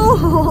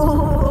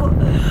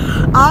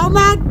 Oh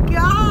my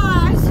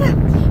gosh.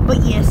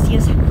 But yes.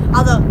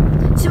 Although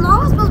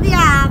tomorrow's supposed to be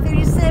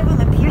 37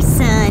 with pure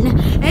sun,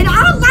 and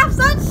I love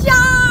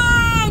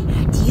sunshine.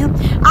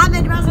 I'm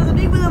interested in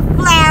being with the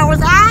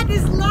flowers. I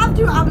just love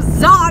to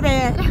absorb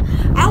it.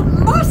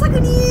 I'm more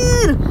sucking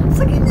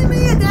in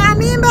me, and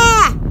I'm in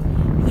back.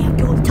 You have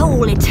to go to the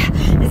toilet.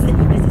 This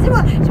is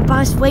what the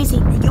boss ways.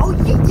 Oh,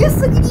 yes,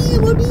 suck it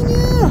in. What do you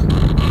know?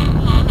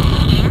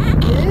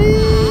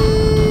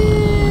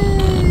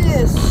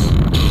 Yes.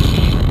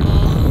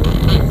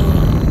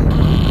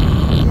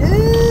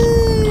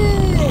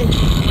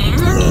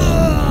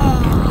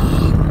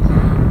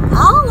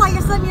 Oh, while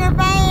you're sucking your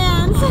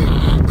fans.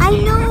 I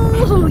know.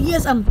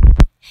 Yes,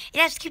 it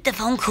has to keep the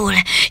phone cool.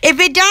 If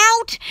it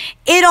don't,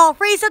 it'll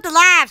freeze up the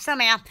live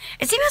somehow.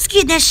 It seems to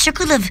get that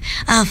circle of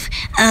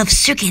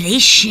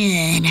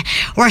circulation.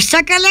 We're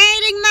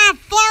circulating my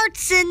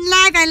farts in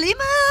life. I live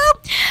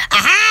up.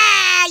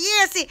 Aha!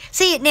 Yeah,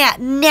 see it now.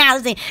 Now,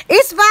 see.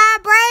 It's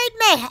vibrating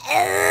me.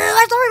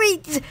 That's what we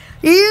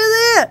hear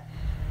that.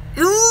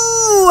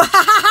 Ooh,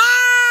 ha ha ha!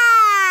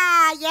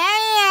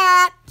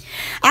 Yeah.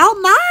 Oh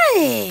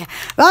my!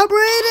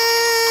 Vibrating!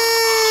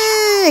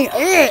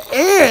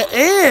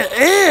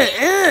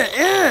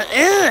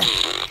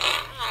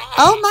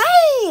 Oh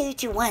my!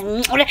 2, 1. A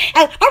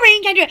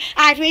ring,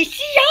 I wish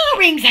your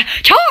rings,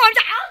 charms,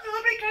 I'll be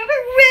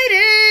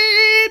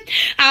ready.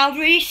 I'll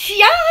wish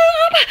your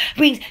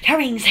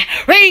rings,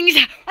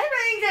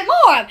 and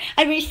more.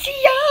 I wish your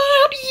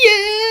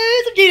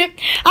yes, I did it.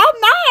 Oh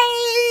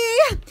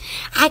my!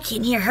 I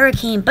can hear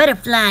Hurricane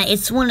Butterfly.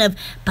 It's one of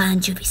Bon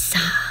Jovi's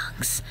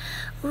songs.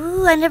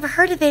 Ooh, I never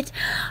heard of it.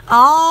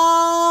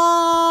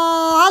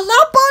 Oh, I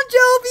love Bon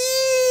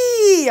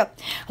Jovi.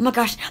 Oh my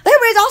gosh, that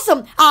was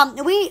awesome.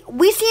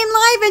 We see him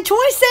live in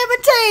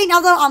 2017.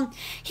 Although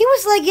he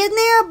was in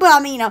there,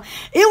 but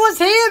it was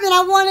him, and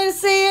I wanted to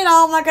see it.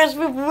 Oh my gosh,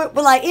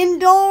 we're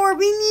indoor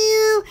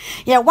venue.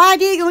 Yeah, why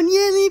did you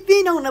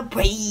been on a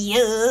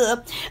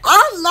prayer?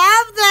 I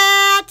love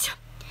that.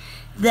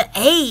 The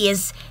A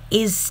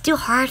is still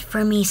hard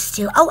for me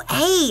still. Oh,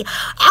 A.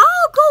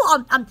 Oh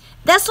cool.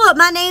 That's what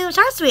my name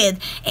starts with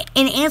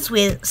and ends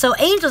with. So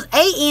Angela's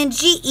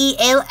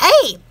Angela.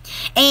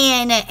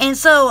 And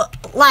so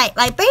like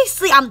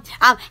basically how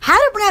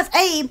to pronounce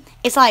A,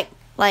 it's like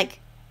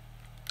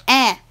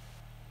a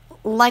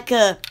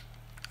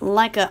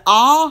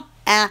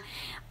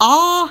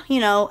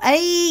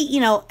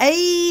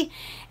a,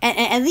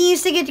 and then you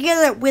stick it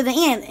together with an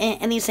N,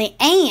 and then you say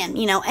and,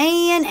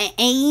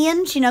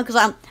 because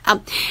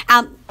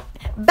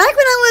back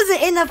when I was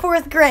in the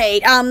 4th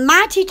grade,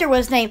 my teacher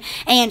was named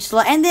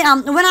Angela, and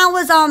then when I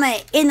was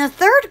in the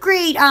 3rd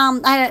grade,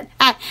 I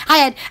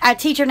had a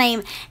teacher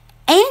named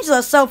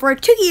Angela. So for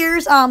 2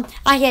 years,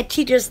 I had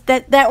teachers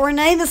that were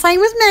named the same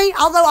as me.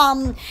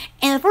 Although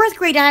in the 4th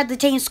grade, I had to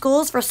change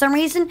schools for some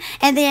reason,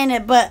 and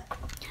then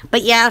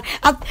but yeah,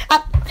 I thought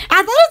it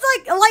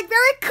was like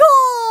very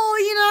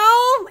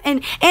cool,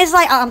 and it's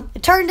like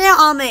it turned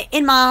out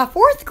in my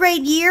 4th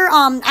grade year,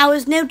 I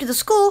was new to the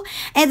school,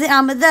 and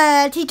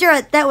the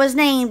teacher that was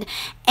named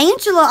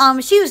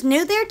Angela, she was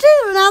new there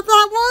too, and I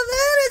thought, well,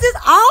 that is just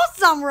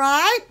awesome,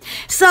 right?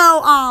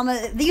 So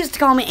they used to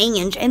call me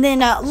Ange, and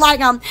then I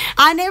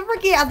never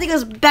forget, I think it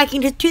was back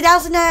in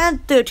 2009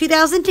 through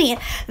 2010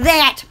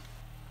 that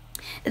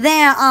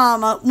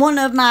one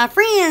of my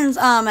friends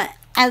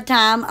at the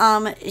time,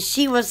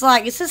 she was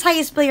like, "Is this how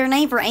you spell your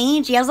name for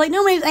Angie?" I was like,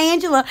 "No, my name's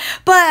Angela."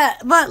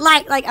 But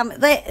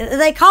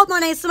they called my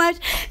name so much,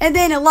 and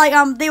then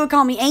they would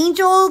call me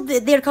Angel. They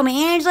would call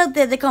me Angela.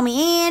 They call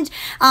me Ange.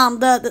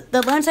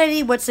 The lunch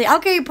lady would say,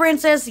 "Okay,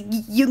 princess,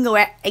 you can go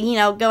out.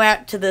 Go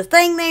out to the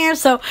thing there."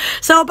 So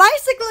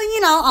basically,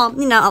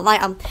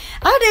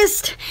 I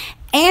just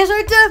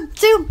answered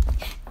to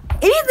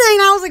anything.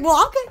 I was like,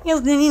 well, okay.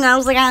 Then, I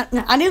was like, I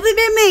knew they'd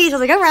been me. So I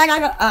was like, all right,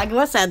 I go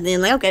outside then.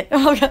 Like, okay. I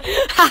thought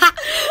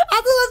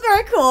that was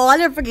very cool. I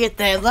never forget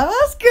that. So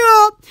that's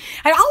cool.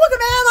 Like, oh, look at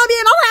man, I'll be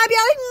in my happy.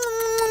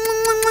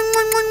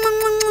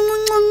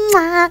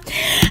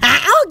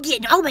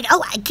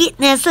 I get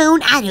there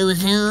soon. I do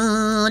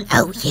soon.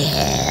 Oh,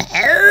 yeah.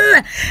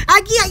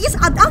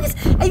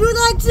 If you would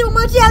like to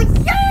much, yeah.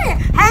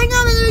 Hang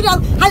on a minute.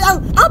 Hello.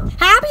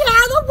 Happy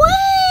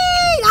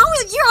Halloween. Oh,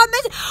 you're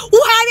amazing.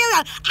 Oh, happy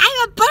Halloween. I'm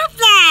a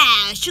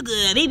butterfly.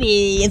 Sugar,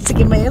 baby. It's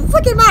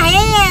look at my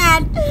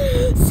hand.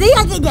 See,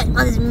 I get on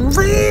this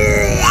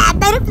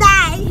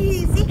butterfly.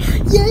 See?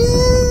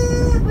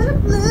 Yeah,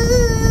 butterfly.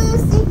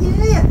 See,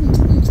 yeah.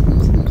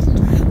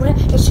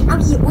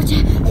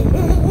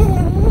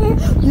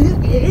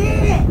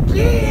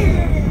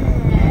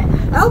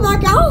 Oh my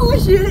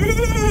gosh.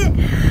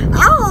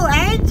 Oh,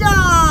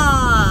 Angel.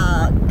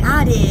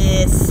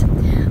 Goddess.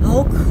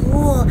 Oh,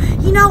 cool.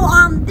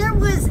 There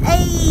was a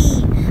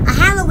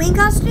Halloween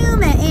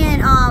costume,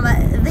 and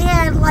they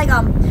had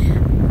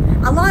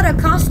a lot of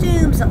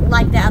costumes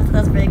like that. So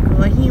that's very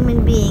cool. A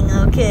human being,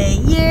 okay.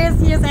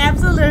 Yes,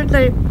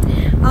 absolutely.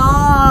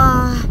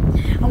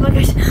 Oh my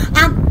gosh.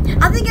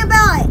 I'm thinking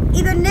about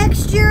either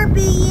next year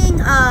being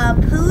a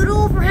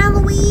poodle for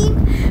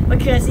Halloween,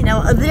 because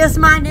this is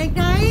my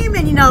nickname,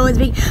 and it's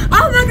me.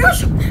 Oh my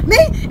gosh, me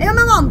and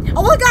my mom.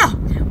 Oh my god,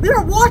 we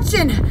were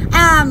watching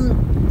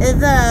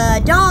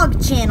the dog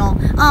channel,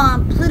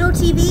 Pluto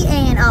TV,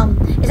 and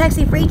it's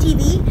actually free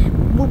TV,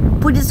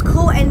 which is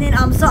cool. And then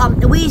so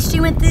we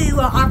stream it through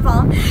our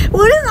phone,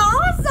 which is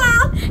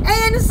awesome.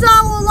 And so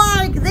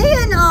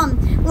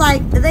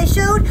they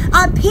showed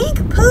a pink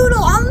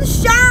poodle on the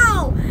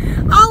show.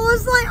 I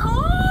was like,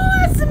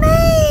 oh, it's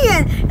me.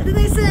 And then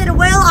they said,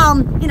 well,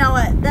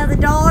 that the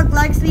dog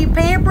likes to be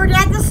pampered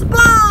at the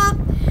spa.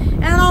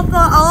 And I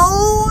thought,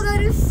 oh,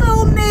 that is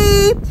so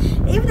me.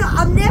 Even though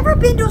I've never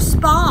been to a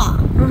spa.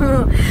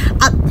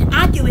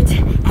 I do it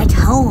at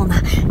home.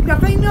 Your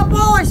finger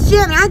boys,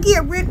 shit, I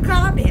get red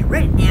carpet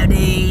right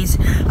nowadays.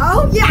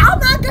 Oh, yeah, oh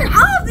my God.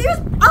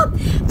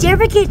 Do you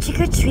ever get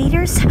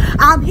trick-or-treaters?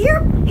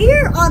 Here,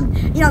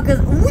 because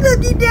we live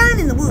deep down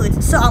in the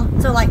woods. So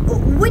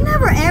we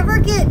never ever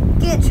get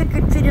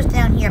trick-or-treaters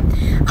down here.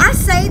 I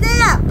say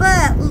that,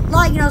 but,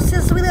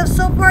 since we live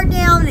so far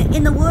down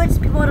in the woods,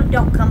 people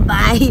don't come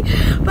by.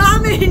 But, I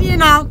mean,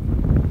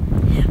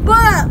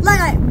 but,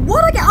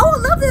 what I get, oh, I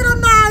love that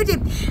emoji.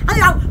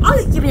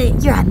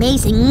 You're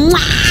amazing.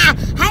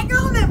 Mwah! Hang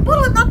on and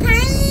pull up my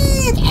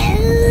pants.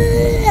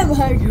 Oh,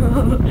 my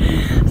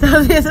God.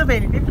 So, there's a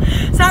baby.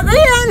 So,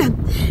 then,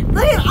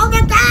 oh,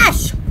 my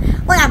gosh.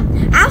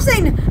 I've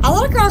seen a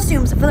lot of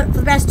costumes for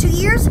the past 2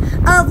 years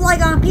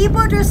of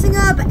people dressing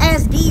up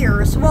as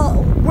deers.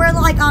 Well, where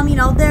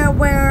they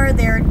wear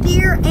their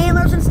deer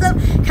antlers and stuff,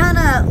 kind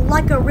of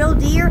like a real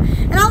deer.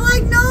 And I'm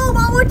like, no,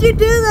 why would you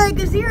do that?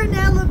 Because here in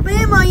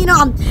Alabama,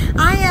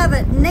 I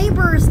have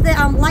neighbors that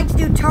like to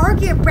do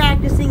target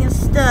practicing and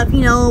stuff,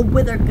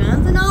 with their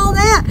guns and all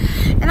that.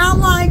 And I'm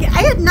like,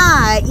 at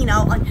night,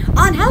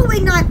 on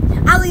Halloween night,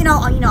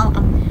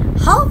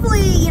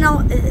 hopefully,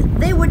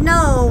 they would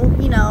know,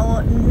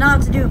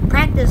 not to do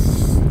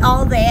practice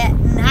all that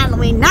in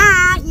Halloween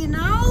night,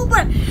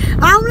 but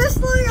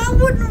honestly, I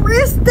wouldn't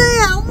risk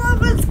that. I'm not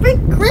going to be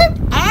creeped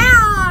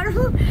out.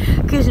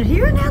 Because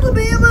here in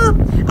Alabama,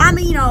 I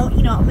mean,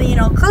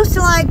 close to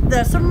like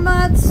the summer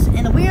months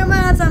and the winter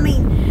months. I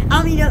mean,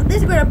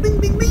 this is going to bing,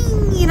 bing,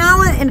 bing,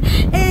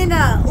 and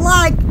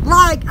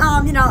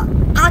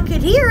I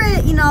could hear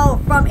it,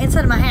 from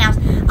inside of my house.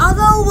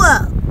 Although,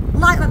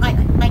 like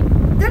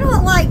they're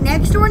not like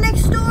next door,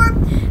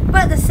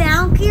 but the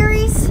sound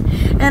carries,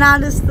 and I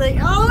just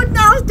think, oh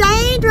no, it's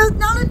dangerous,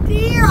 not a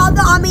deer.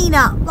 Although, I mean,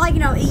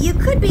 you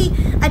could be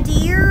a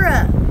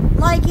deer,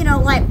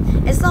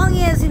 as long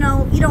as, you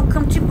don't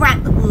come too bright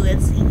in the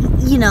woods,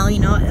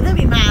 that'd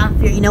be my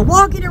fear,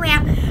 walking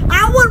around.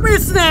 I wouldn't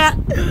risk that.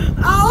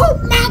 Oh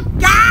my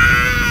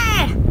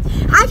God!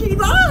 I should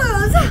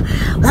was.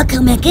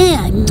 Welcome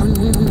again.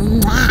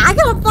 I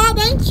got a fly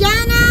named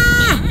China.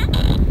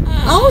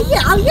 Oh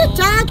yeah, you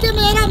talk to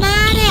me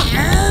about it.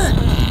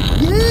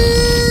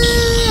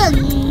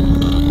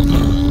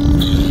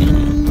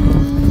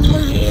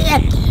 Yeah.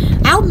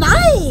 Oh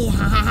my.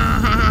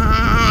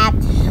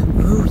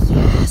 Oh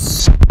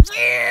yes.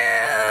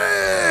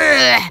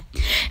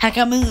 I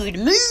can move.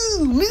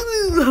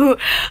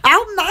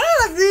 Oh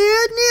my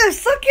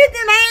goodness, look at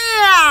them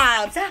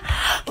abs.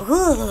 Ooh.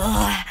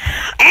 Oh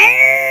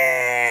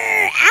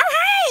hey.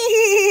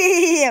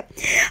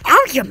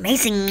 Oh, you're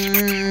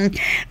amazing.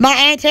 My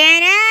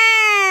antennas.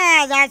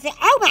 I said,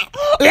 oh my.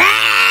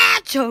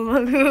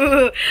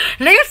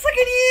 Let's look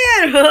at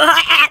you.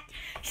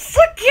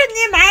 Look at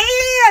them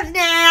abs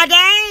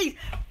nowadays.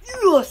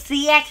 You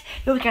see it?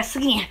 Here we go, look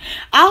again.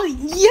 Oh,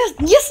 yes,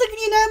 look at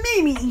you now,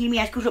 me.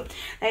 I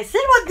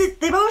said what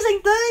they both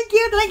saying, thank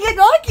you.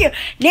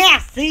 Now,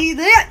 see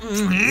that?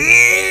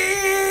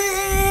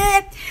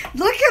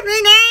 Look at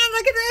me now,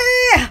 look at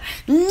that.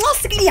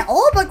 Look at you.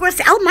 Oh, my God,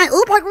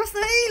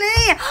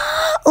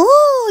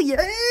 oh,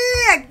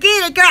 yeah,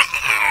 get it, girl.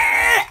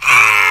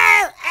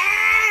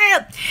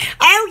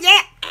 Oh,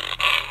 yeah.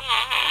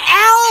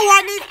 Oh, I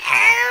need,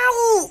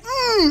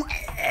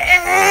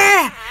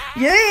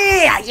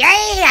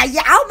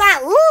 yeah, oh my,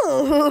 ooh.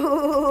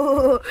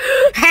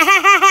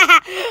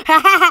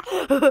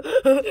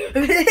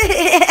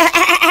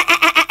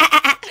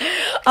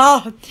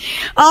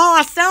 Oh,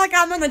 I sound like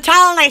I'm in the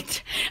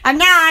toilet. I'm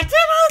not in the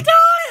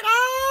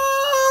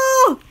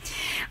toilet.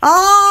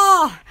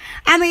 Oh.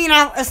 I mean,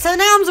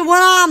 sometimes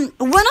when I'm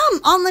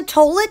on the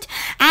toilet,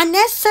 I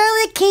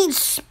necessarily can't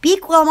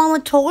speak while I'm on the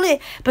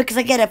toilet because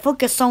I gotta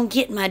focus on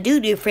getting my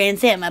doo-doo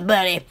friends and my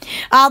buddy.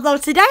 Although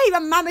today, I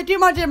might be too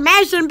much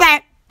information,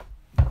 but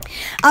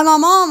my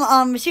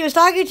mom, she was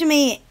talking to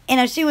me,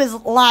 and she was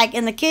like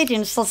in the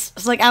kitchen, so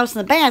like I was in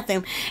the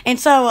bathroom, and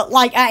so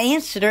like I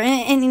answered her,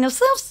 and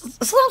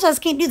sometimes I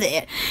just can't do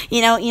that, I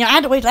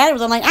had to wait till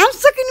afterwards. I'm like, I'm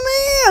stuck in the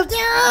mouth,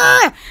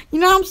 you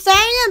know what I'm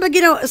saying?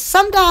 But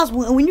sometimes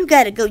when you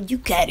gotta go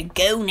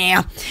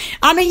now.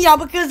 I mean,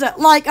 because I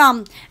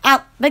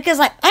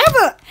have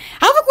a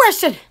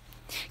question.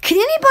 Can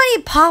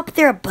anybody pop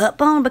their butt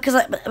bone? Because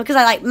I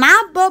like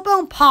my butt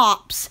bone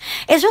pops.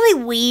 It's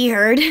really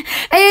weird. And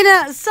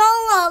so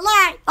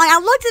I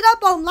looked it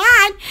up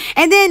online,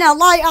 and then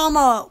one of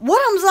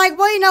them's like,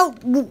 well,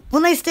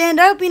 when they stand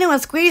up,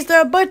 and squeeze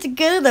their butt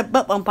together, their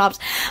butt bone pops.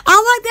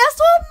 I'm like, that's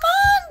what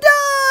mine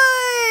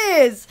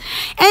does.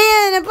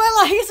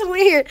 But it's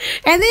weird.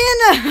 And then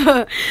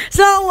I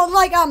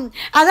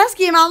was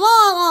asking my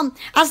mom.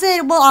 I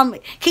said, well,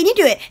 can you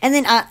do it? And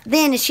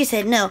then she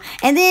said no.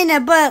 And then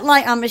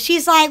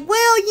she's like,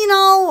 well,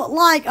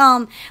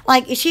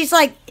 she's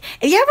like,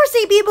 if you ever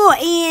see people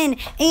in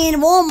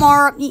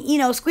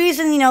Walmart,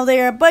 squeezing,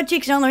 their butt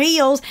cheeks on their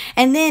heels,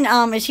 and then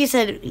she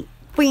said,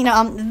 they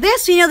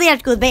have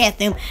to go to the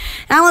bathroom.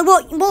 And I'm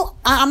like, well,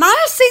 I might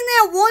have seen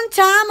that one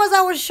time as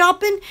I was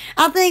shopping.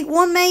 I think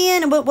one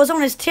man was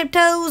on his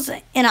tiptoes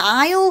in an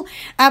aisle.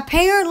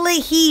 Apparently,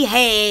 he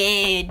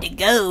had to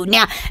go.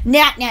 Now, I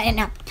don't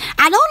know.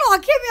 I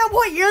can't remember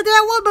what year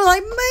that was, but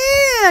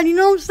man, you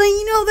know what I'm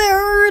saying? that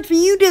hurts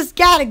when you just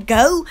gotta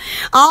go.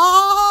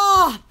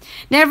 Oh.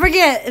 Never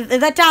forget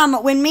that time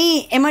when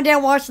me and my dad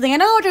watched the thing. I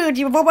know I told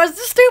you before, but it's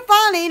just too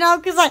funny,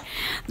 because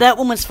that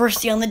woman's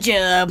first day on the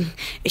job.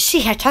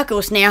 She had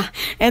tacos now,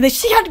 and then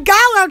she had to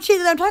gobble out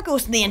cheese them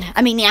tacos now,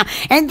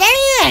 and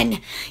then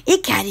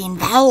it got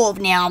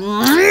involved now,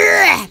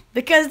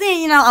 because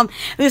then,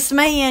 this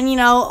man,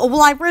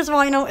 first of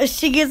all,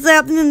 she gets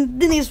up, and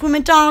then these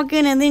women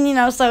talking, and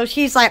then, so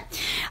she's like,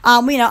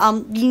 you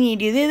need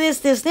to do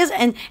this,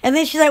 and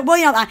then she's like,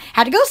 well, I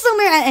had to go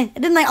somewhere, and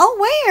then oh,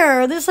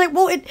 where? This like,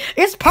 well,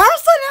 it's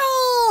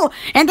personal.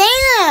 And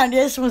then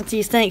this one,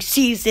 she thinks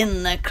she's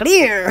in the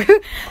clear.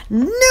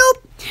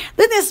 Nope.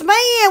 Then this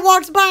man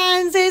walks by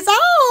and says,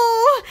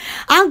 oh,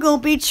 I'm going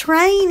to be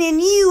training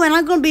you, and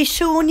I'm going to be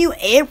showing you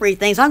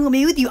everything. So I'm going to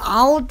be with you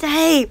all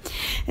day.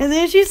 And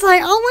then she's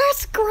like, oh,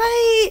 that's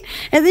great.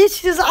 And then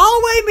she says,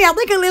 oh, wait a minute, I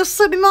think I left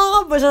something in my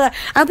office. I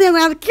think I'm going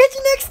to have to catch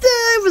you next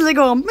time. And they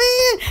go,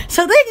 man.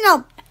 So then,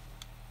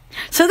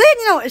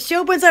 she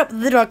opens up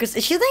the door because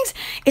she thinks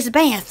it's a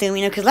bathroom,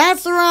 because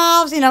lights are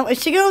off,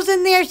 she goes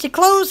in there, she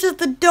closes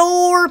the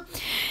door,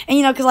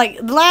 and, because,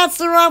 the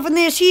lights are off, and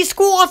then she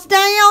squats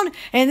down,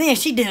 and then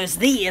she does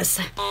this.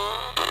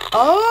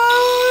 Oh!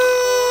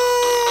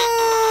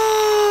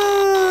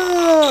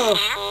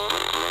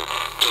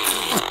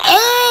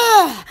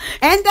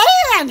 And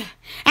then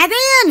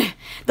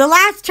the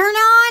lights turned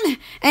on,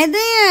 and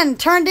then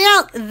turned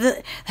out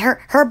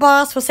her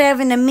boss was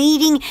having a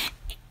meeting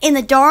in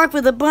the dark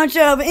with a bunch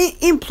of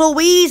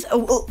employees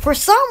for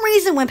some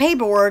reason when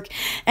paperwork,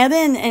 and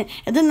then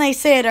they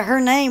said her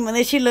name, and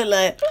then she looked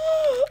like,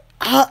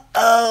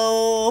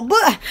 uh-oh.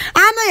 But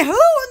I mean, who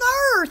on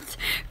earth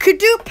could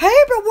do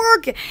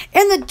paperwork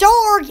in the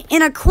dark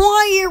in a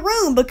quiet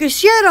room? Because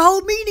she had a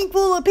whole meeting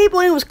full of people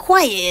and it was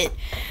quiet.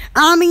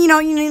 I mean, you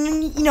know,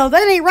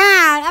 that ain't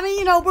right. I mean,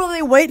 you know, were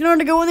they waiting on her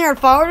to go in there and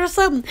fart or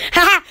something?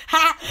 Oh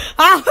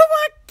my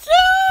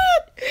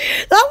God,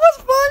 that was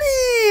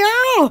funny.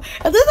 Oh,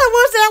 and then there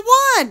was that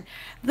one.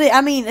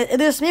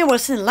 This man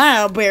was in the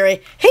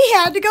library. He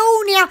had to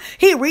go now.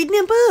 He reading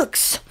in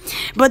books.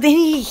 But then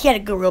he had to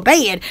go real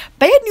bad.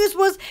 Bad news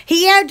was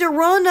he had to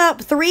run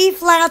up 3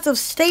 flights of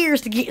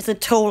stairs to get to the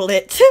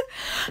toilet.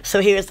 So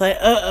he was like,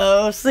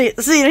 uh-oh. See, he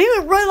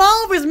was running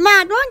all over his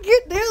mind. Do I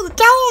get down to the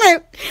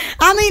toilet?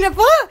 I mean, if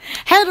I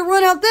had to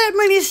run up that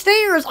many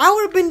stairs, I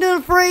would have been done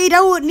afraid.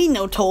 I wouldn't need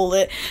no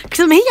toilet. Because,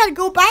 I mean, he had to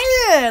go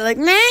bad. Like,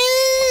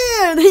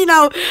 man. You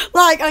know,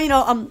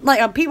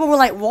 people were,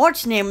 like,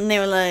 watching him, and they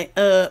were like,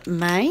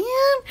 man?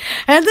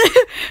 And then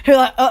he was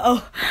like,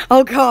 uh-oh.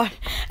 Oh, God.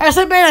 I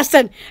said,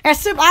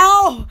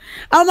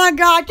 oh my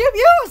God,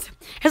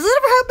 has it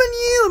ever happened to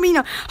you? I mean,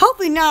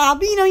 hopefully not.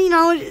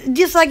 But,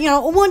 just like,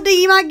 one day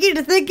you might get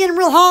to thinking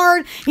real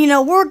hard,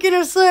 working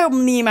or something,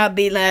 and you might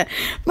be like,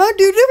 my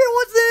dude, every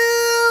once in a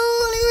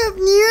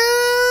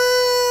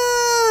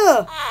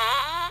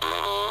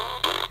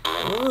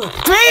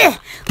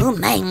while, oh,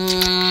 man.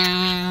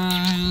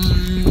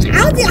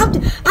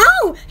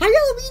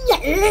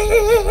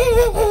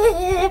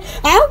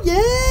 Oh,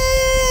 yeah.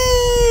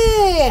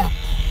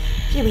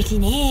 Get ready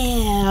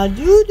now.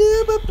 Do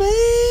ba bun.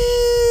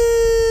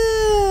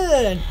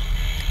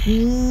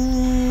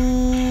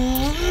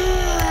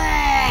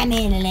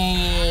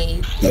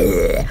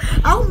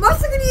 Oh,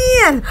 muscle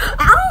again.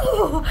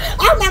 Oh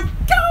my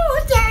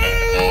gosh.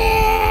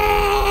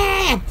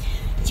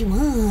 What you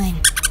want?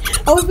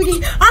 Oh,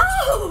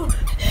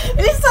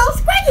 it's so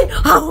squeaky.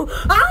 Oh,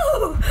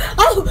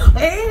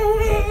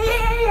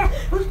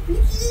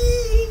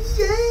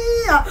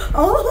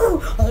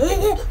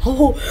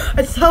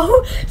 it's so squeaky. It's so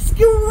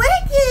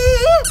squeaky.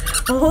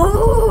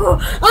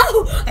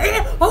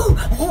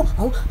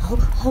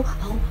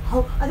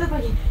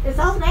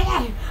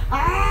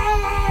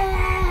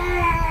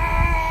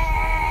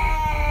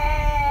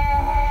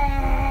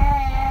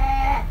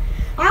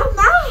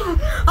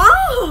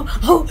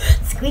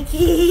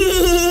 Squeaky.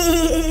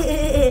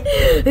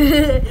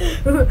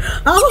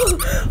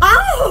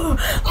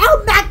 Oh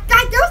my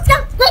God, you're so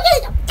squeaky.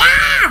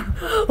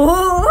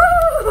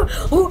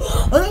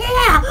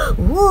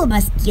 Oh, my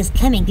skills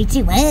coming. Get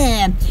you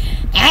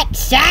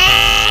action.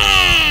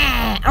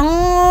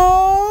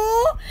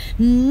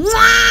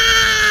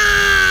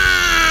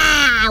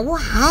 Well,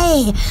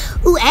 hi.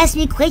 Ask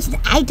me questions.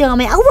 I don't,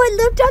 man. I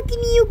love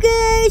talking to you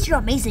guys. You're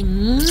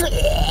amazing.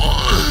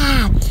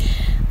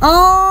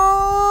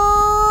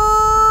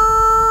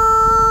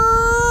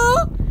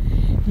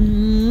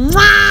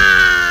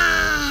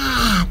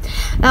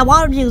 I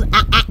want to do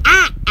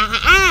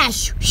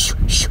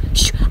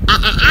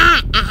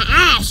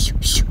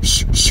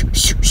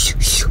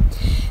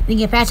then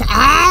get faster.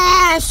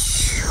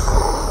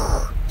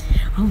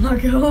 Oh my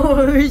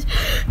gosh.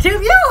 2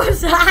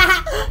 views.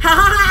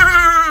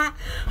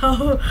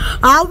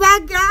 Oh my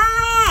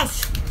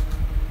gosh.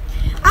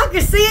 I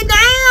can see it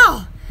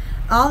now.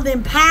 All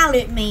them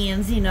pilot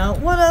mans,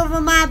 one of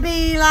them might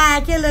be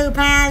like, hello,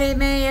 pilot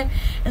man.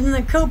 And then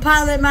the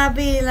co-pilot might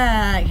be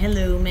like,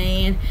 hello,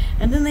 man.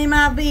 And then they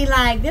might be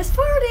like, this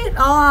farted.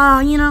 Oh,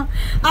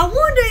 I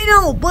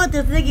wonder, what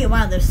they're thinking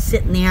while they're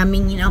sitting there. I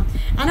mean,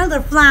 I know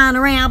they're flying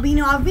around, but,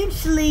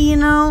 eventually,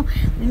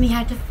 they may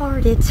have to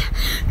fart it.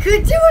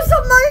 Could you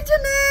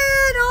imagine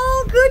that?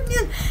 Oh,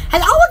 goodness.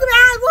 And oh, look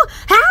at well,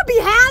 happy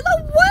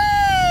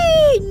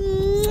Halloween.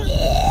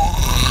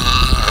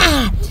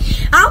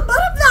 I'm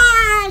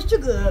butterfly,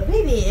 sugar,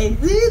 baby.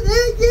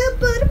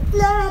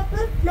 Butterfly.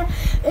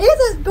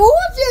 It's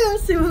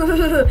gorgeous.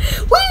 Woo,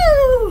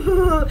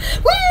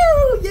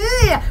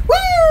 yeah,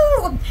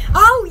 woo.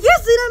 Oh,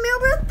 yes, and I'm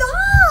with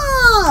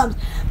thumbs.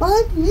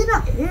 But,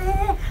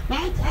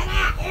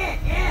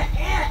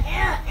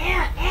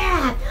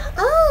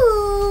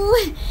 oh,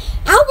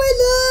 I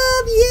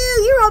love you.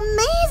 You're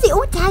amazing.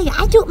 Oh, tell you,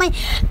 I do my,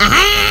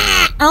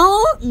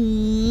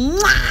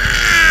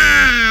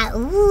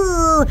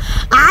 ooh,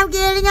 I'm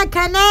getting a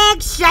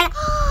connection.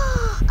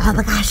 Oh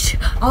my gosh.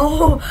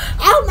 Oh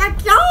my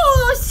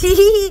gosh.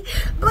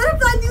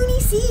 Butterfly Looney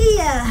see.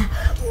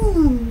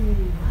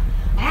 Ooh.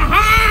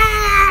 Aha.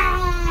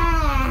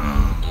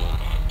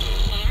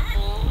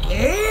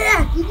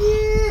 Yeah,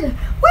 good.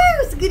 Woo,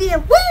 it's good.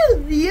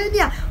 Woo,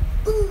 yeah.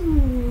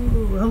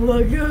 Ooh, oh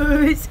my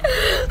gosh.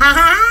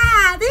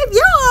 Aha, they're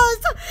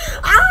yours.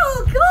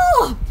 Oh,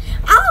 cool.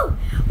 Oh,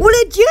 Well,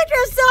 the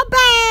children so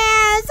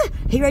bad.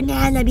 Here in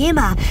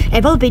Alabama, it's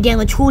supposed to be down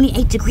to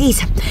 28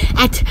 degrees.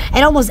 At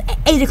almost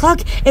 8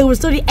 o'clock, it was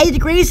 38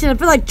 degrees, and I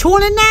feel like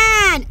 29.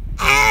 I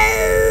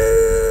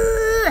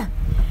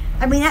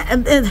mean,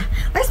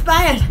 that's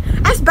bad.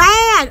 That's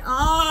bad.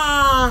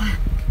 Oh.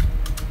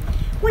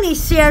 When he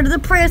shared the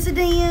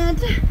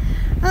president.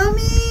 I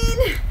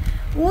mean,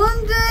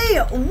 one day,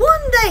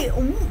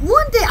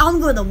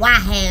 I'm going to the White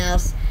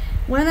House.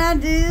 When I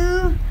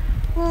do,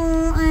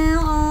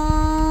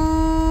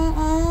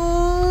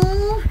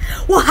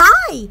 well,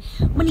 hi.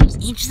 My name's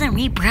Anderson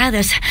Reed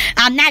Brothers.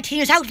 I'm 19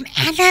 years old from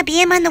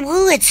Alabama in the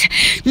woods.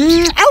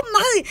 Oh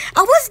my,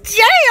 I was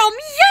jam,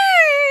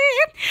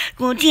 yeah.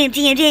 Going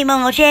jam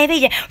on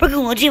Chevy. We're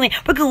going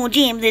to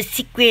jam the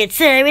Secret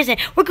Service. And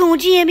we're going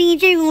to jam. We're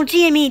going to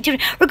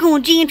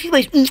jam two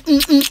ways. I'm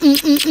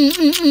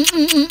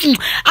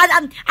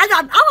loving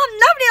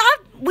it.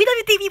 We love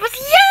the TV, but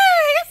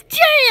yeah, it's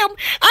jam.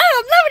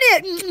 I'm loving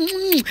it.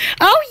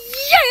 Oh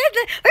yeah,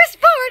 let's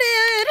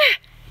party.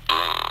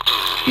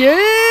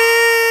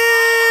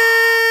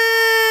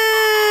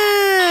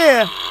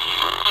 Yeah!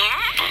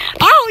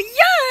 Oh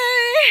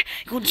yeah!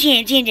 Go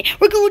jam.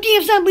 We're gonna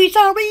jam somebody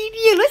sorry.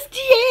 Yeah, let's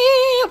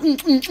jam.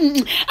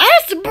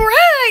 That's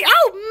bright.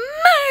 Oh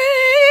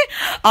my!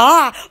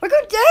 Ah, we're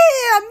gonna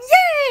jam.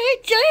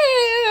 Yeah,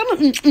 jam.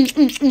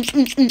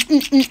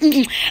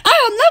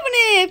 I'm loving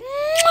it.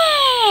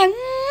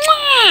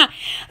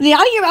 The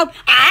audio out.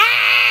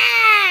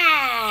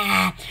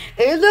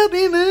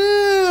 Alabama.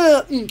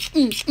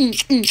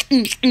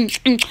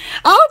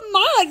 Oh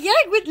my, yeah,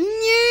 with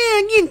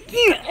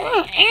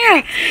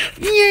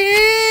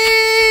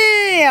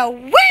yeah,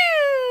 woo,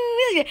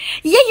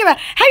 yeah, you're right.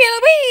 Happy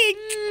Halloween.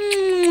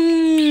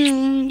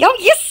 Oh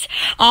yes,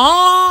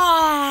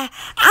 oh,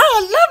 I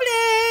love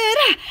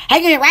it.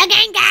 Hey, right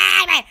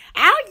guy.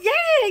 Oh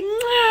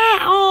yeah,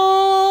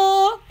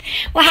 oh,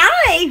 well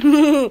hi,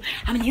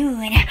 I'm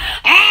doing.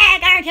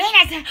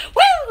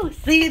 Woo,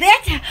 see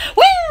that?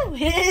 Woo,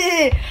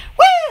 woo,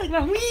 my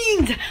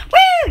wings.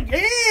 Woo,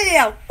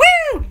 yeah,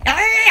 woo,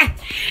 yeah.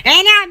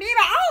 And I'm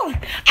looking over,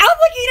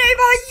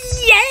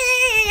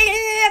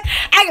 yeah.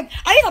 I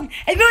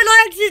really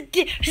like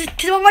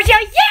to watch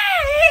out,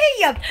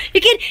 yeah.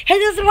 You can hit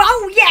this,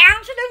 oh yeah,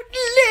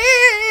 absolutely.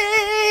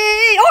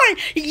 Or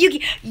you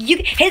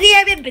can hit the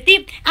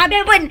I've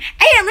been putting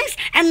aliens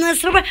and the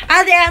super,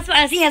 oh yeah, I'm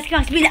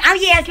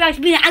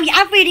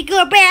pretty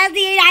good, Brad,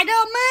 I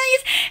don't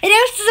mind. And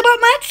it's about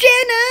my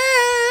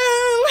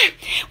channel.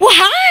 Well,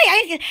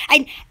 hi,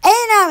 and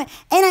I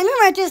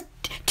remember just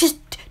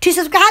to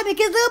subscribe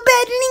because the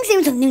bell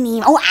seems a new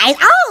name.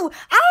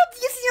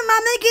 You see your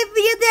mama get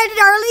video that I did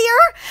earlier.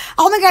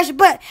 Oh my gosh,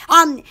 but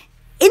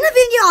in the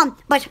video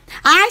but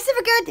I actually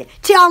forgot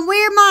to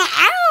wear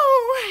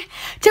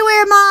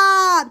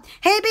my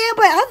headband,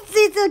 but I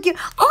see it's so cute.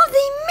 Oh,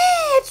 they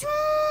match.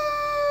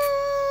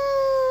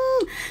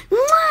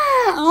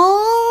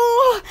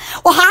 Oh,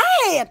 well,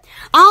 hi.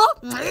 Oh,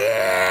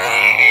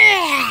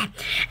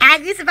 I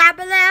guess right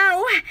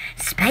below.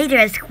 Spider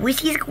is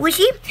squishy.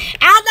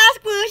 I love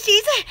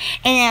squishies.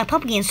 And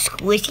pumpkin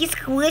squishy.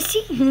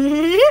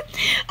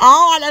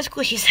 Oh, I love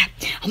squishies.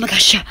 Oh my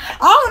gosh.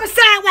 Oh, I'm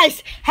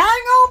sideways. Hang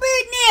on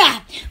big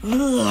now.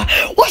 Ooh,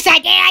 what's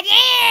that down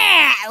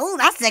there? Oh,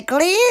 that's a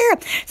glare.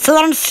 So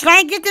I'm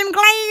trying to get them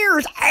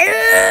glares.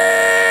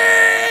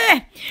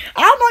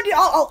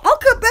 I'll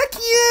come back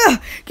here.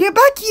 Get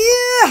back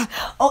here.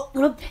 Oh,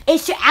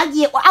 it's out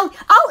here. Oh,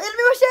 let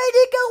me say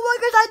it go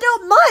because I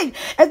don't mind.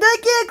 And they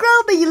can't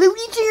grow me.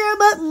 Looney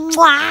Tunes.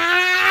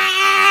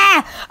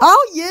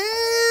 Oh,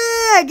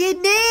 yeah.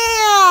 Get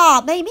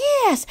down. They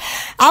miss.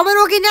 I'm an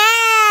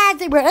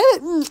organizer.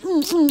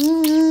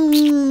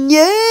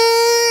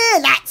 Yeah.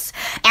 That's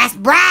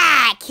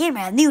bright.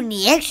 Camera, new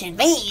action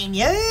van.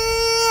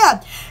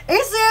 Yeah.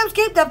 It seems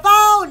keep the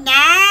phone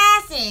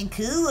nice and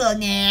cool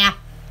now.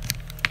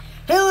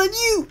 How are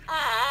you?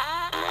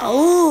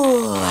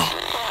 Oh.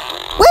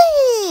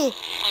 Wee,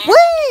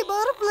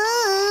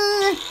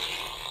 butterfly.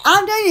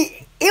 I'm telling you,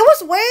 it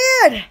was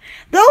weird.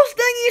 Those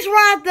thingies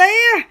right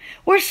there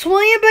were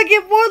swinging back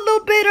and forth a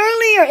little bit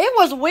earlier. It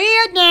was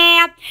weird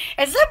now.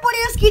 Is somebody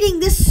else getting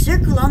this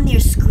circle on their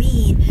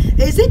screen?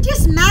 Is it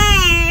just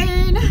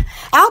mine?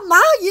 Oh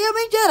my, yeah,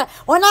 me too.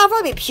 When I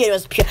thought it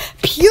was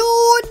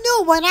pure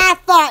new when I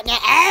thought now.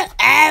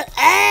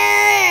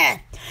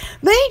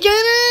 Me too.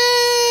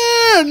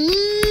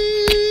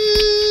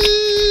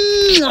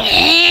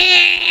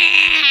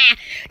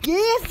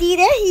 Yeah, see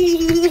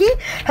that?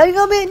 Hang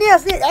on a minute now.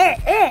 See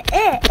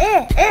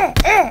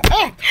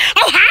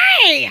Oh,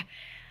 hi!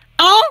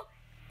 Oh,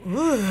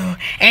 ooh,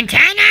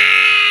 antenna!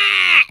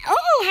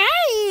 Oh,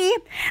 hey!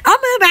 I'm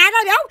around.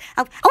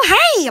 Oh,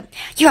 hey!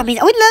 You, I mean,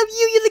 I love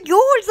you. You look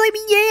gorgeous. I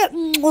mean, yeah.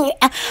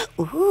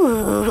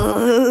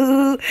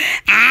 Ooh.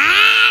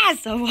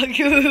 So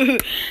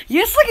good.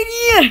 Yes, look at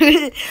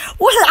you.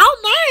 What's it? Oh,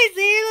 nice,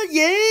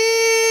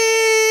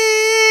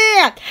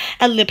 yeah.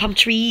 And the palm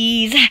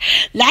trees.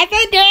 Like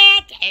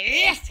that.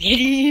 Yes.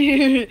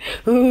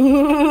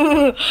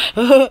 Ooh.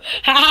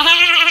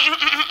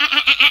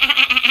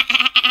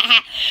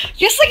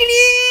 Yes, look at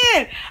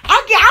you.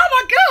 Okay, oh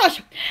my gosh.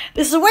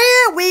 This is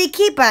where we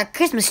keep our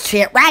Christmas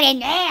tree right in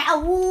there.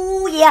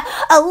 Oh, yeah.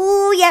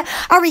 Oh, yeah.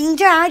 A ring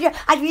charger.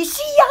 I'd be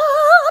see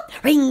up.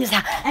 Rings.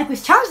 And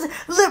with Charles,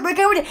 look, we're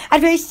going to.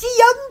 I'd be see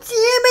young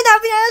Jim and I'll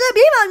be able to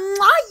be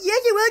my.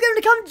 Yes, you're welcome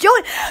to come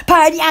join.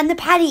 Party on the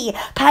party.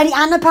 Party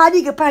on the party.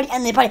 You can party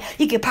on the party.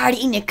 You can party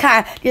in your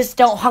car. Just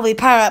don't hardly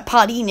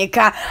party in your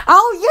car.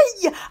 Oh,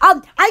 yeah.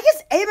 I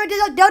guess everybody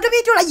does. Don't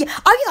be doing it.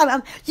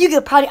 You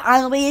can party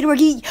on the way to work.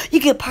 You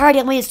can party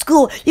on the way to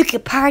school. You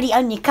can party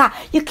on your car.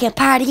 You can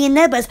party in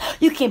the bus.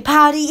 You can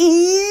party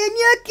in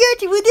your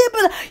kitchen with your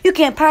brother. You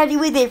can party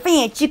with your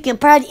friends. You can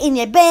party in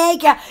your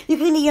backyard. You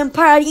can even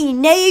party in your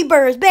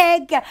neighbor's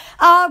backyard.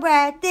 All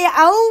right there.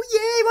 Oh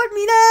yeah, watch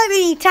me live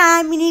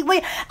anytime,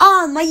 anyway.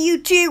 On my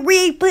YouTube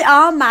replay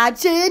on my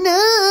channel.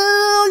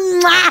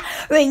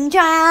 Ring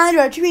child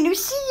or trying to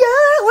see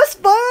ya. What's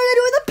fun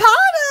doing the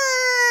party?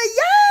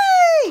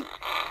 Yay!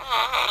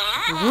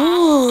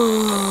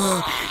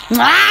 Ooh.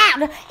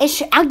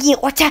 It's all you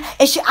water.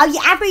 It's all you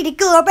every to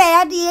go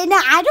around here. Now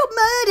I don't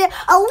murder.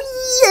 Oh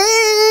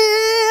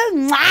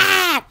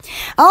yeah.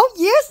 Oh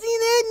yes, see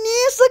that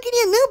nice looking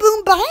at new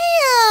boom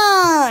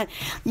band.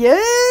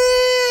 Yeah.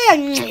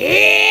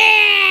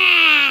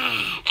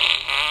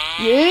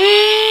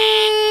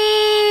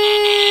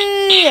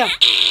 Yeah.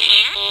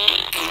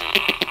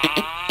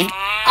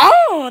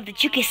 Oh,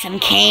 did you get some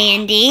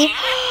candy?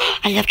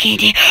 I love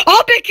candy.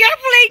 Oh, be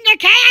careful eating the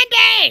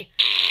candy.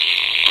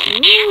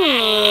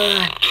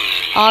 Ooh.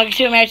 Oh, can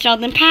you imagine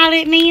something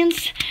palette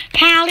means?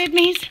 Palette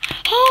means?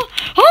 Oh,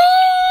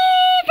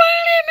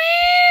 palette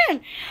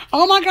man!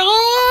 Oh my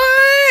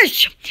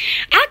gosh!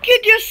 I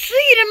could just see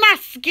it in my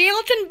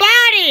skeleton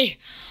body.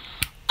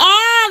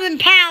 Oh, them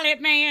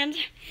palette man.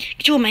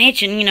 Could you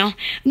imagine,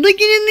 they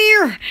get in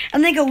there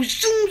and they go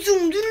zoom,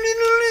 zoom, and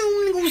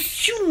go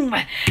zoom,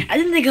 and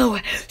then they go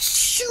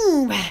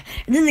zoom, and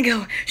then they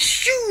go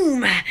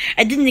zoom,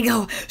 and then they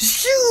go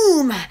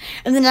zoom,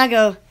 and then I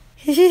go.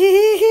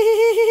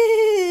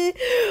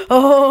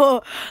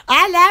 Oh,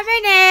 I love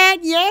it.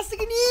 Yes,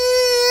 look at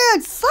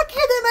you. Suck at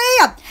them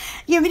up.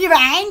 Give me the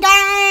rain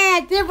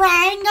guy.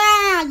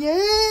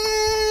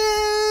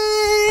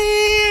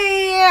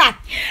 Yeah.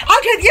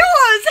 Okay,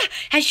 yours.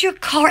 Has your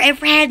car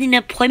ever had an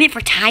appointment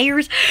for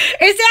tires?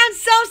 It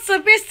sounds so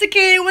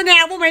sophisticated when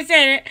that woman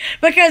said it.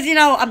 Because, is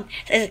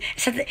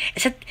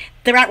that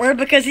the right word?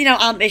 Because, she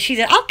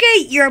said, okay,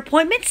 your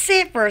appointment's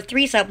set for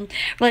 3-something.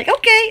 We're like,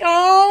 okay,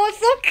 oh, it's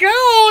so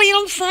cool. You know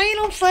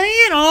what I'm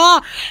saying?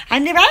 Oh, I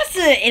never asked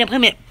an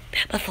appointment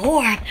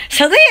before.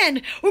 So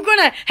then, we're going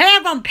to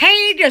have them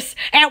page us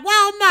at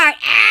Walmart.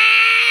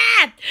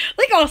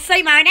 They're going to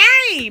say my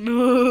name.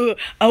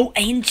 Oh,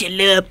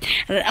 Angela.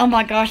 Oh,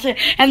 my gosh.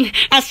 And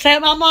I said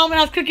to my mom when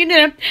I was cooking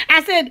dinner,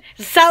 I said,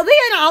 so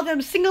then all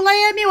them single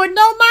at me would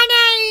know my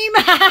name.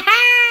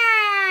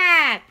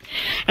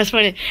 That's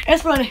funny.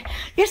 Yes, look at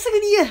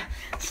you.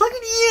 Look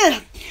at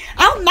you.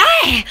 Oh,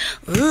 my.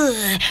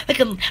 Look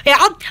at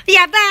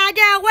yeah, bad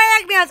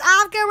work bills.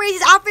 Oscar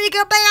reasons. I'll freak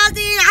up out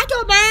there. I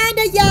don't mind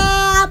a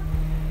job.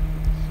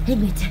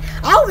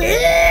 Oh,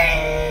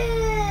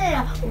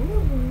 yeah.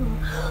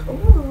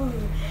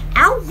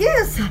 Oh,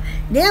 yes.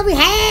 There we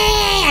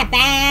have.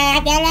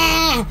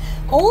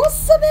 Oh,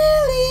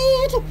 smell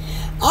it.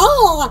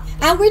 Oh,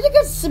 I really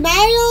can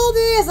smell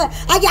this.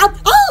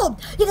 Oh,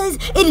 you guys,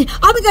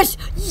 oh my gosh,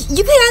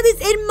 you can have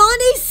this in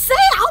Monday sale.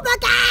 Oh my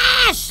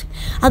gosh.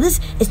 Oh, this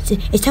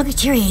it's Toki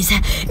Cherries.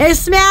 It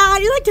smells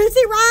like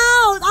Tootsie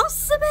Rolls. I'll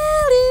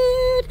smell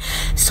it.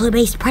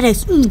 Soy-based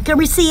products. Can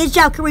we see it,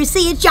 y'all?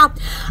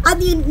 I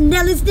mean,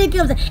 Nelly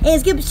Snickers and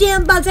Skip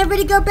Shim Bucks.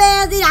 Everybody go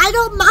bad. I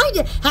don't mind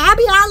it.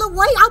 Happy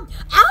Halloween.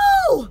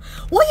 Oh,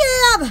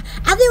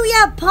 I think we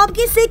have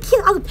pumpkin stick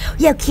kills. Oh,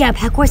 we have camp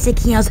popcorn stick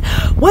kills.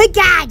 We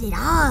got it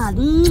on.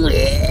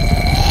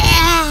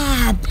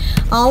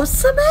 Oh,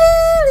 smell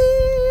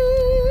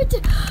it.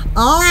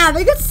 Oh,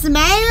 we can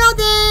smell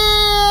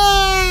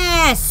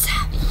this.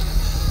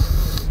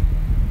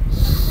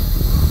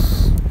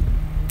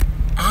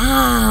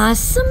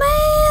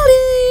 Smell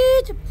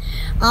it.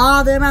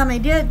 Oh, the mommy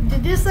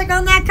did just like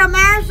on that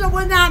commercial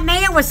when that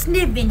man was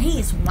sniffing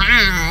his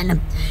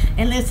wine.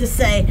 And let's just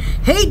say,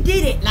 he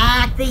did it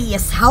like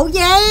this. Oh,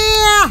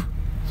 yeah.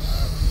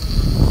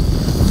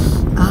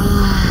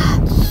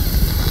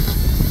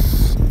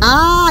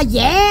 Oh,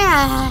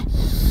 yeah.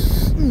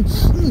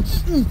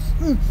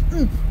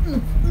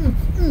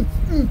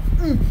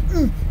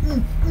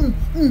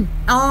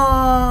 Oh,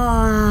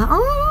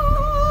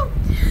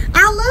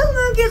 I love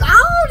them because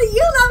all do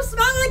you love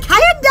smelling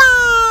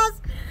candles.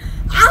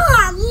 Oh,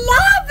 I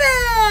love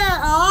it.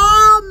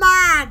 Oh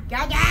my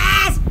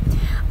goodness.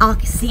 I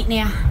can see it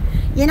now.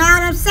 You know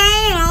what I'm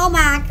saying? Oh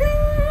my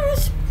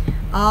gosh.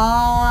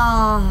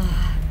 Oh.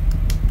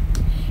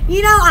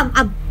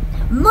 I'm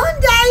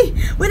Monday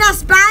when our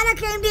spider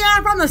came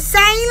down from the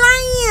same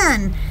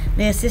land.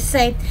 Let's just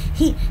say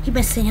he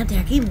been sitting up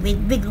there, he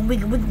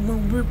wiggling.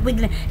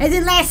 And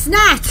then last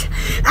night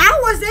I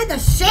was in the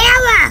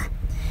shower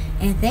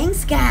and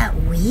things got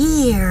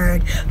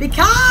weird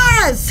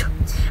because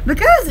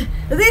because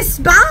this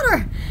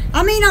spider,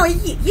 I mean,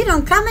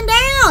 coming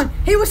down.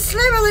 He was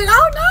slithering.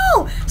 Oh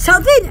no! So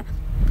then,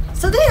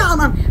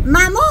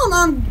 my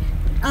mom,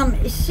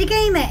 she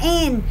came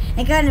in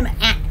and got him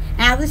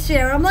out of the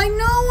shower. I'm like,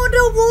 no, I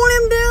don't want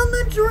him down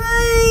the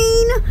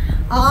drain.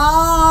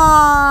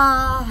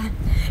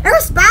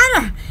 There's a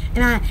spider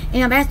in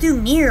my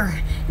bathroom mirror.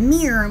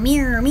 Mirror.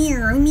 Mirror.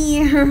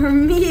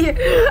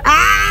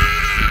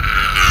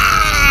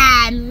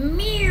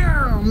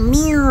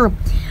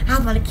 How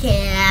about the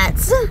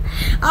cats?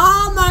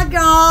 Oh my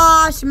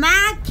gosh,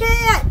 my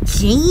cat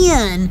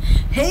Jen.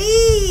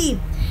 He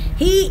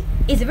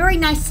is a very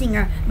nice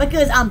singer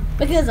because he'll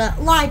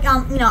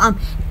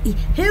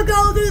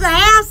go through the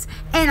house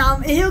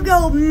and he'll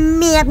go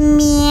meow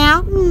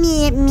meow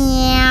meow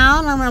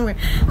meow.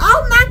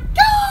 Oh my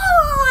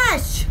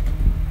gosh!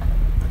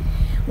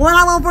 What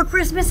I want for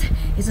Christmas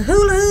is a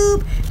hula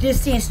hoop.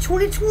 Just Dance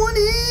 2020.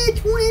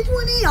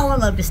 Oh, I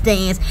love Just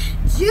Dance.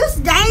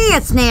 Just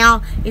Dance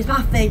now is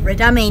my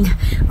favorite. I mean,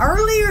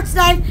 earlier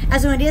today, I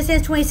was doing Just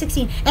Dance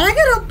 2016, and I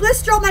got a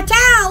blister on my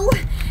toe,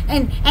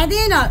 and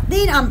then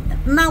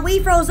my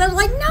weave froze. I was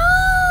like,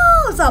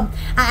 no! So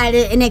I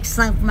added an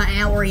extra song for my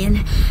hour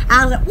in.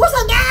 I was like, what's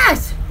that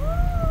noise?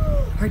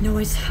 Heard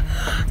noise.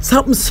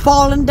 Something's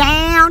falling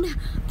down.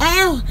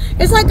 Ow!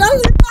 It's like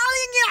falling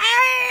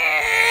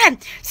in.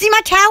 See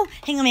my toe?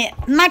 Hang on a minute.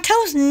 My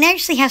toes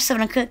naturally have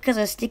something to cook because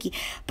it's sticky.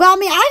 But I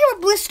mean, I got a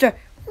blister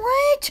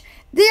right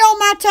there on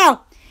my toe.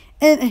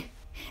 And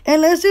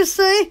let's just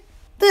say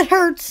that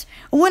hurts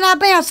when I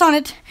bounce on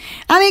it.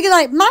 I mean,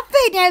 like, my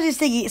feet now is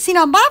sticky. See,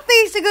 now, my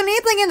feet's are going to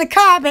anything in the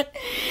carpet.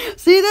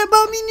 See that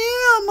about me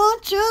now? My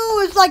toe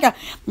is like a...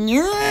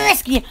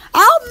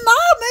 Oh,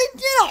 Mama,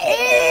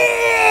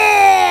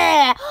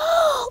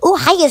 oh,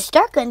 how you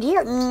stuck in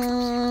here?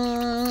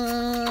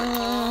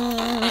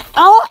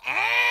 Oh,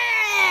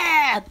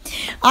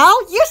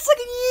 oh, you're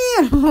sucking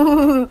in.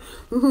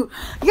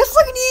 You're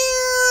sucking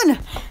in.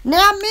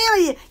 Now,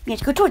 Mary, you have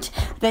to go towards.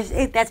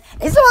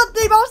 It's all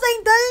the most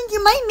thing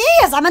you may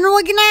miss. I'm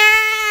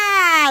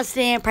unorganized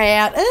and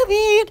proud of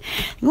it.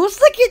 You'll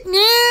suck it now.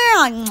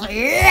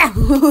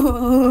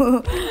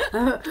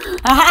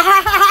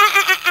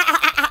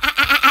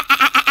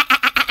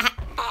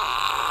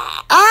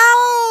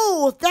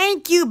 Oh,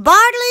 thank you,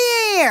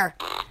 Bartley Air.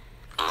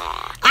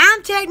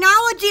 I'm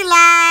technology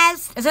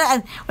lies.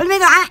 What do you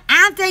mean?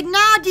 I'm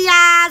technology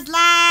lies.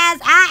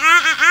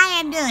 I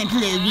am done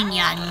including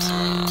you.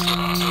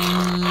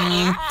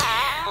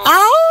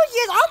 Oh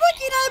yes, I'm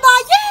looking at my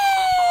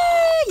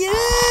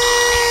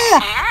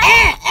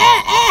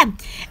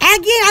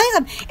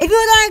Again, if you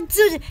would like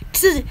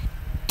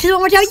to one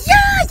more time,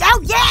 yes, oh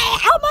yeah,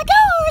 oh my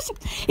gosh,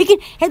 you can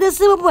hit the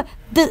silver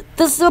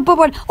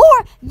board,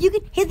 or you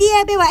can hit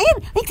the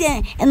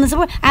button and the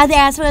support.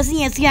 That's what I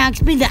see. I feel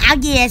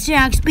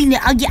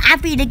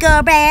the good,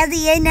 I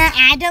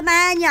don't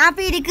mind. I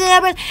feel the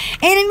good, and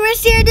I'm gonna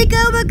share the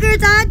good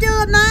because I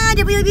don't mind.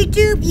 I will be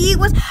two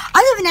viewers.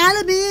 I live in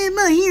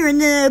Alabama here in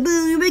the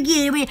boom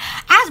beginning.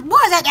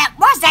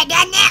 What's that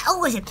now?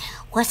 Oh, is it?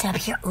 What's up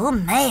here? Oh,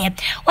 man.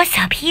 What's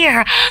up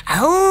here?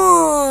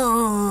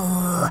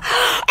 Oh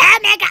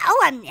my God.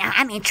 Oh,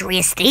 I'm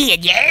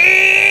interested.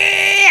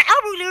 Yeah.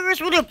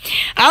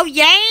 Oh,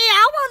 yeah.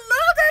 I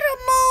love that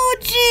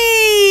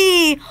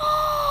emoji.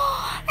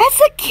 That's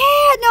a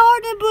cat.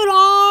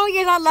 Oh,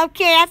 yes, I love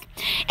cats.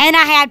 And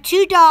I have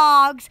 2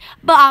 dogs.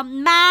 But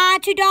my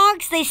 2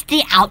 dogs, they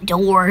stay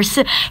outdoors.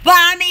 But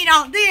I mean,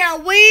 they are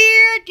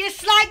weird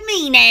just like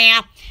me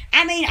now.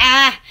 I mean,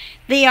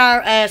 they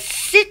are a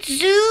Shih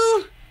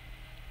Tzu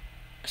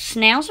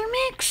Schnauzer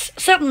mix,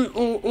 something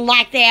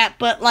like that.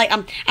 But like,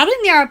 I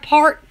think they are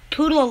part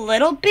poodle a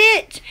little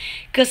bit,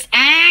 cause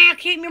I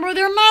can't remember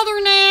their mother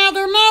now.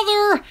 Their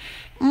mother.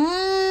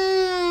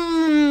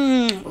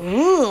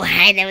 Ooh,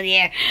 hi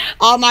there.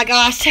 Oh my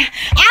gosh, I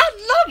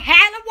love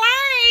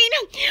Halloween.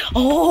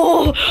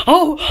 Oh,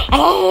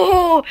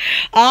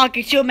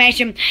 could you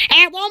imagine?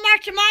 At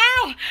Walmart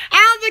tomorrow,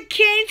 all the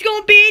candy's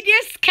gonna be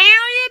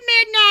discounted at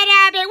midnight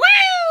out there.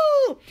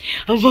 Woo!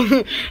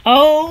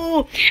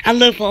 Oh, I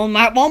love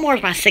Walmart.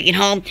 Walmart's my second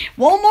home.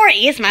 Walmart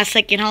is my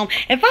second home.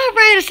 If I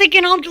ever had a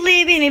second home to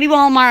live in, it'd be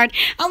Walmart.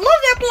 I love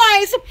that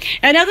place.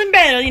 And nothing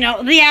better,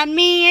 they have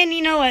men,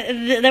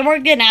 they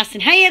work good, nice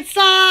and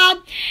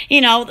handsome.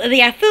 They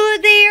have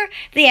food there.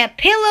 They have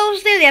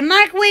pillows there. They have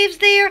microwaves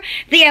there.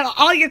 They have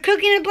all your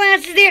cooking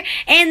appliances there,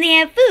 and they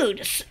have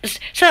food.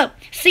 So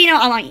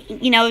I'm like,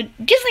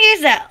 just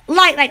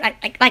like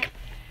it's like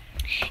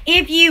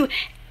if you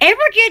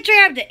ever get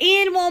trapped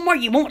in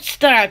Walmart, you won't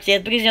start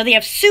this because they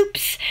have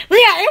soups.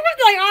 They have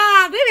everything.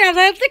 They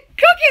have the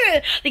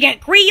cooking. They got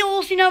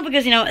grills,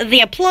 because they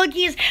have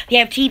plug-ins. They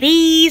have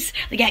TVs.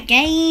 They got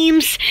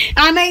games.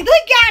 I mean,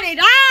 they got it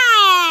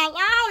all.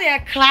 All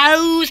their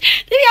clothes.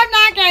 They have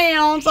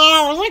nightgowns.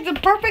 Oh, it's like the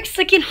perfect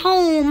second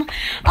home.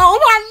 Oh,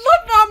 I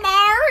love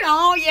Walmart.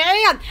 Oh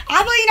yeah.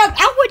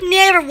 I would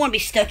never want to be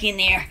stuck in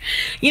there.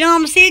 You know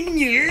what I'm saying?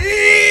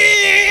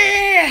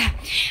 Yeah.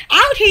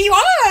 Out here you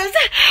was.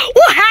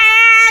 Well,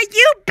 how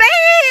you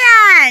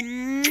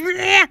been?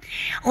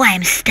 Oh,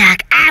 I'm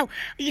stuck. Ow.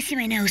 You see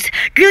my nose.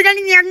 Go down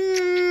in there.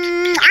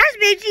 I was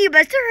made you,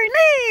 but sorry,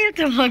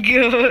 oh my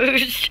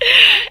gosh.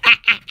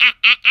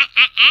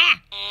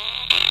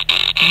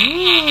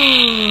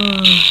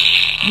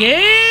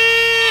 Yeah.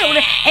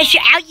 It's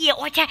out here.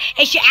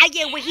 It's out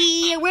here. We're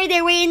here. We're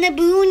there. We're in the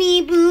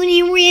boony.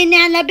 We're in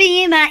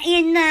Alabama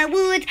in the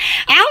woods.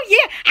 Oh,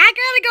 yeah. I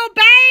gotta go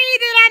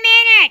bathe in a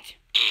minute.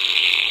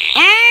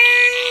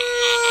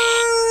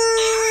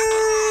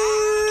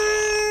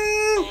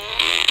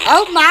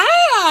 Oh my!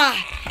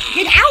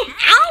 Get out!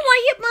 Ow! I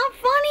hit my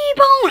funny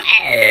bone!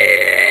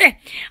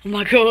 Oh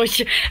my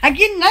gosh! I'm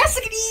getting nice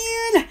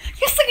again!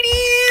 Yes,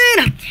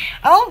 again!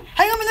 Oh,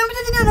 hang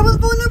on! I was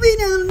born to be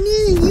now.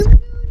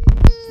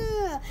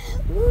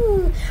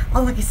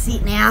 Oh, I can see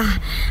it now.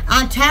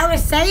 I'm tired of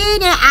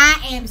saying it. I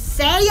am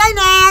saying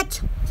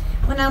it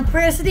when I'm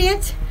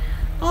president.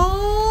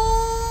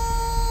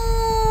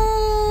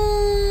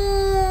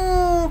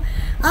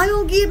 I'm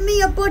gonna give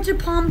me a bunch of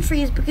palm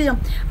trees because I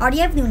already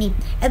have Looney.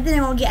 And then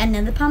I'm gonna get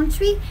another palm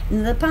tree,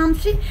 and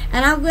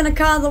I'm gonna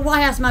call the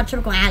White House my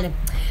tropical island.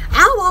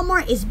 Our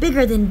Walmart is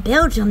bigger than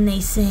Belgium, they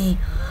say.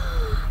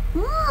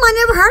 I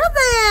never heard of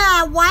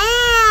that.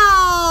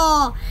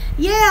 Wow.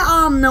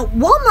 Yeah, no,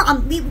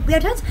 Walmart, we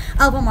have tons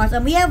of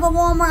Walmarts. We have a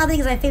Walmart, I think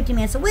it's like 15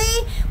 minutes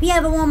away. We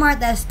have a Walmart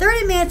that's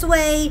 30 minutes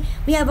away.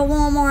 We have a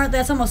Walmart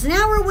that's almost an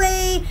hour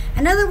away.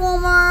 Another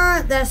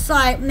Walmart that's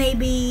like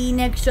maybe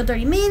next to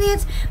 30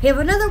 minutes. We have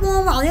another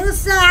Walmart on the other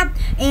side.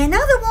 And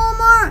another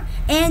Walmart.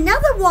 And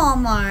another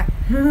Walmart.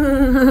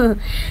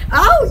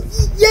 Oh,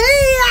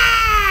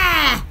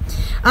 yeah!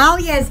 Oh,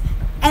 yes.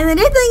 And the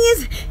next thing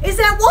is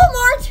that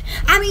Walmart,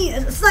 I mean,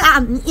 it's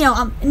like,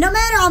 no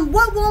matter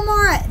what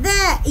Walmart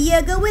that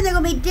you go in, there's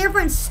going to be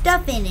different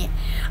stuff in it.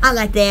 I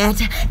like that.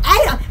 And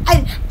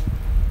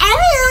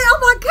oh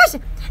my gosh,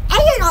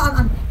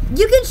 and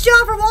you can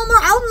shop for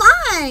Walmart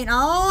online.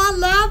 Oh, I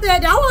love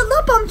that. Oh, I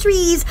love palm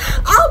trees.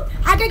 Oh,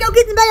 I can go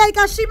get them back. I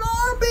got some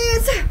more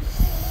bits.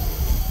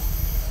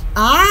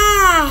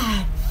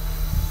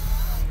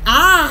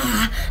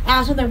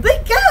 That's something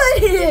really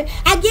good.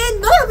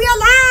 Again, look, we're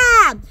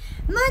alive.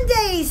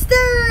 Mondays,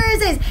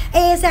 Thursdays,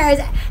 and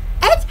Saturdays,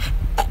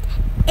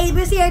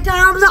 ABC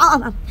times,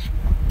 and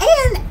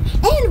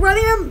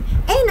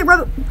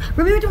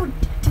remember to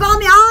follow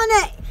me on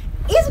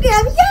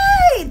Instagram.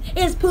 Yay!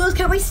 It's Poodles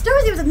Country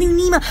Stores. There's a new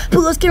name of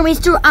Poodles Country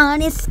Store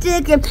on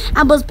Instagram.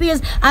 I'm both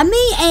pictures of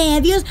me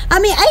and views.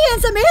 And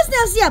some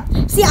business. Yeah.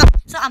 See,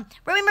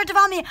 remember to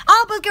follow me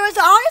on Poodles Country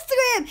Store on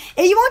Instagram.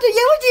 If you want to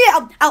use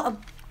it,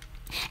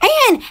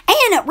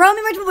 and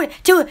remember to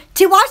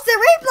watch the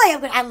replay.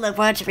 I love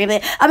watching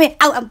replay. And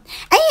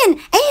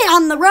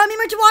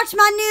remember to watch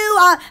my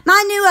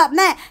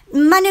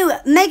new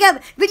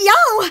makeup video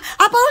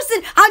I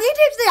posted on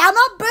YouTube today. I'm a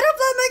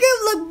butterfly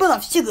makeup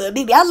look sugar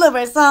baby. I love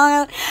her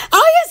song.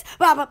 Oh yes,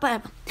 but I gotta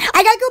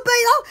go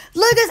play. Oh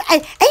look at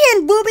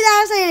and we'll be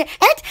there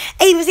at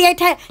ABC.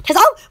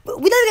 Oh we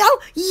love you. Oh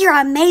you're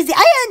amazing.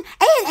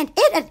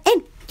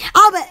 And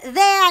oh, but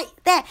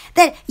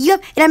that you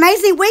have an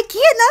amazing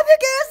weekend. Love you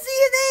guys. See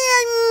you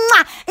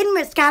then. And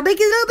Miss Sky, big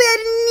a little bit.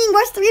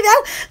 Watch the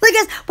review. Look,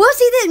 guys, we'll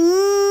see you then.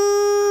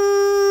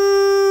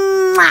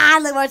 I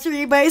love watching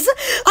you guys.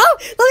 Oh,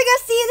 look,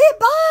 guys, see you then.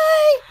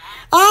 Bye.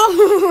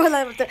 Oh, I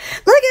love it. Look,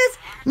 guys.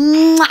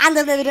 I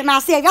love it.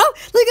 Myself. Oh,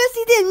 look, guys, see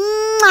you then.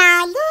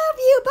 I love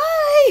you.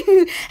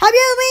 Bye. Happy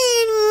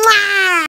Halloween.